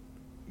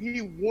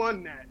 he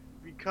won that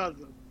because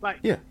of, like...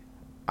 Yeah,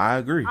 I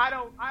agree. I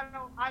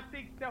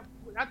think that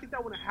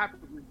would have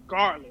happened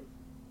regardless.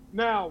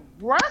 Now,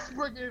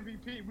 Westbrook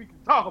MVP, we can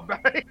talk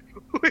about it.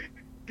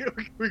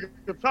 we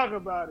can talk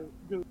about it.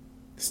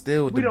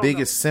 Still the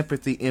biggest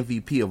sympathy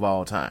MVP of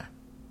all time.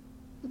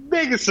 The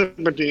biggest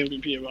sympathy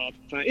MVP of all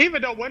time.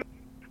 Even though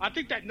I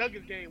think that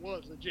Nuggets game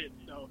was legit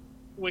though.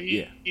 When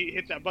he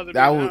hit that buzzer.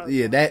 That was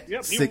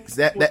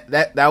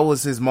that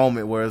was his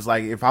moment where it's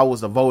like, if I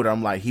was a voter,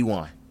 I'm like, he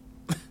won.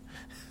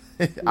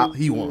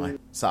 He won.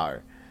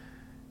 Sorry.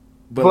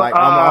 But like,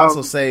 I'm gonna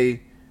also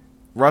say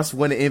Russ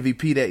winning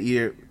MVP that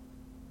year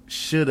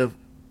should have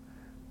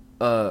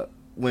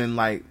when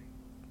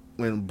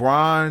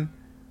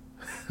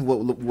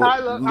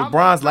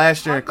LeBron's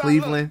last year in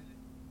Cleveland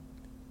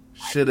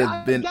should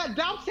have been. I'm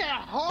saying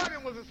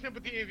Harden was a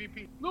sympathy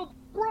MVP.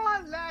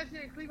 LeBron last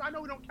year in Cleveland, I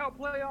know we don't count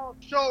playoffs,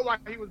 showed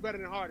like he was better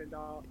than Harden,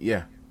 dog.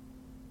 Yeah.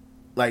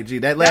 Like,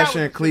 that last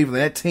year in Cleveland,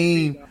 that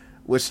team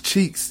was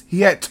cheeks.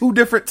 He had two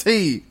different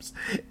teams,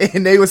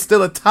 and they were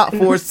still a top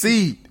 4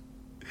 seed.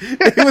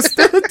 It was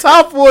still a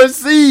top 4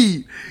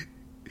 seed.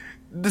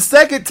 The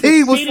second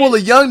team was full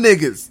of young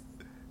niggas.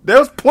 There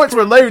was points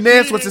where Larry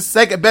Nance was the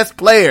second best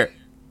player.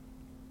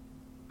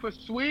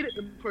 Proceeded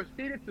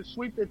to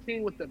sweep the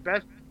team with the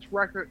best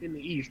record in the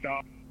East,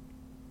 dog.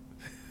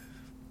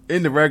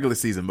 In the regular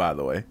season, by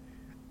the way.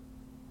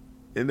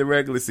 In the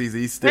regular season,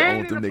 he still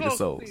owned them niggas'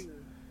 souls.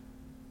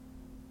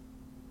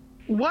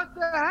 What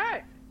the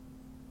heck?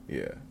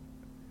 Yeah.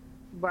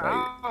 But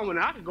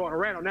I could go on a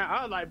rant on that.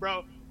 I was like,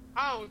 bro,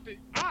 I don't think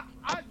I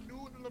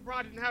knew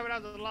LeBron didn't have it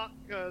as a lot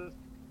because,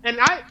 and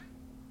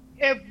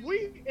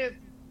if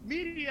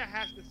media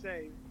has to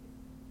say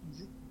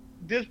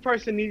this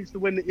person needs to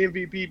win the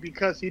MVP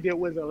because he didn't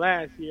win it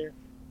last year,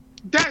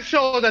 that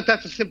shows that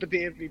that's a sympathy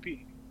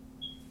MVP.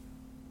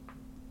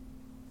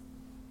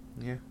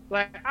 Yeah.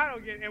 Like, I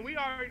don't get it. And we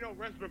already know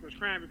Westbrook was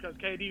crying because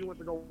KD went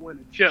to go win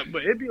the chip,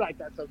 but it'd be like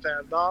that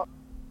sometimes, dog.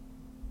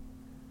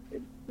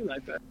 It'd be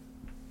like that.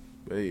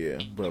 But yeah,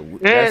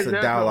 that's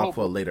a dialogue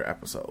for a later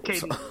episode.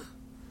 So.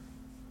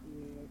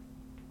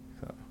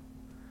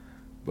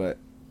 But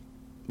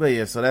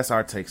yeah, so that's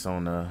our takes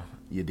on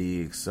you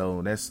dig. So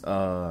let's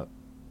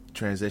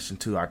transition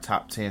to our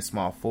top 10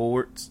 small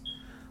forwards.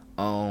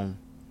 I'm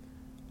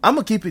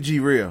gonna keep it G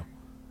real.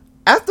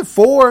 After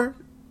 4,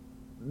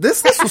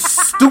 this was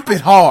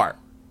stupid hard.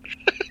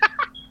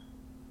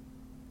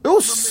 It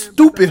was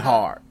stupid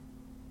hard.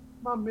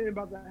 My man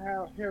about to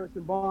have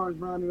Harrison Barnes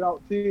rounded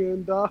out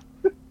 10, dog.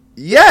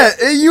 Yeah,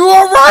 you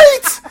are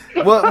right.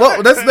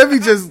 well, let me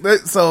just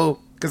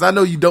because I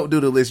know you don't do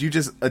the list, you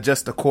just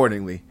adjust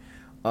accordingly.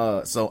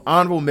 So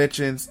honorable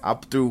mentions, I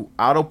threw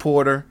Otto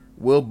Porter,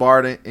 Will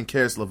Barton, and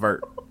Karis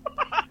LeVert.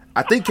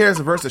 I think Karis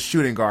LeVert's a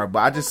shooting guard, but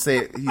I just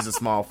said he's a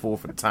small forward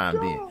for the time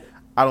being.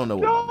 I don't know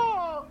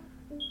what.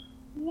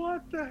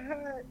 What the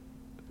heck?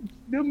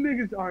 Them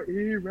niggas are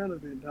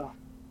irrelevant, dog.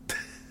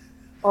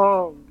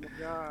 Oh my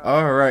god.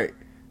 All right.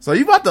 So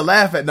you about to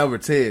laugh at number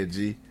 10,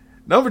 G.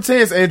 Number 10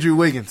 is Andrew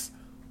Wiggins.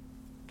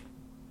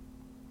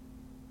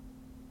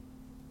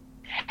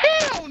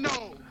 Hell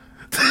no.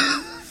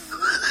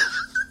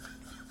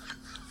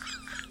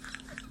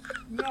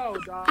 No,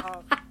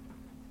 dog.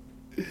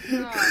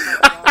 Nah,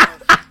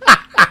 dog.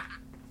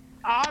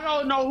 I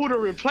don't know who to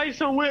replace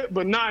him with,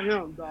 but not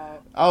him,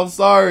 dog. I'm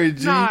sorry,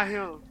 G. Not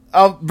him.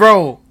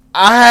 Bro,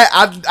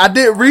 I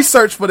did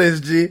research for this,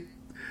 G.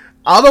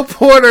 Otto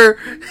Porter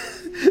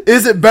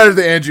isn't better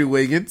than Andrew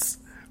Wiggins.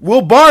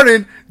 Will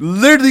Barton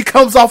literally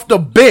comes off the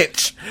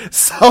bench.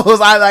 So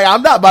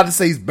I'm not about to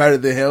say he's better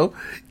than him.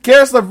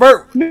 Karis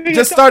LeVert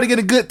just started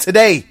getting good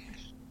today.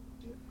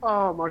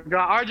 Oh my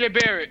god, RJ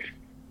Barrett.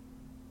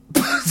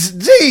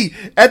 Gee,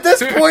 at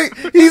this point,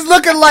 he's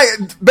looking like,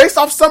 based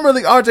off Summer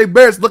League, RJ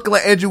Barrett's looking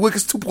like Andrew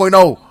Wiggins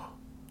 2.0.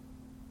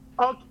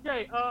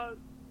 Okay,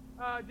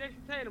 Jason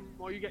Tatum.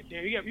 Well, you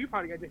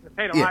probably got Jason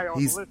Tatum higher on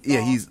the list.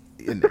 Yeah, he's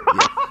in there.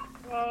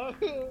 Yeah.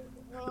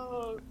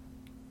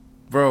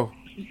 Bro,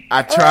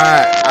 I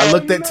tried. I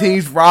looked at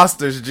teams'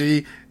 rosters,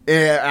 G,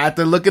 and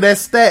after looking at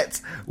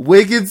stats,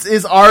 Wiggins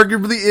is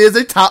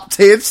a top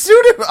 10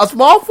 shooter, a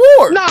small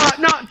forward. No,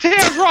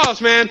 Terrence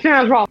Ross, man.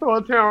 Terrence Ross.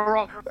 Terrence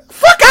Ross.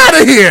 Fuck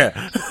out of here.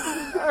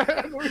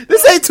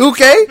 This ain't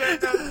 2K.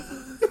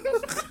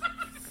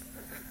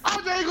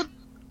 RJ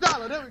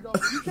Iguodala. There we go.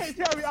 You can't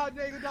tell me RJ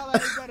Iguodala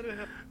is better than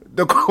him.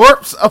 The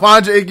corpse of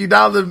RJ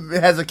Iguodala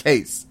has a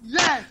case.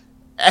 Yes.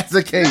 Has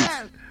a case.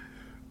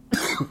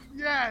 Yes.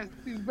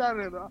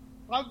 better though.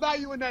 I'm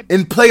valuing that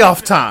in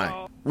playoff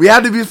time. We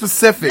had to be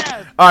specific.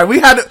 Yes. All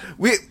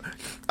right,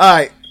 all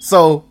right.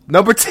 So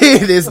number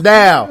 10 is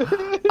now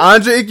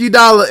Andre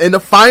Iguodala in the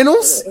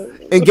finals,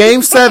 in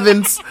Game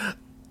 7s,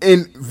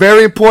 in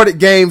very important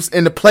games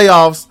in the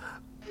playoffs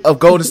of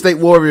Golden State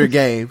Warrior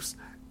games.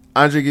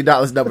 Andre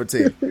Iguodala's number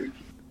 10.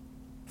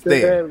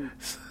 Damn.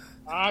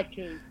 I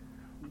can't.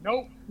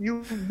 Nope. He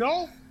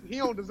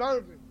don't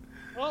deserve it.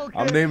 Okay.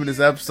 I'm naming this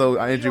episode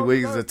Andrew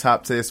Wiggins a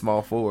top 10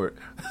 small forward.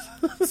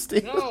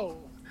 No.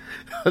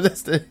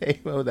 That's the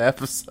name of the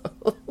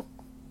episode.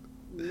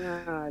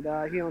 Nah,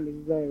 dog. He don't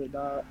deserve it,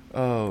 dog.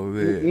 Oh,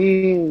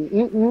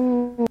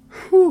 man.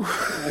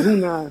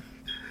 Nah.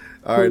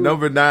 All right,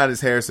 number 9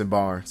 is Harrison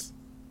Barnes.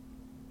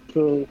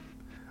 Cool.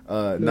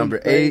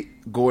 Number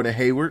 8, Gordon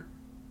Hayward.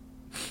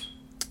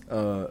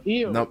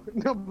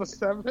 Number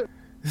 7.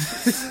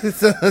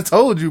 I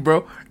told you,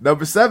 bro.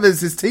 Number 7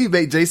 is his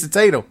teammate, Jason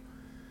Tatum.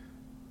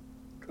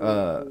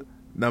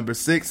 Number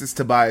 6 is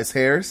Tobias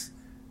Harris,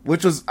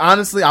 which was,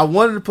 honestly, I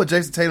wanted to put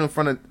Jason Tatum in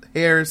front of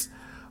Harris,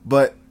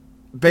 but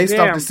based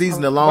off the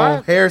season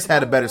alone, Harris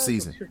had a better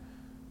season.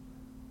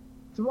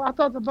 I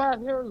thought Tobias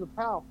Harris was a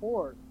power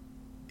forward.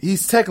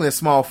 He's technically a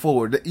small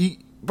forward.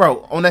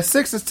 Bro, on that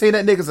Sixers team,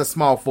 that nigga's a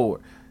small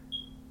forward.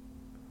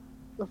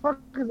 The fuck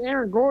is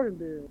Aaron Gordon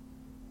doing?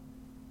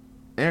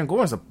 Aaron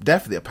Gordon's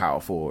definitely a power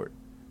forward.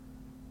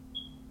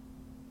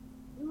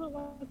 You look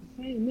like the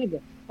same nigga.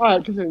 All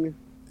right, continue.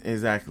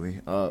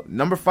 Exactly.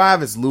 Number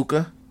 5 is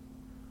Luka.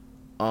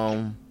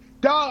 Dog,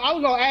 I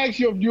was gonna ask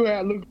you if you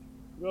had Luka.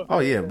 Oh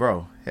yeah,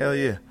 bro. Hell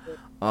yeah.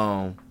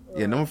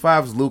 Yeah. Number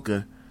 5 is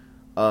Luka.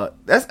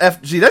 That's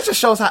FG. That just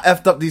shows how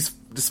effed up the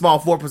small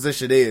forward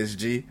position is.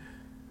 G.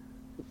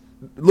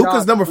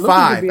 Luka's number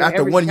 5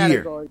 after 1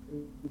 year.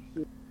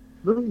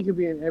 Luka could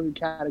be in every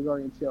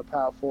category until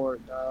power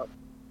forward, dog.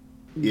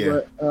 Yeah.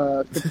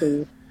 But,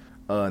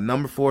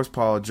 number 4 is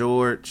Paul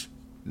George.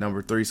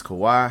 Number 3 is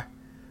Kawhi.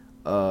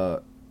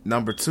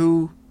 Number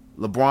 2,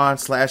 LeBron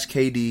 /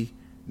 KD.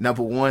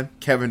 Number 1,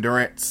 Kevin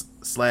Durant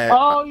 /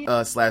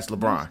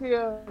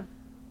 LeBron.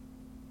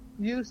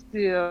 You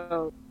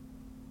still.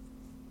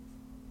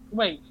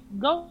 Wait,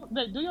 do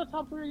your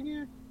top 3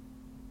 again.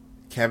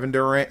 Kevin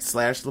Durant /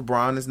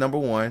 LeBron is number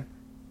 1.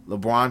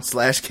 LeBron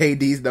 /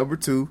 KD is number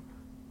 2.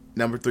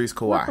 Number 3 is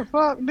Kawhi. What the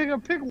fuck,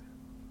 nigga?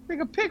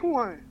 Pick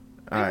one.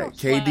 All right,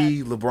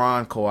 KD,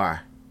 LeBron, Kawhi.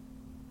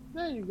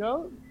 There you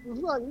go. It's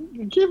like,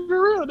 keep it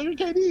real, nigga.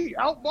 KD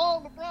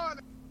outballed LeBron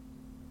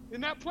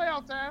in that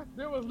playoff time.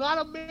 There was not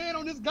a man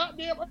on this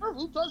goddamn earth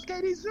who touched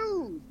KD's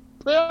shoes.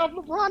 Playoff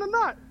LeBron or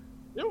not.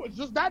 It was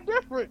just that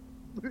different.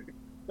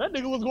 That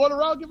nigga was going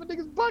around giving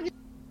niggas buckets.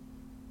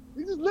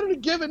 He just literally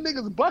giving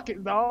niggas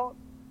buckets, dog.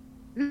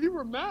 He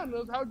reminded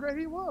us how great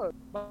he was.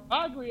 But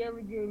I agree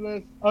everything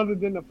less other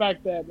than the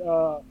fact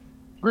that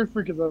Greek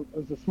Freak is a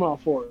small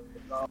forward.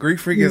 Greek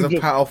Freak is a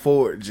power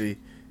forward, G.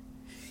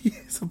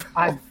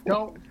 I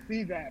don't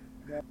see that.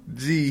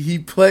 G, he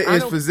played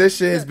his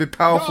position has been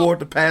power forward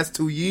the past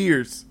 2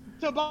 years.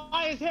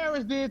 Tobias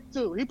Harris did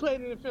too. He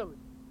played in Philly.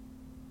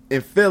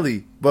 In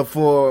Philly, but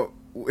for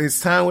his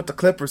time with the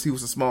Clippers, he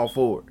was a small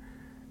forward.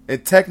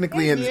 And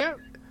technically,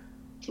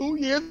 2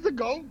 years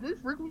ago,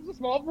 Greek Freak was a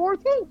small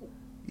forward too.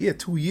 Yeah,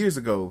 2 years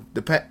ago.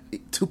 The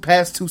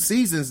past 2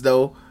 seasons,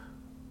 though,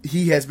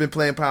 he has been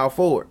playing power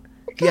forward.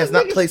 He has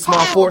not played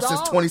small forward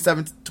since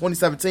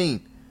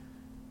 2017.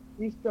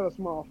 He's still a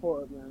small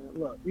forward, man.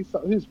 Look, he's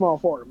a small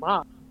forward of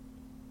mine.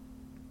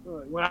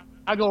 When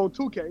I go on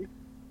 2K,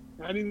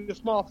 I need a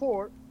small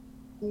forward.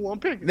 Who I'm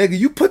picking? Nigga,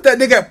 you put that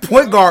nigga at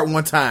point guard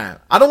one time.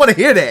 I don't want to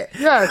hear that.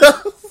 Yes,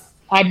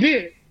 I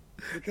did.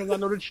 Because I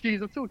know the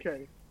cheese of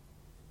 2K.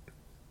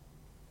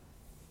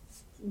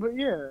 But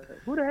yeah,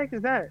 who the heck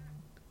is that?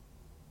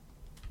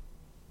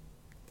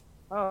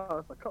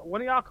 Oh, it's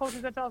one of y'all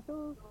coaches at y'all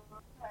school?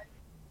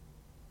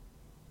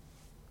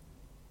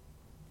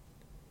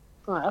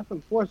 Oh, that's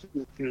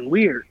unfortunate and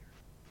weird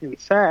and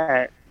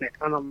sad.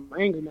 And I'm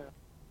angry now.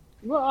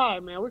 Well, all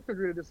right, man, we could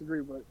agree to disagree,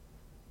 but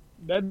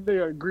that day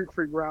a Greek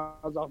Freak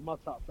rounds off my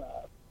top 5.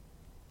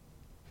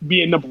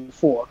 Being number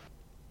 4.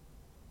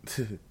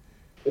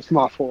 It's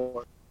my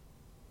 4.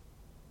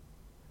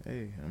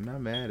 Hey, I'm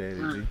not mad at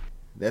it, G.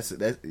 That's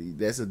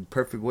a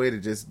perfect way to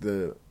just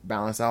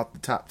balance out the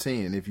top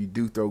 10 if you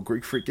do throw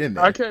Greek Freak in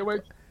there. I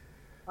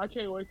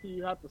can't wait till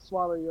you have to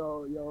swallow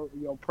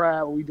your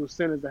pride when we do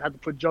centers and have to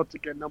put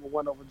Jokic at number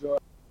 1 over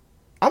Jordan.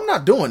 I'm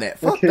not doing that.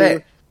 Fuck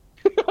that.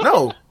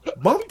 No.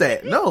 Bump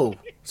that. No.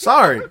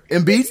 Sorry.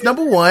 Embiid's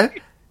number 1.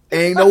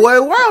 Ain't no way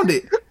around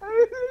it.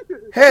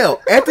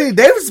 Hell, Anthony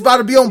Davis is about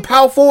to be on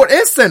power forward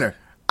and center.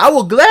 I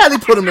will gladly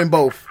put him in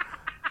both.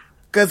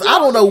 Because I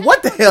don't know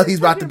what the hell he's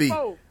about to be.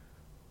 Why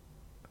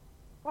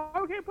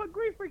we can't put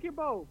Greek Freak in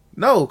both?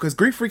 No, because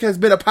Greek Freak has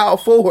been a power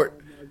forward.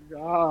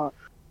 Oh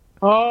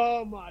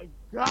my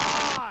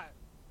God.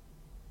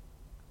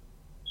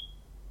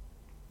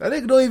 That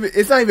nigga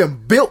it's not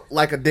even built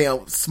like a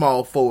damn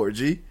small forward,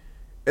 G.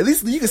 At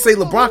least you can say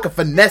LeBron can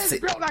finesse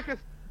it. Built like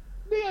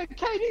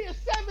KD is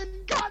 7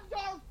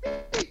 goddamn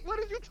feet. What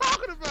are you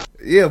talking about?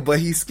 Yeah, but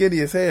he's skinny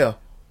as hell.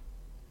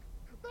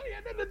 That ain't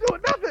had nothing to do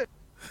with nothing.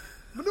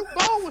 Manute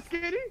Ball was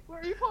skinny.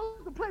 Were you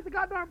supposed to play the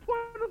goddamn point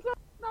or something?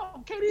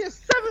 No, KD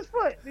is 7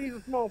 foot. He's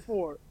a small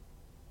forward.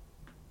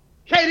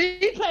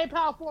 KD played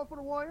power forward for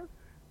the Warriors.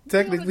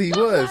 Technically, he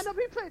was.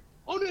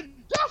 On the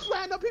death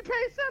lineup, he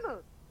played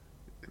center.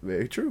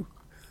 Very true.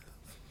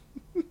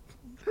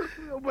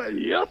 But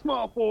yeah,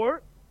 small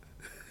forward.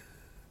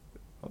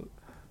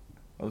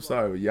 I'm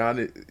sorry, but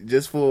Giannis,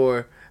 just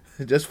for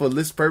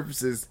list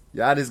purposes,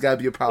 Giannis got to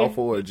be a power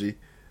forward. G.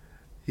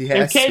 He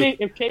has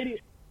If KD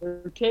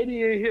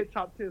ain't hit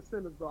top 10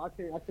 centers, though, I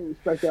can't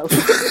respect that.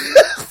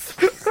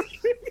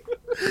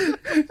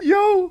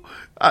 Yo,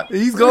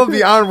 he's gonna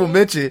be honorable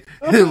mention.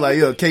 Like,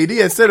 yo,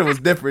 KD at center was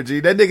different. G,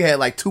 that nigga had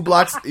like 2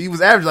 blocks. He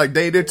was average like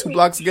they did 2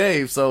 blocks a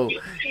game. So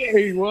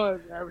he was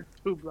average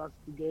 2 blocks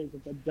a game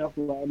with that death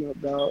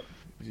lineup, dog.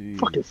 Jeez.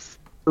 Fucking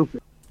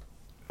stupid.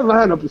 That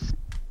lineup is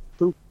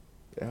stupid.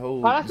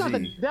 That's not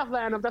the death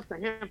lineup. That's the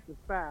Hamptons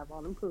 5.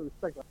 Oh, them couldn't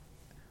respect that.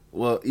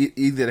 Well,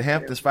 either the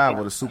Hamptons 5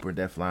 or the Super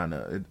Death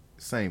lineup,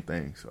 same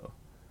thing. So,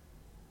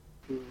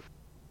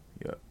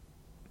 yep.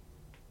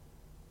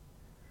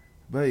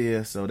 But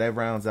yeah, so that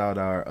rounds out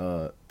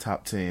our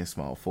top 10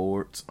 small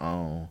forwards.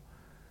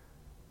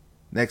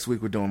 Next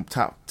week we're doing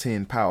top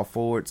 10 power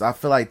forwards. I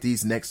feel like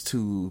these next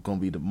 2 are gonna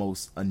be the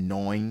most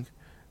annoying,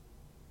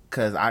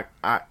 cause I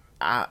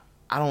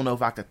don't know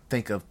if I could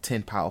think of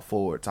 10 power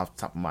forwards off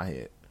the top of my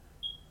head.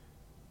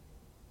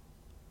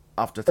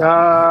 Off the top of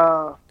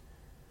my head.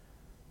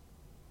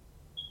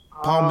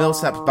 Paul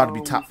Millsap's about to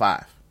be top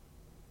 5.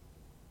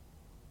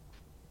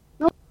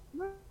 No,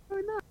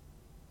 really not.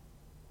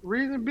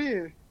 Reason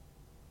being,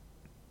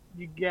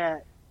 you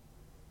got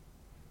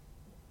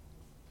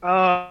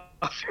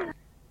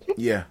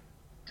yeah,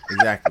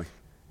 exactly.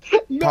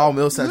 Paul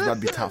Millsap's about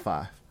to be top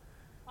 5.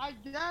 I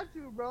got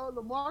you, bro.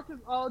 LaMarcus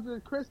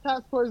Aldridge,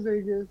 Kristaps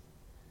Porzingis.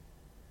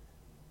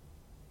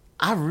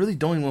 I really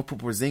don't even want to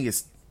put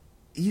Porzingis.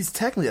 He's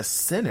technically a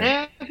center.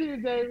 Anthony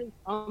Davis.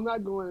 I'm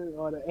not going in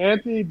order.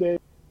 Anthony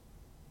Davis.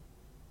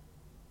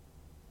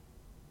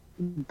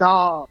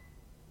 Dog.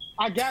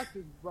 I got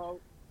you, bro.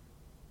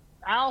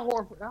 Al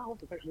Horford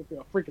technically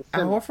a freaking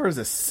center. Al Horford is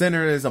a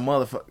center as a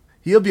motherfucker.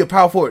 He'll be a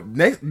power forward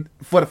next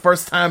for the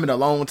first time in a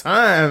long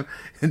time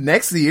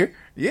next year.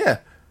 Yeah.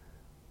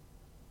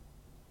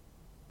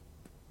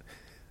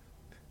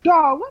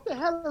 Dog, what the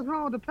hell is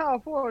wrong with the power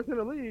forwards in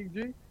the league,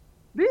 G?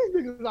 These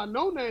niggas are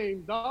no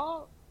names,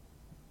 dog.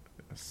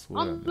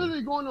 I'm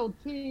literally going on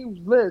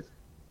teams list.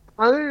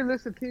 I literally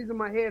listed teams in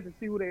my head to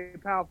see who their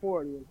power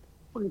forward is.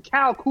 Fucking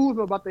Kyle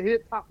Kuzma about to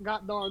hit top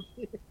goddamn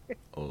team.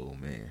 Oh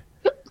man.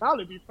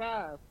 Probably be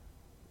 5.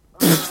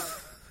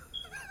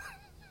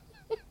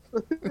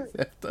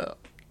 Effed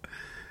up.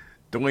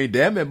 Dwayne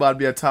Dedmon about to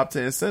be a top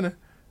 10 center.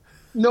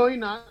 No, he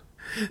not.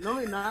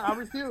 I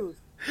refuse.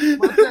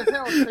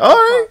 All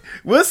right,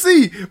 we'll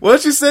see.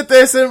 Once you sit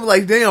there and say,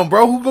 like, damn,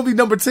 bro, who's gonna be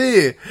number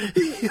 10?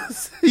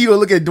 You gonna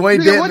look at Dwayne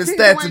Dedmon's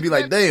stats and be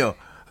like, damn.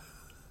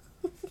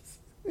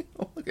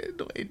 Look at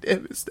Dwayne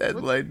Dedmon's stats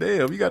and be like,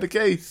 damn, you got a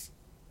case.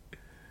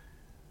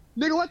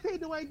 Nigga, what team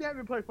Dwayne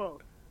Dedmon play for?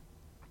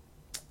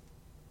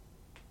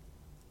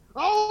 I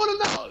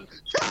want to know.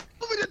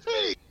 Tell me the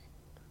team.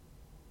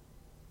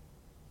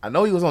 I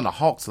know he was on the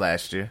Hawks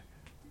last year.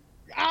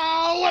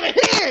 I want to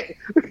hear it.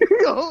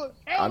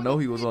 I know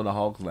he was on the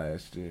Hawks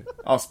last year.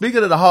 Oh,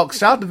 speaking of the Hawks,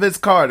 shout out to Vince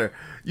Carter.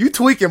 You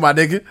tweaking, my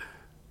nigga.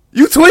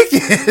 You tweaking.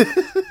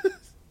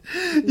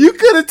 You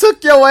could have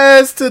took your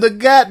ass to the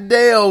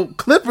goddamn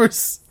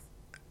Clippers.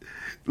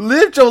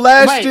 Lived your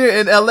last year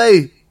in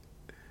L.A.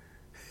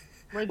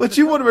 But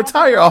you want to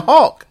retire a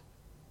Hawk.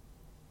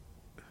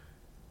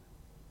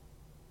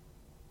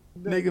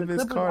 Nigga,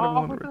 Vince Carter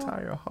want to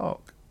retire a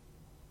Hawk.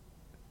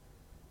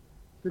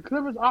 The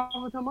Clippers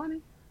offered him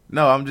money?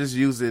 No, I'm just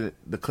using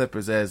the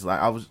Clippers as like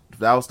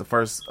that was the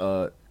first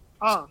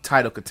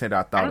title contender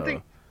I thought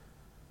of.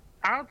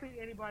 I don't think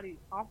anybody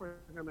offered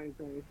him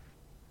anything.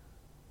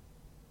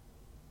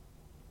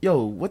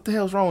 Yo, what the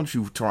hell's wrong with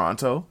you,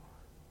 Toronto?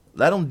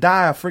 Let him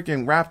die a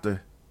freaking Raptor.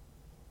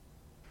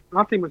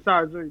 I think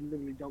Masai Ujiri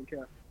literally don't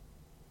care.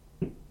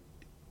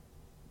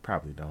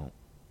 Probably don't.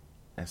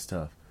 That's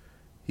tough.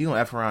 He gonna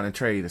F around and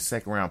trade a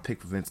second round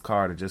pick for Vince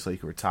Carter just so he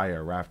can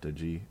retire a Raptor,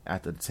 G.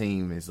 After the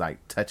team is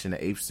like touching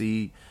the eighth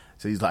seed.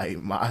 So he's like,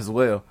 might as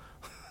well.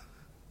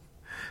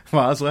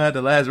 Might as well have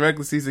the last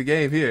regular season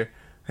game here.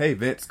 Hey,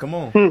 Vince, come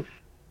on.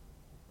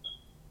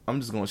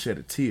 I'm just gonna shed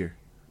a tear.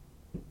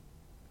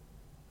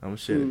 I'm gonna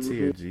shed a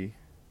tear, G.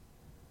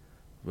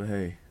 But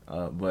hey,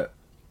 but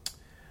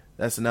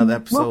that's another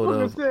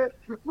episode of.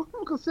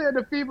 Motherfucker said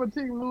the FIBA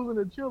team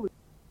losing to Chile.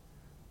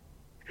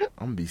 I'm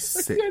gonna be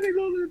sick. They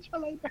losing to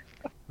Chile like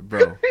that.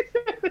 Bro.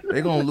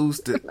 They gonna lose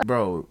to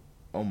bro.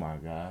 Oh my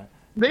god.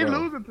 They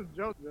losing to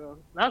Jota.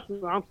 That's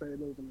what I'm saying.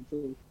 Losing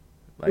to.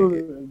 Like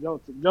losing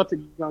to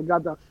Jota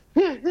got the.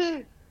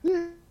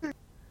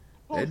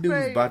 That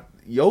dude's about.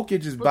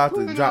 Jokic is about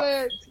to drop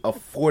a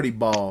 40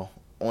 ball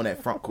on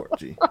that front court,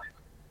 G.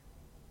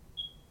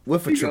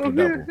 With a triple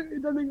double.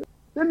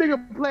 That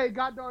nigga played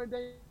goddamn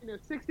day in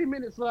 60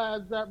 minutes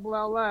last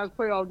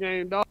playoff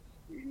game, dog.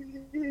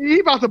 He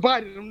about to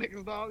bite at them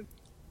niggas, dog.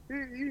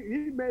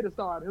 He made a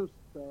star at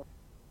Houston,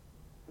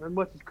 as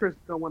much as Chris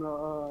don't want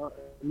to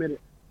admit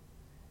it.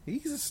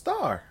 He's a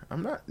star.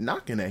 I'm not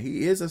knocking that.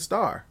 He is a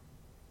star.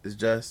 It's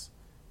just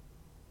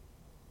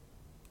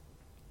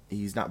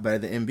he's not better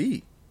than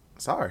Embiid.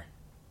 Sorry.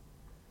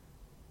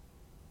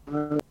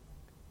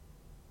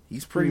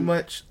 He's pretty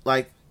much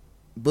like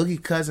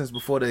Boogie Cousins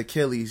before the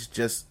Achilles,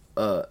 just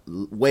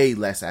way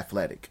less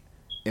athletic.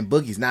 And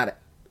Boogie's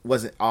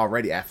wasn't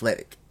already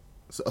athletic.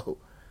 So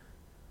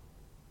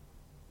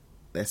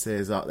that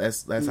says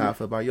that's how I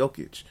feel about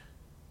Jokic.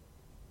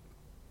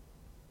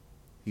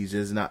 He's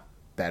just not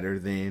better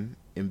than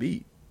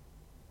Embiid.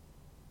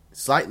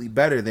 Slightly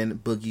better than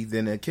Boogie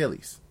than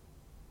Achilles.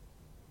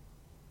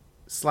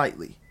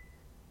 Slightly.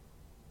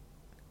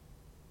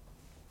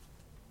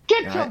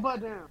 Get your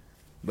butt down.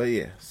 But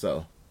yeah,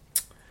 so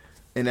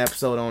an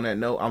episode on that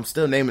note. I'm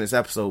still naming this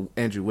episode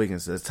Andrew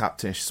Wiggins as top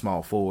 10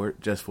 small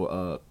forward just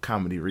for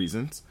comedy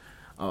reasons.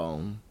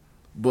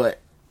 But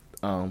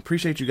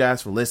appreciate you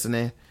guys for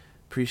listening.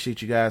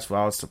 Appreciate you guys for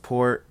all the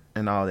support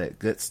and all that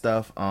good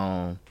stuff.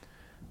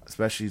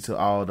 Especially to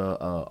all the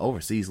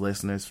overseas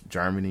listeners,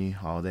 Germany,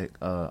 all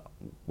that,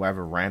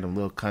 whatever random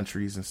little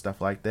countries and stuff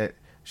like that.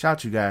 Shout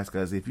out you guys,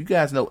 because if you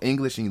guys know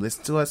English and you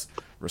listen to us,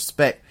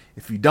 respect.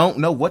 If you don't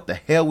know what the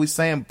hell we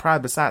saying,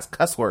 probably besides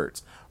cuss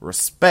words,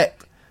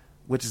 respect,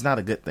 which is not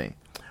a good thing.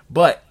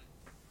 But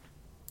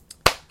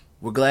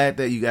we're glad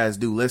that you guys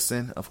do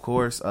listen. Of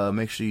course,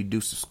 make sure you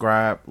do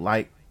subscribe,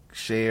 like,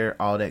 share,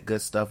 all that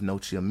good stuff.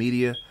 Note your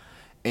media.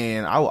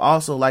 And I would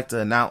also like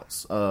to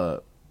announce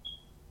a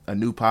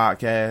new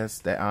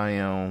podcast that I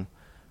am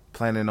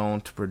planning on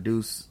to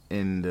produce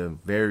in the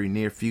very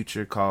near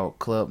future called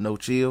Club No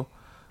Chill.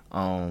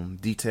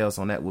 Details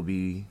on that will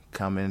be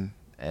coming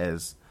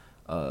as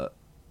the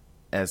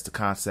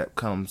concept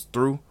comes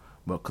through.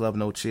 But Club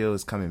No Chill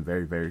is coming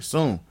very, very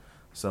soon.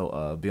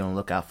 So be on the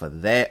lookout for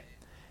that.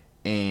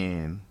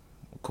 And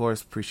of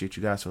course, appreciate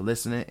you guys for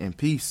listening, and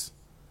peace.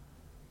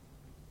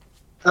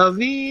 Auf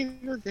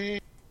Wiedersehen.